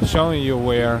there showing you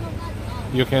where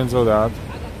you can do that.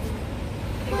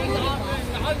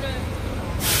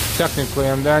 Technically,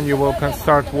 and then you will can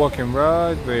start walking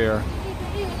right there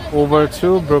over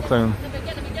to Brooklyn.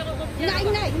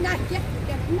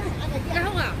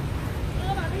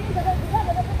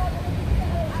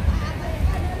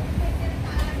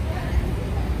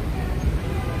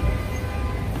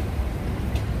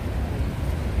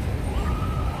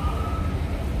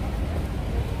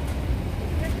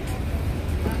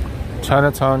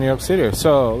 Chinatown, New York City.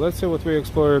 So let's see what we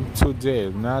explored today.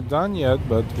 Not done yet,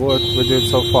 but what we did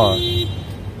so far.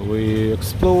 We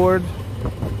explored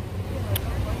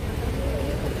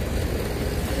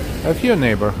a few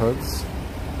neighborhoods.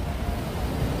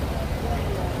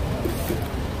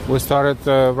 We started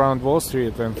around Wall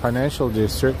Street and financial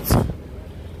districts.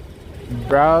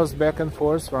 Browsed back and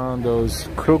forth around those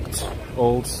crooked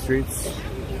old streets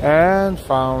and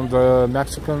found a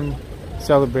Mexican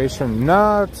celebration.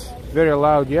 Not very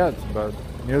loud yet, but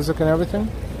music and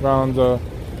everything around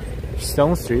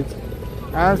Stone Street.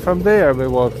 And from there we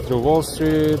walked through Wall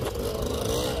Street,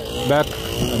 back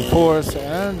and forth,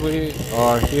 and we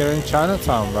are here in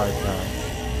Chinatown right now.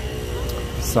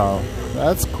 So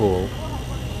that's cool.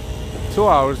 2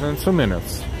 hours and 2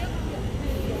 minutes.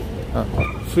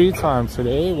 Free time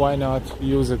today, why not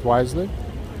use it wisely?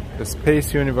 The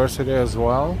Space University as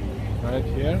well, right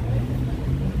here.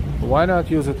 Why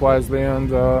not use it wisely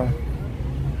and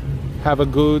have a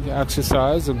good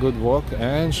exercise, a good walk,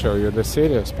 and show you the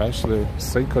city, especially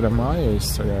Cinco De Mayo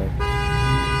is today.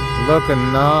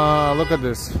 Look at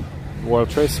this World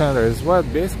Trade Center is what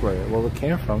basically where we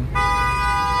came from.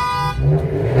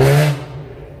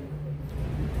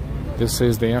 This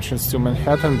is the entrance to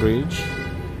Manhattan Bridge.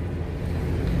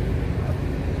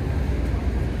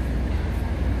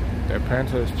 The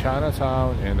apprentice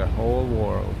Chinatown in the whole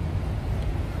world.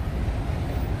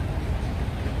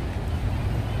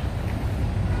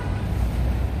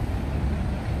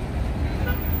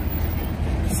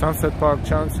 Sunset Park,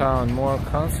 Chinatown, more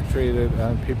concentrated,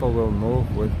 and people will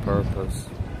move with purpose.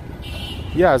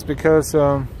 Yes, because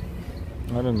I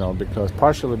don't know,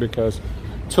 partially because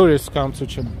tourists come to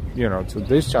to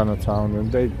this Chinatown,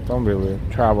 and they don't really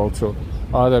travel to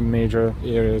other major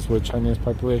areas with Chinese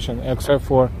population, except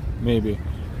for maybe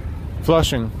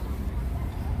Flushing.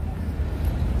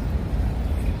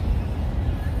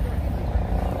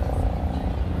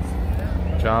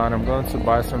 John, I'm going to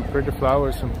buy some pretty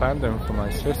flowers and plant them for my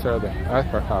sister at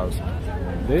her house.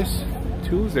 This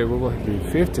Tuesday we will be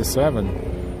 57.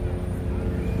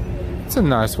 It's a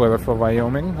nice weather for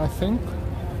Wyoming, I think.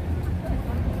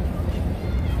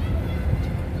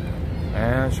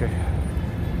 And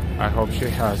I hope she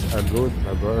has a good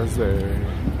birthday.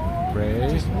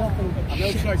 Ray.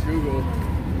 Looks like Google.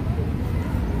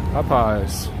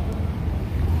 Popeyes.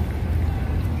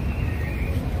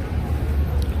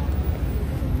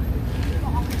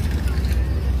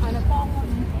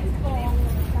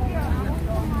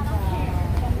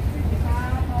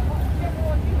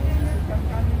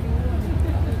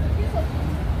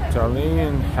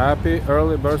 Charlene, happy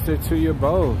early birthday to you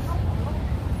both.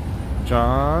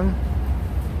 John.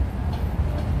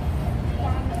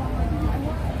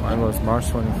 Mine was March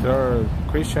 23rd.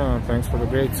 Christian, thanks for the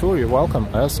great tour. You're welcome.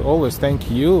 As always,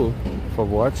 thank you for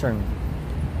watching.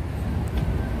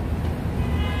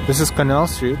 This is Canal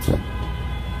Street.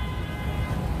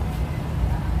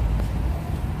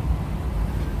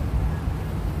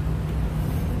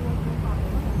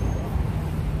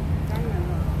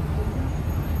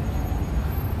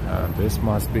 This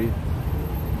must be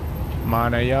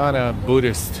Mahayana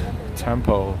Buddhist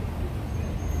temple.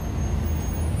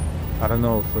 I don't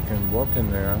know if we can walk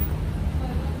in there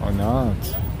or not.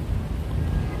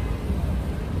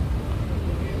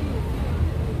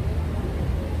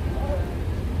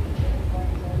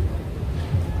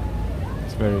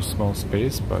 It's a very small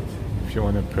space, but if you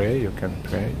want to pray, you can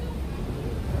pray.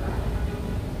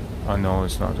 Oh no,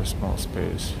 it's not a small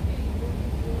space.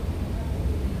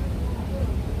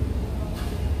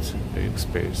 Big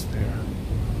space there.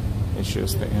 It's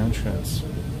just the entrance.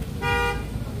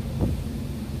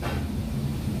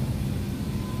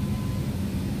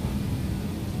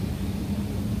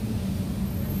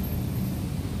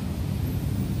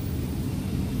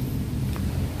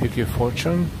 Pick your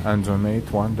fortune and donate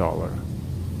 $1.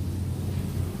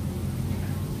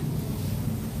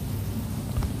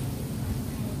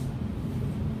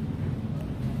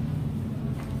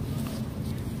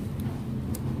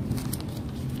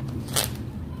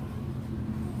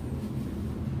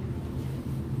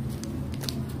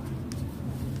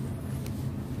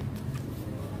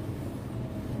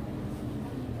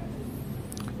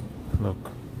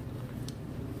 Look.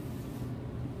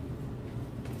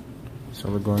 So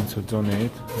we're going to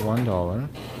donate $1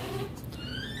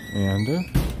 and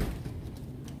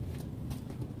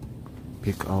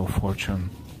pick our fortune.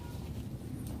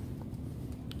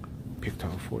 Picked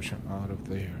our fortune out of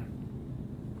there.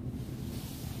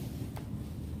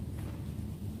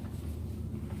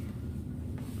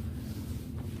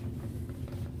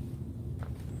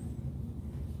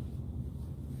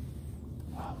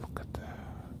 Wow, look at that.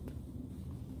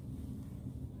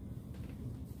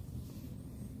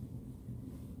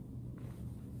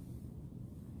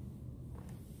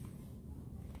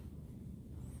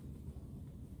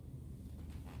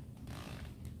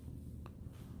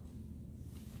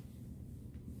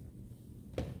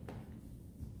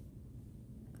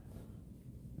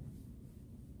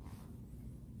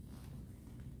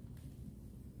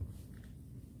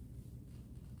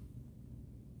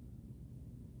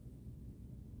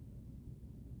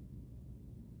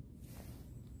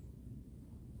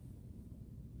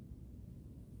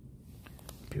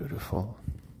 Beautiful.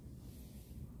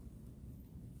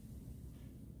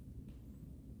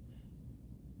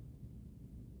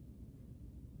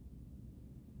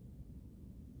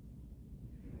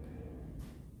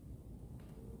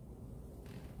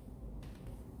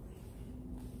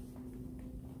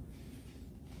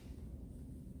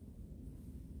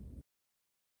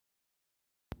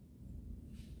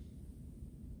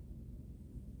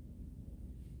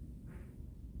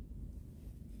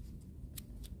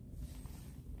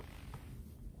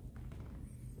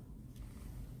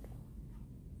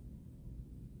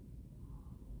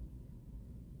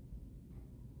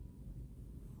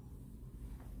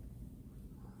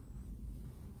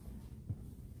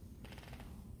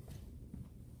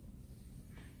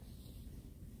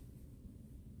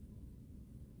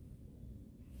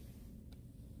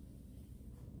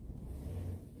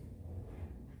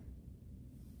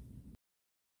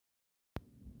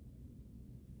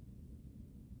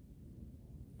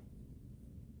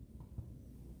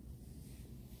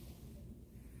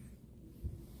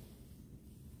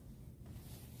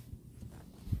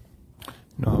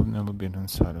 No, I've never been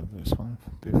inside of this one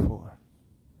before.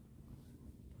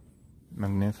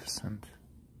 Magnificent.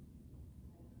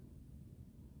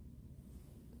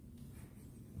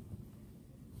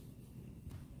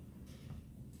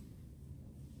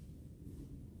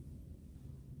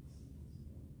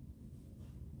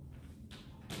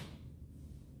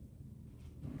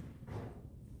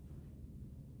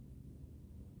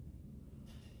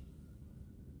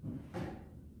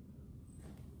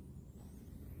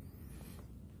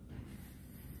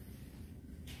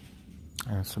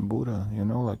 And it's a Buddha, you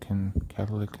know, like in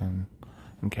Catholic and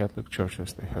in Catholic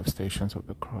churches they have Stations of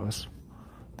the Cross.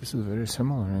 This is very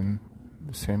similar in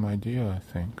the same idea, I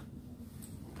think.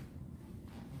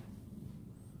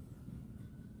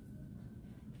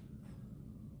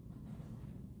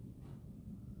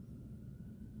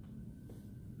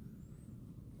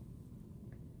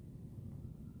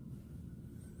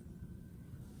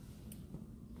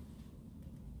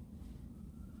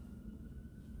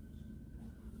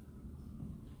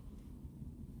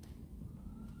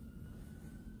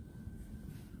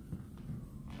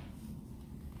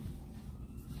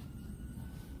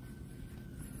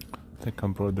 I think I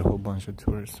brought a whole bunch of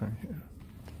tourists in here.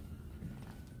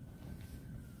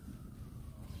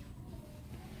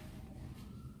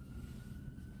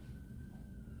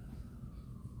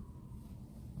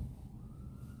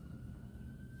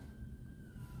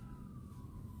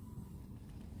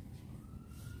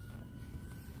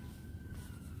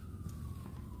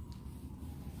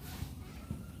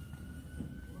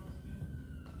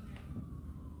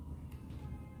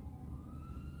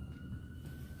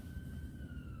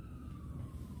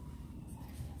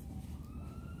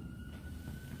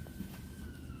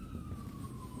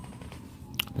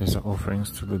 These are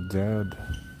offerings to the dead.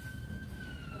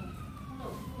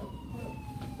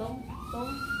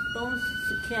 Don't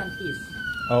scan this.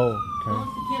 Oh, okay.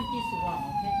 Don't scan this one,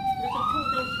 okay? There's a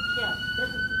total scan.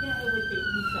 Let's scan everything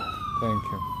inside. Thank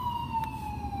you.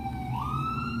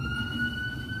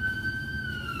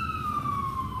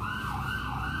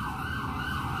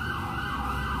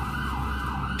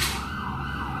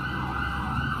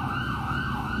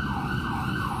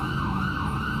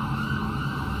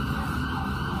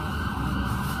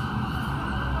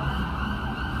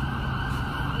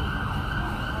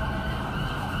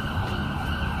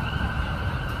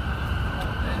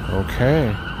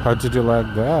 Okay, how did you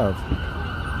like that?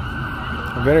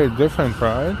 Very different,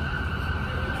 right?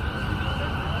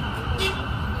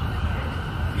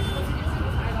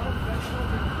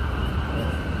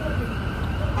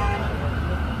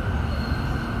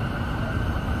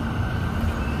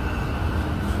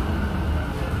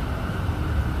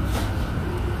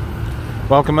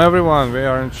 Welcome everyone, we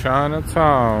are in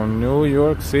Chinatown, New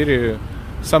York City.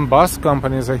 Some bus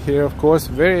companies are here, of course,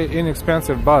 very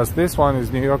inexpensive bus. This one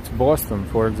is New York to Boston,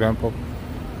 for example.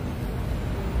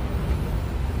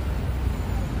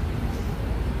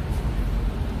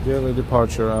 Daily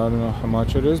departure, I don't know how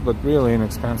much it is, but really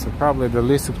inexpensive. Probably the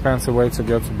least expensive way to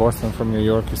get to Boston from New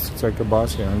York is to take a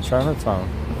bus here in Chinatown.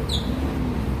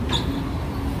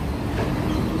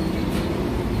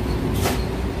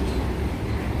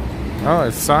 Oh,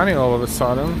 it's sunny all of a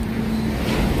sudden.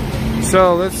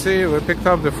 So let's see, we picked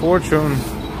up the fortune.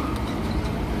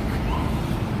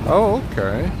 Oh,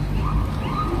 okay.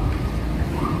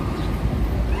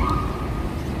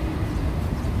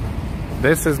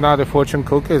 This is not a fortune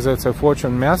cookies, it's a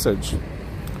fortune message.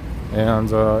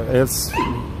 And it's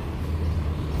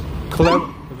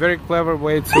very clever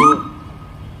way to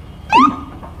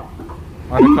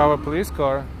undercover police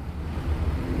car.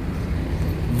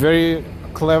 Very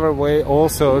clever way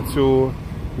also to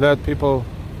let people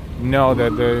know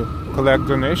that they collect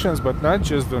donations, but not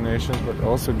just donations, but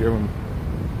also give them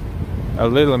a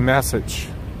little message.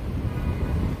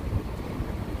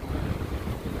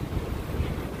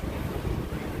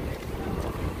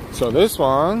 So this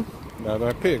one that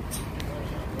I picked,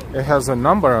 it has a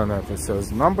number on it. It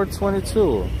says number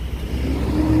 22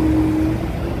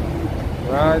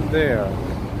 right there.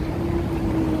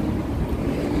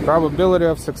 Probability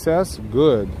of success,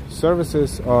 good.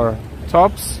 Services are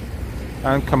tops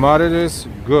and commodities,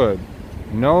 good.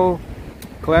 No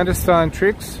clandestine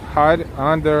tricks, hide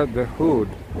under the hood.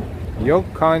 Your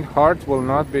kind heart will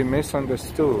not be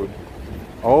misunderstood.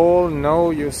 All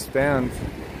know you stand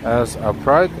as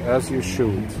upright as you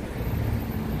should.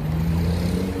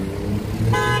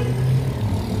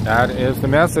 That is the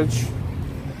message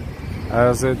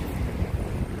as it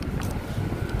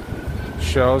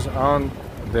shows on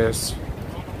this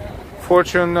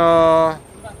fortune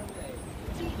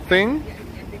thing,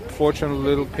 fortune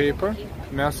little paper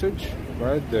message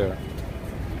right there.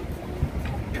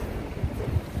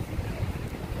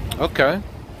 Okay,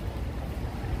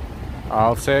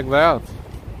 I'll take that.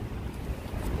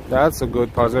 That's a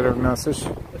good positive message.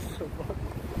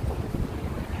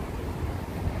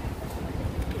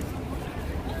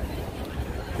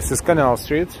 This is Canal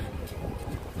Street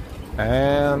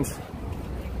and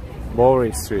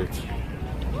Bowery Street.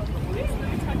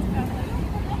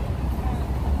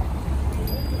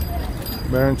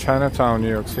 We're in Chinatown, New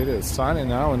York City. It's sunny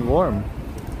now and warm.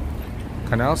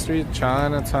 Canal Street,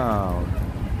 Chinatown.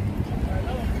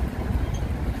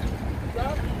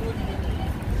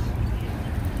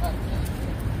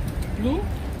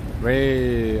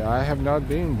 Ray, I have not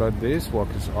been, but this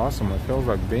walk is awesome. I feel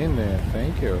like being there.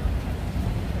 Thank you.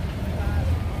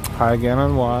 Hi again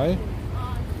on why.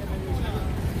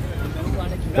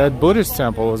 That Buddhist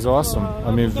temple was awesome.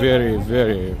 I mean, very,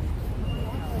 very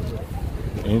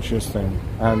interesting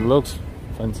and looks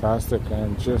fantastic,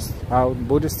 and just how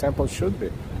Buddhist temple should be.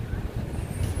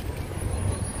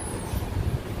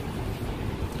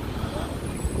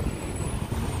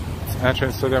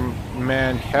 Entrance to the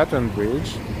Manhattan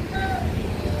Bridge.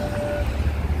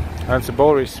 That's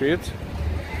Bowery Street,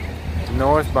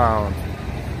 northbound,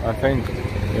 I think.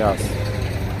 Yes.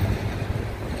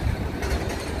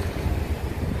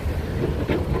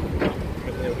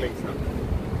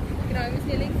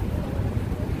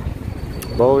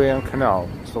 Bowery and Canal.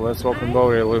 So let's walk in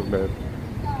Bowery a little bit.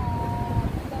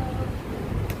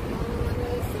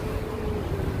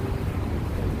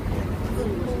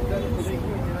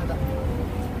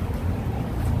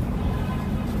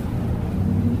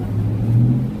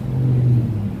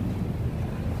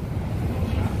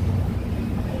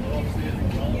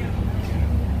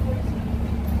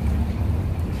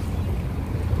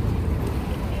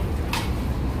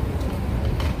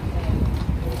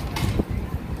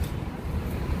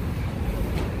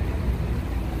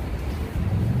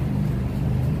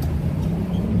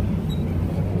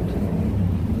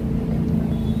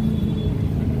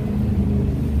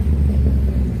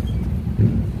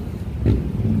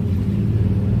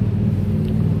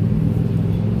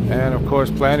 And of course,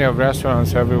 plenty of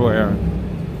restaurants everywhere.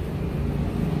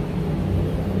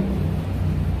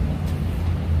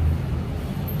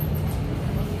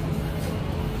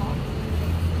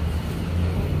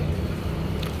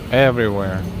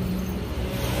 Everywhere.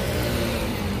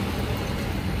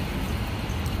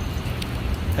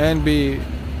 NB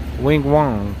Wing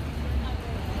Wang.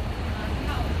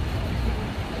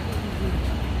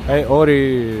 Hey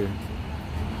Ori.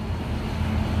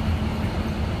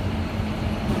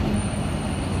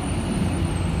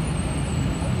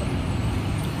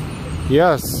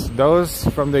 Yes, those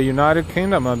from the United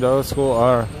Kingdom are those who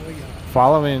are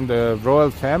following the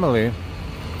royal family.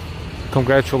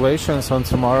 Congratulations on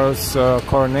tomorrow's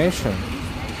coronation.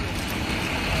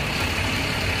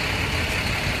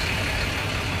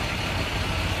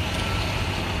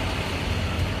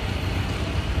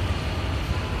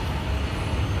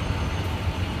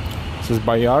 This is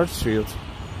Bayard Street.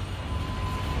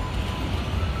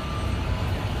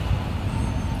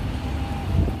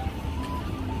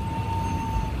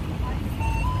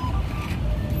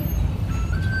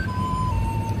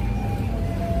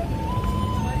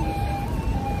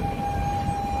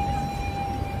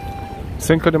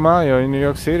 Cinco de Mayo in New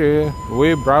York City.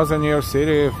 We browse in New York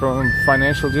City from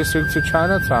Financial District to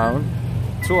Chinatown.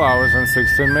 2 hours and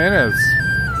 16 minutes.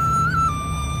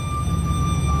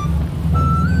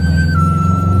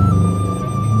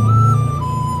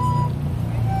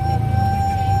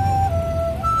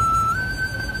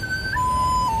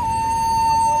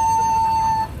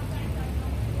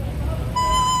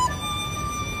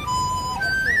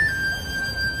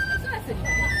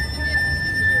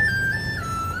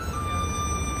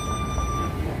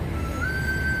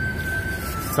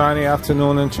 Sunny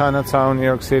afternoon in Chinatown, New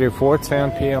York City,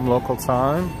 4:10 p.m. local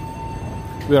time.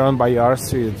 We're on Bayard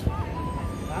Street.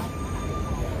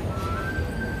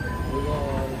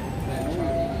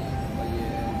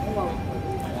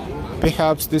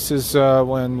 Perhaps this is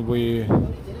when we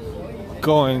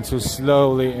going to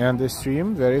slowly end the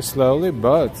stream, very slowly,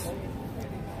 but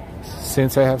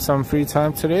since I have some free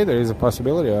time today, there is a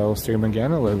possibility I will stream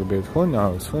again a little bit. Who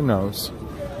knows? Who knows?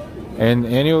 And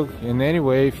in any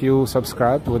way, if you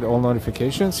subscribe with all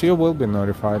notifications, you will be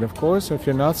notified, of course. If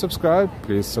you're not subscribed,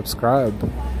 please subscribe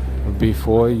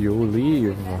before you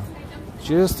leave.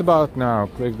 Just about now,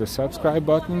 click the subscribe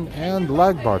button and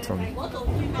like button.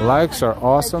 Likes are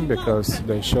awesome because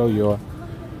they show your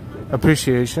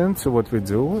appreciation to what we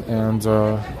do and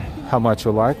how much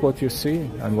you like what you see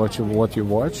and what you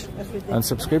watch. And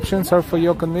subscriptions are for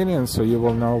your convenience, so you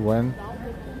will know when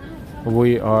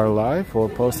we are live or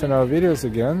posting our videos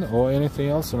again or anything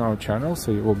else on our channel,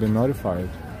 so you will be notified.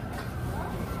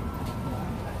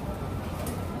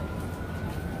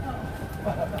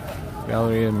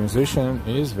 Gallery and musician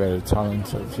is very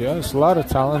talented. Yes, a lot of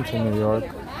talent in New York.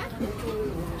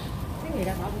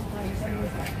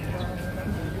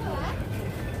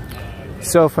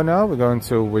 So for now, we're going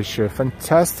to wish you a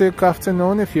fantastic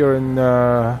afternoon if you're in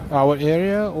our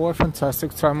area, or a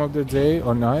fantastic time of the day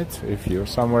or night if you're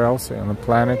somewhere else on the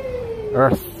planet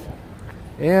Earth.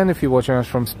 And if you're watching us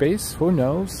from space, who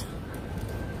knows?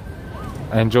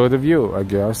 Enjoy the view, I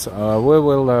guess. We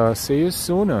will see you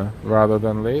sooner rather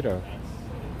than later.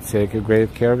 Take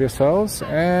great care of yourselves,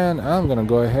 and I'm gonna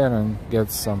go ahead and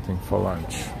get something for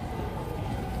lunch.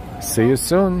 See you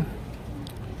soon.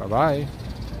 Bye-bye.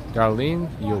 Darlene,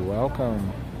 you're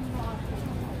welcome.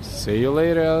 See you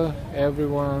later,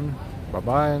 everyone.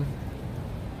 Bye-bye.